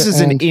you say this is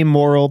an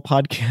immoral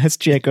podcast,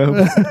 Jacob?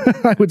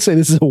 I would say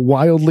this is a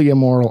wildly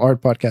immoral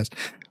art podcast.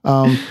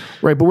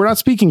 Right. But we're not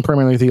speaking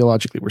primarily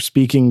theologically. We're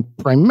speaking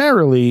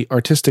primarily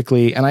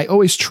artistically. And I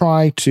always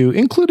try to,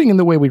 including in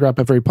the way we wrap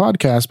every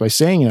podcast by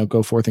saying,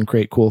 go forth and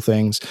create cool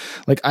things.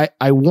 Like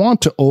I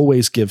want to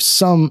always give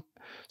some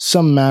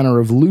manner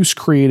of loose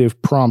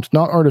creative prompt,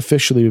 not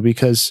artificially,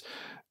 because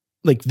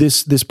like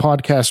this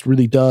podcast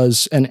really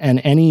does, and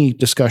any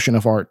discussion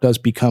of art does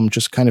become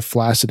just kind of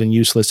flaccid and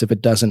useless if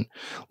it doesn't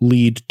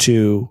lead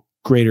to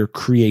greater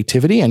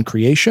creativity and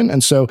creation.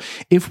 And so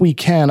if we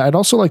can, I'd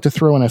also like to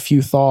throw in a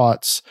few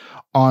thoughts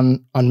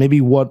on maybe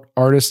what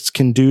artists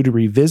can do to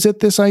revisit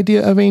this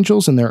idea of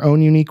angels in their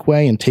own unique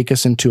way and take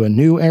us into a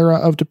new era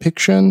of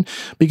depiction,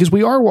 because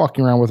we are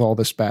walking around with all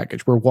this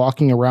baggage. We're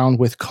walking around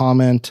with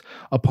comment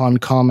upon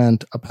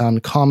comment upon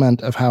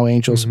comment of how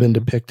angels have been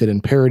depicted,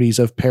 and parodies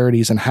of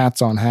parodies and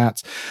hats on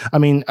hats. I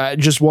mean,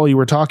 just while you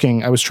were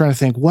talking, I was trying to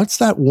think, what's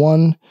that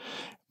one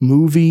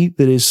movie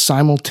that is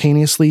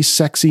simultaneously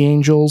Sexy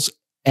Angels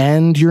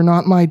and You're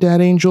Not My Dead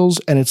Angels,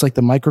 and it's like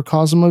the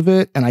microcosm of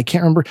it, and I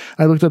can't remember.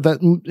 I looked at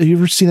that. Have you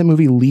ever seen that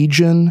movie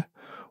Legion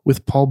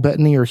with Paul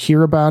Bettany, or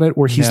hear about it,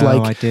 where he's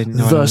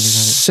the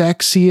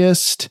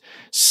sexiest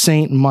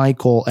Saint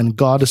Michael, and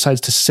God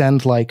decides to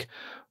send like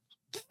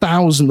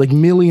thousands, like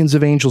millions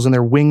of angels, and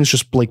their wings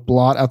just like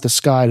blot out the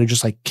sky to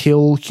just like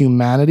kill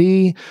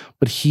humanity.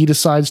 But he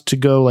decides to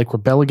go like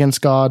rebel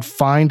against God,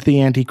 find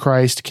the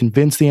Antichrist,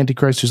 convince the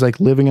Antichrist, who's like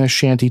living in a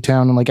shanty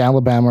town in like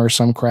Alabama or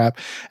some crap.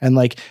 And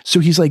like, so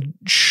he's like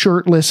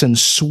shirtless and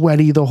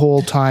sweaty the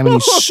whole time. And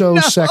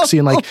he's sexy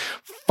and like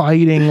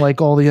fighting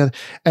like all the other,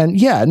 and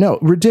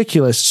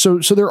ridiculous. So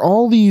there are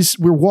all these,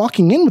 we're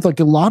walking in with like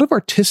a lot of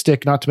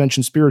artistic, not to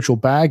mention spiritual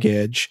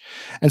baggage.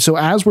 And so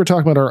as we're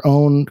talking about our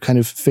own kind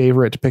of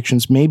favorite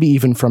depictions, maybe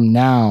even from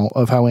now,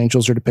 of how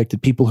angels are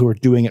depicted, people who are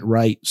doing it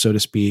right, so to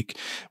speak,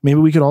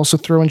 maybe we could also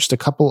throw in just a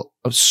couple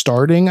of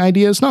starting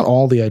ideas, not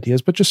all the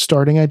ideas, but just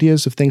starting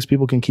ideas of things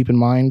people can keep in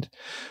mind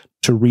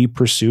to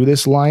re-pursue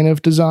this line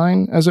of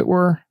design, as it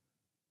were.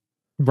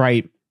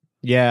 Right.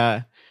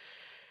 Yeah.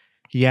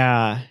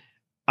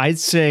 I'd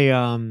say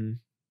on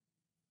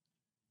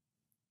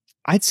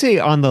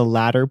the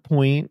latter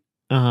point,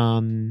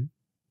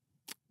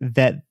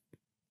 that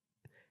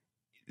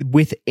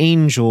with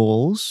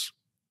angels,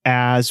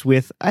 as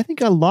with I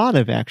think a lot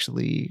of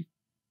actually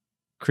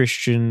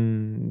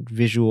Christian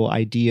visual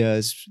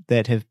ideas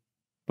that have,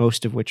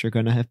 most of which are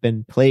going to have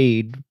been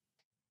played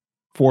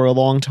for a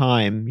long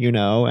time,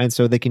 and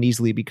so they can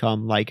easily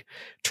become like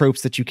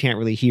tropes that you can't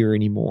really hear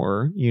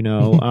anymore,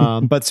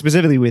 but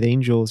specifically with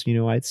angels,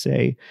 I'd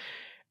say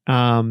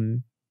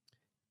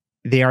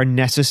they are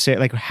necessary.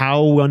 Like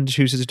how one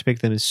chooses to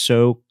depict them is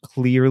so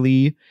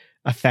clearly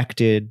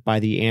affected by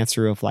the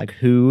answer of like,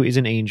 who is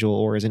an angel,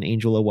 or is an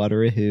angel a what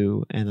or a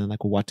who, and then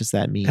like, what does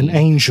that mean? An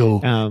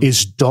angel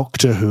is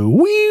Doctor Who.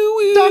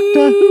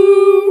 Doctor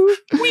Who.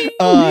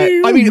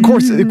 I mean, of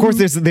course,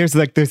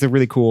 there's a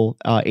really cool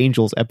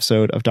angels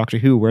episode of Doctor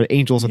Who where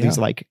angels are these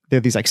like, they're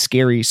these like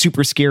scary,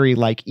 super scary,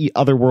 like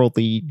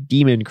otherworldly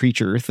demon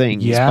creature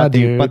things. Yeah,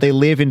 but they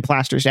live in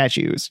plaster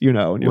statues,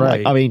 and you're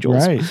like, of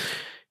angels. Right.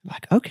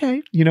 Like,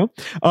 okay,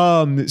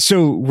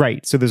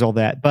 so there's all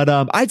that. But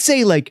I'd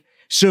say like,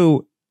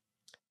 so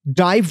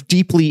dive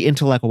deeply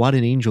into like what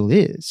an angel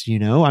is,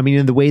 I mean,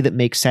 in the way that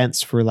makes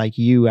sense for like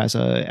you as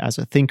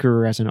a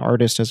thinker, as an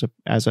artist, as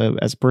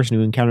a person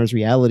who encounters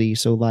reality.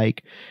 So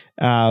like,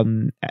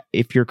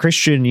 if you're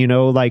Christian,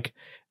 like,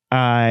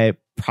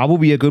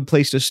 probably a good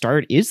place to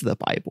start is the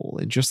Bible,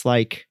 and just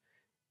like,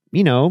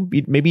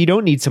 maybe you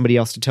don't need somebody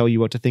else to tell you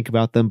what to think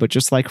about them, but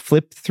just like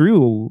flip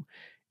through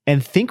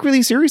and think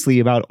really seriously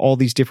about all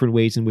these different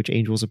ways in which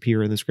angels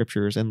appear in the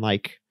scriptures, and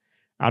like,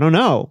 I don't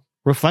know,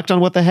 reflect on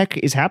what the heck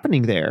is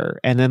happening there,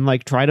 and then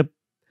like try to,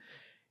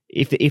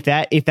 if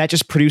that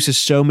just produces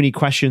so many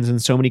questions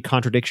and so many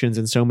contradictions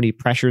and so many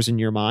pressures in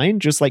your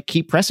mind, just like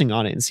keep pressing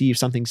on it and see if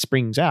something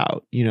springs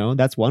out.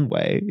 That's one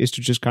way, is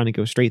to just kind of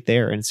go straight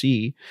there and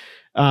see.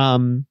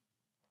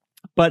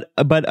 But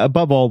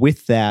above all,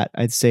 with that,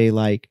 I'd say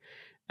like,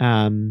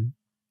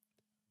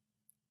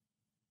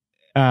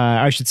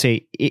 I should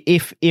say,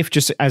 if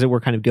just as it were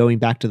kind of going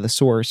back to the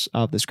source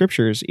of the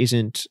scriptures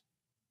isn't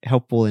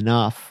helpful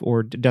enough,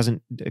 or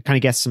doesn't kind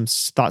of get some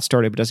thoughts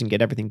started but doesn't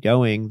get everything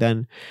going,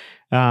 then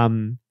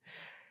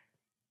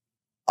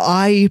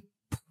I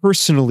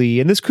personally,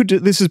 and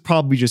this is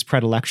probably just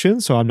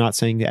predilection, so I'm not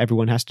saying that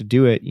everyone has to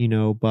do it,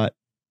 but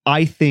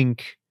I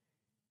think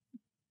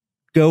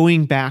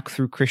going back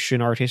through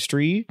Christian art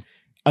history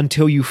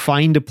until you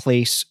find a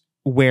place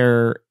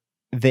where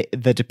the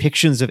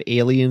depictions of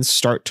aliens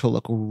start to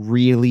look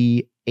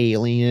really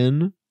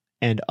alien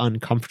and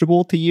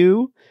uncomfortable to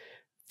you,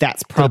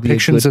 that's probably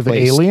depictions of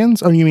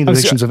aliens. Oh, you mean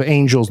depictions of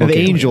angels? The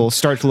angels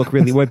start to look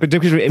really, but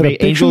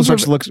angels start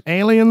to look,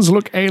 aliens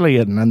look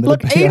alien, and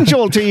look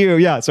angel to you.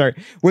 Yeah, sorry.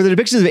 Where the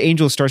depictions of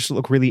angels starts to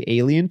look really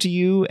alien to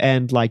you,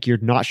 and like you're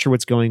not sure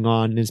what's going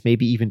on, and it's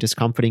maybe even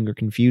discomforting or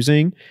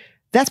confusing.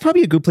 That's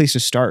probably a good place to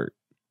start.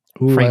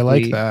 Ooh, frankly. I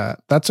like that.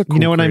 That's a cool,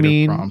 what I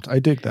mean? Prompt. I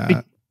dig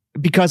that.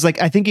 Because like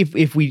I think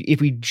if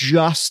we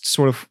just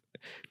sort of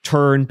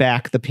turn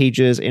back the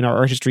pages in our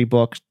art history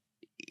book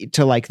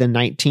to like the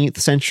 19th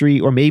century,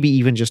 or maybe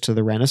even just to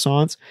the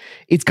Renaissance,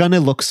 it's going to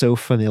look so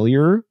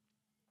familiar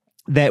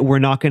that we're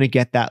not going to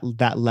get that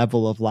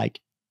level of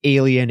like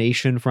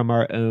alienation from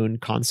our own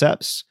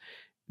concepts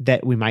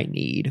that we might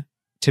need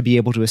to be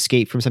able to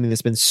escape from something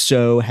that's been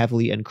so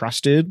heavily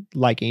encrusted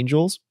like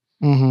angels.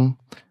 Mm-hmm.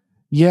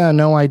 Yeah,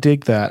 no, I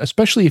dig that,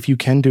 especially if you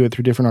can do it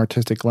through different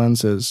artistic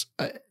lenses.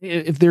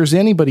 If there's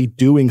anybody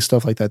doing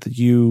stuff like that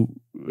you,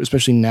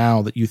 especially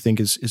now, that you think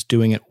is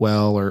doing it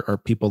well, or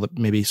people that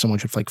maybe someone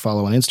should like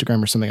follow on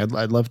Instagram or something,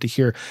 I'd love to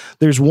hear.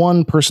 There's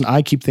one person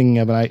I keep thinking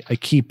of, and I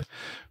keep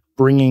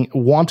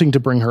wanting to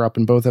bring her up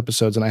in both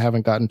episodes, and I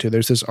haven't gotten to.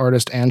 There's this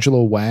artist,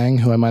 Angela Wang,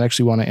 who I might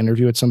actually want to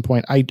interview at some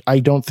point. I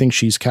don't think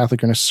she's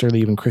Catholic or necessarily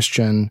even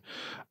Christian,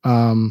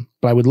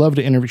 but I would love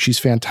to interview. She's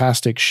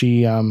fantastic.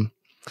 She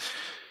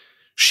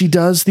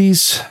does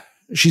these,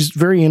 she's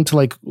very into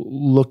like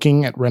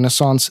looking at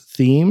Renaissance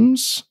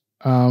themes,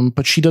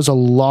 but she does a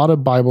lot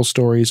of Bible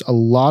stories, a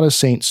lot of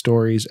saint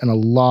stories, and a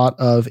lot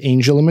of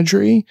angel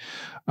imagery,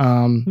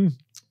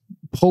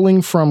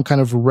 pulling from kind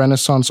of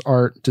Renaissance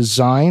art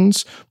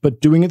designs,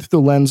 but doing it through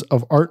the lens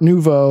of Art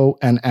Nouveau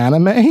and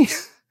anime.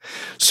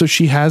 So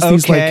she has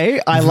these I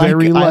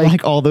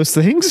like all those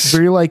things.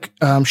 Very like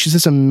she's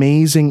this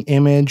amazing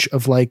image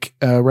of like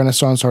a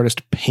Renaissance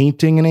artist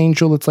painting an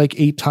angel that's like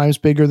 8 times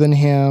bigger than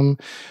him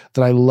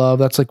that I love.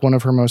 That's like one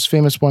of her most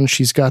famous ones.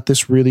 She's got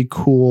this really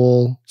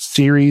cool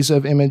series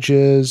of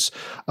images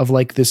of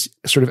like this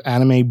sort of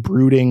anime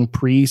brooding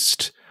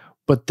priest,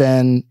 but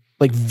then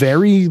like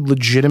very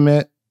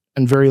legitimate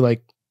and very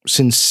like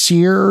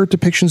sincere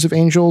depictions of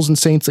angels and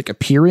saints like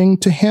appearing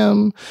to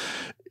him.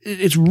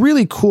 It's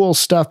really cool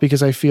stuff,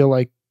 because I feel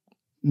like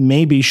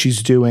maybe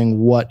she's doing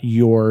what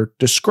you're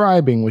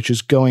describing, which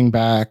is going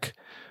back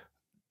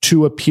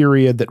to a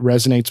period that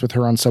resonates with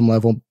her on some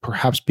level,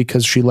 perhaps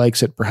because she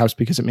likes it, perhaps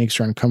because it makes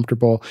her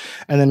uncomfortable,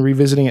 and then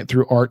revisiting it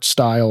through art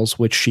styles,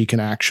 which she can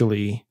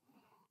actually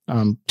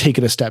take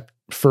it a step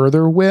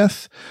further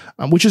with,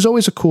 which is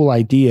always a cool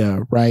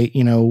idea, right?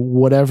 You know,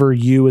 whatever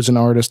you as an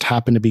artist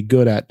happen to be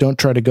good at, don't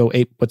try to go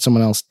ape what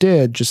someone else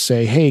did. Just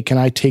say, hey, can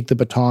I take the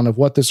baton of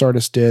what this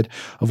artist did,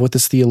 of what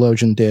this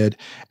theologian did,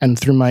 and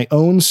through my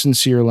own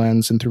sincere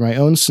lens and through my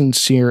own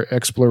sincere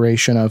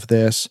exploration of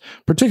this,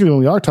 particularly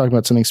when we are talking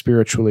about something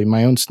spiritually,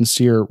 my own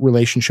sincere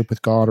relationship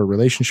with God or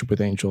relationship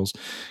with angels,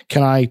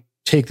 can I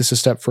take this a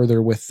step further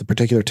with the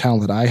particular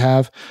talent that I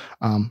have?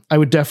 I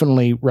would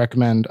definitely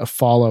recommend a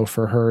follow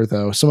for her,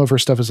 though. Some of her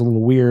stuff is a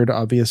little weird,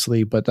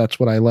 obviously, but that's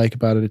what I like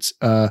about it. It's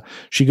her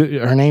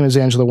name is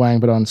Angela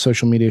Wang, but on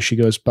social media she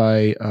goes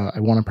by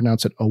I want to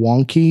pronounce it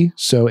Awanqi,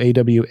 so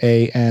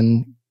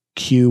AWANQI.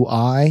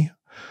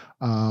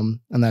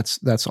 And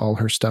that's all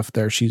her stuff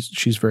there.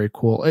 She's very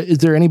cool. Is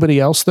there anybody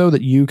else though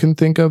that you can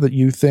think of that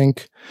you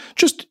think,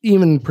 just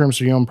even in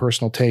terms of your own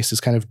personal taste, is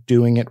kind of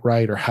doing it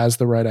right or has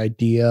the right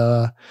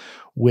idea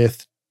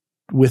with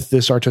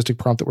this artistic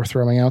prompt that we're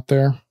throwing out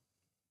there?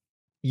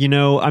 You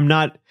know,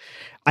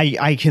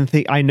 I can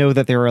think, I know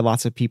that there are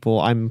lots of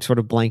people. I'm sort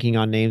of blanking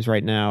on names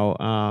right now.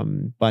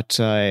 But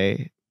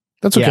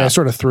that's okay. Yeah. I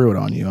sort of threw it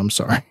on you. I'm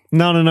sorry.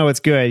 No, it's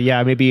good.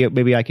 Yeah.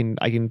 Maybe I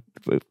can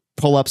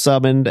pull up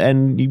some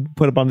and you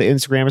put up on the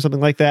Instagram or something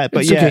like that.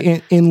 But it's yeah,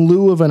 okay. In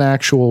lieu of an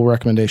actual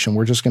recommendation,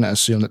 we're just going to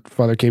assume that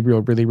Father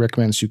Gabriel really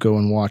recommends you go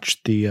and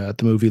watch the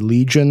movie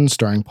Legion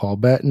starring Paul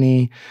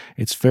Bettany.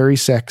 It's very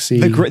sexy.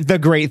 The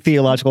great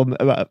theological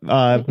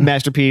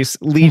masterpiece,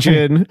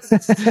 Legion,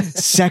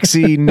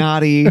 sexy,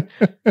 naughty,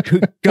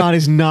 God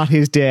is not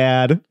his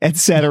dad,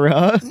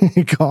 etc.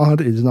 God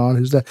is not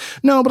his dad.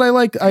 No, but I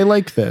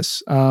like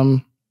this.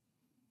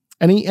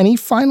 Any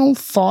final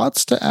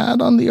thoughts to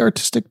add on the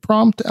artistic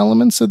prompt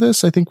elements of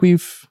this? I think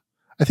we've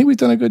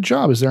done a good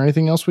job. Is there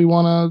anything else we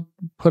want to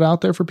put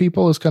out there for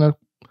people as kind of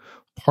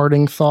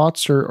parting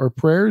thoughts or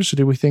prayers? Or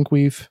do we think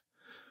we've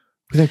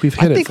hit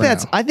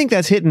it? I think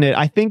that's hitting it.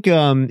 I think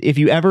if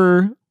you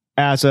ever,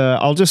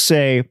 I'll just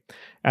say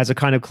as a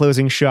kind of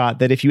closing shot,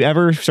 that if you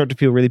ever start to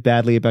feel really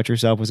badly about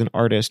yourself as an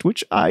artist,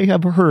 which I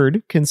have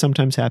heard can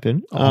sometimes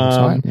happen, all the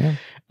time, yeah.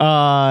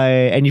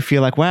 And you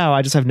feel like, wow,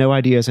 I just have no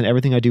ideas and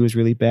everything I do is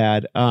really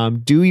bad.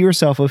 Do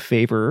yourself a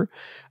favor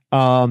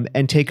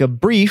and take a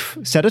brief,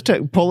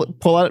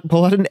 pull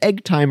out an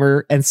egg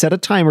timer and set a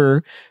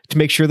timer to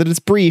make sure that it's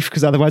brief,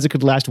 because otherwise it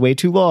could last way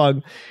too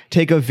long.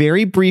 Take a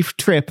very brief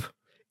trip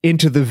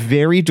into the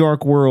very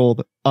dark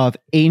world of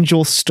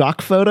angel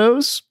stock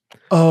photos.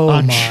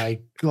 Oh my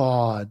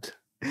God.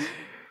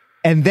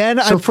 And then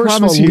first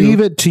of all,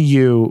 leave it to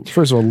you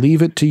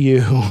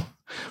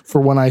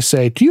for when I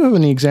say, do you have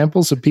any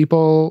examples of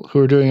people who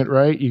are doing it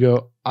right? You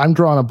go, I'm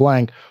drawing a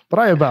blank, but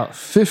I have about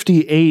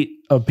 58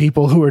 of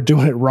people who are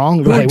doing it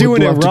wrong. Who are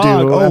doing it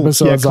wrong?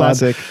 Episodes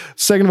classic. On.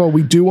 Second of all,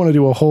 we do want to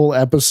do a whole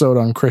episode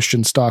on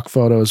Christian stock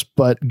photos,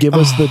 but give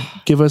us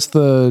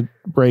the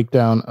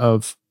breakdown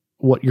of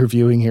what you're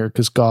viewing here,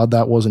 because God,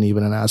 that wasn't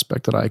even an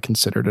aspect that I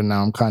considered, and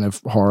now I'm kind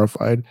of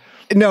horrified.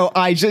 No,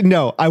 I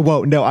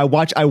won't. No, I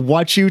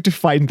want you to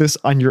find this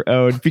on your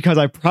own, because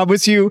I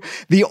promise you,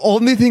 the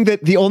only thing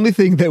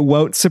that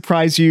won't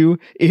surprise you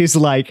is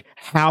like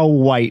how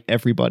white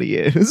everybody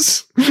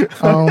is.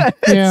 Oh,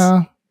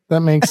 yeah, that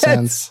makes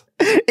sense.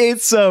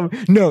 It's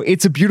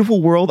it's a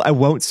beautiful world. I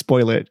won't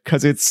spoil it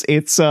because it's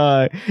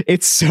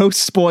so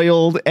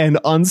spoiled and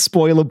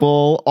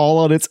unspoilable all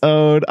on its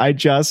own. I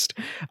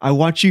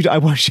want you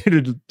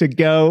to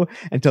go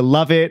and to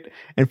love it.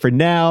 And for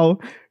now,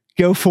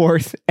 go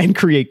forth and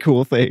create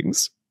cool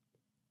things.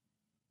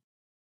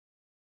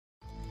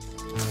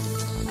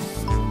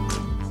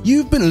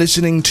 You've been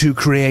listening to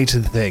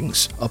Created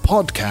Things, a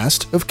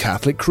podcast of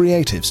Catholic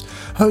creatives,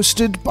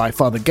 hosted by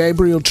Father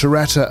Gabriel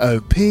Torretta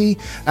OP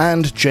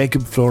and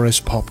Jacob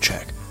Flores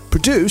Popczak,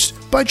 produced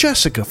by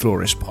Jessica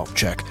Flores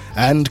Popczak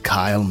and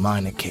Kyle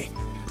Meineke.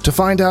 To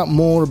find out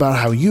more about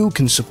how you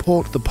can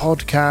support the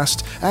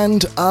podcast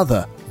and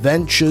other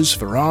ventures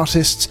for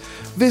artists,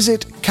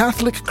 visit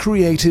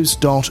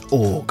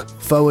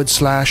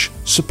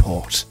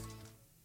catholiccreatives.org/support.